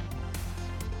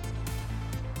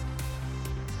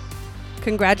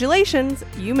 Congratulations!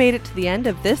 You made it to the end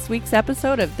of this week's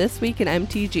episode of This Week in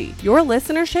MTG. Your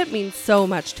listenership means so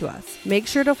much to us. Make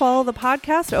sure to follow the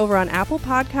podcast over on Apple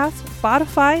Podcasts,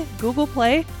 Spotify, Google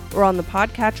Play, or on the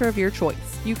podcatcher of your choice.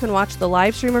 You can watch the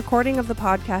live stream recording of the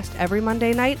podcast every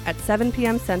Monday night at 7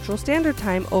 p.m. Central Standard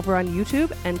Time over on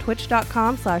YouTube and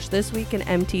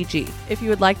twitch.com/thisweekinmtg. If you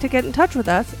would like to get in touch with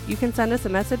us, you can send us a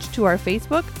message to our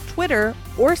Facebook, Twitter,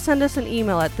 or send us an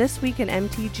email at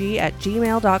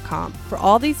thisweekinmtg@gmail.com. For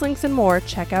all these links and more,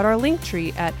 check out our link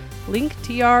tree at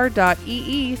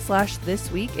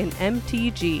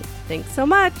linktr.ee/thisweekinmtg. Thanks so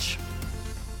much!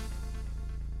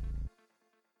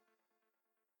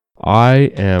 I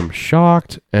am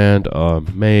shocked and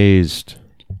amazed.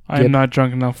 I am not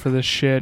drunk enough for this shit.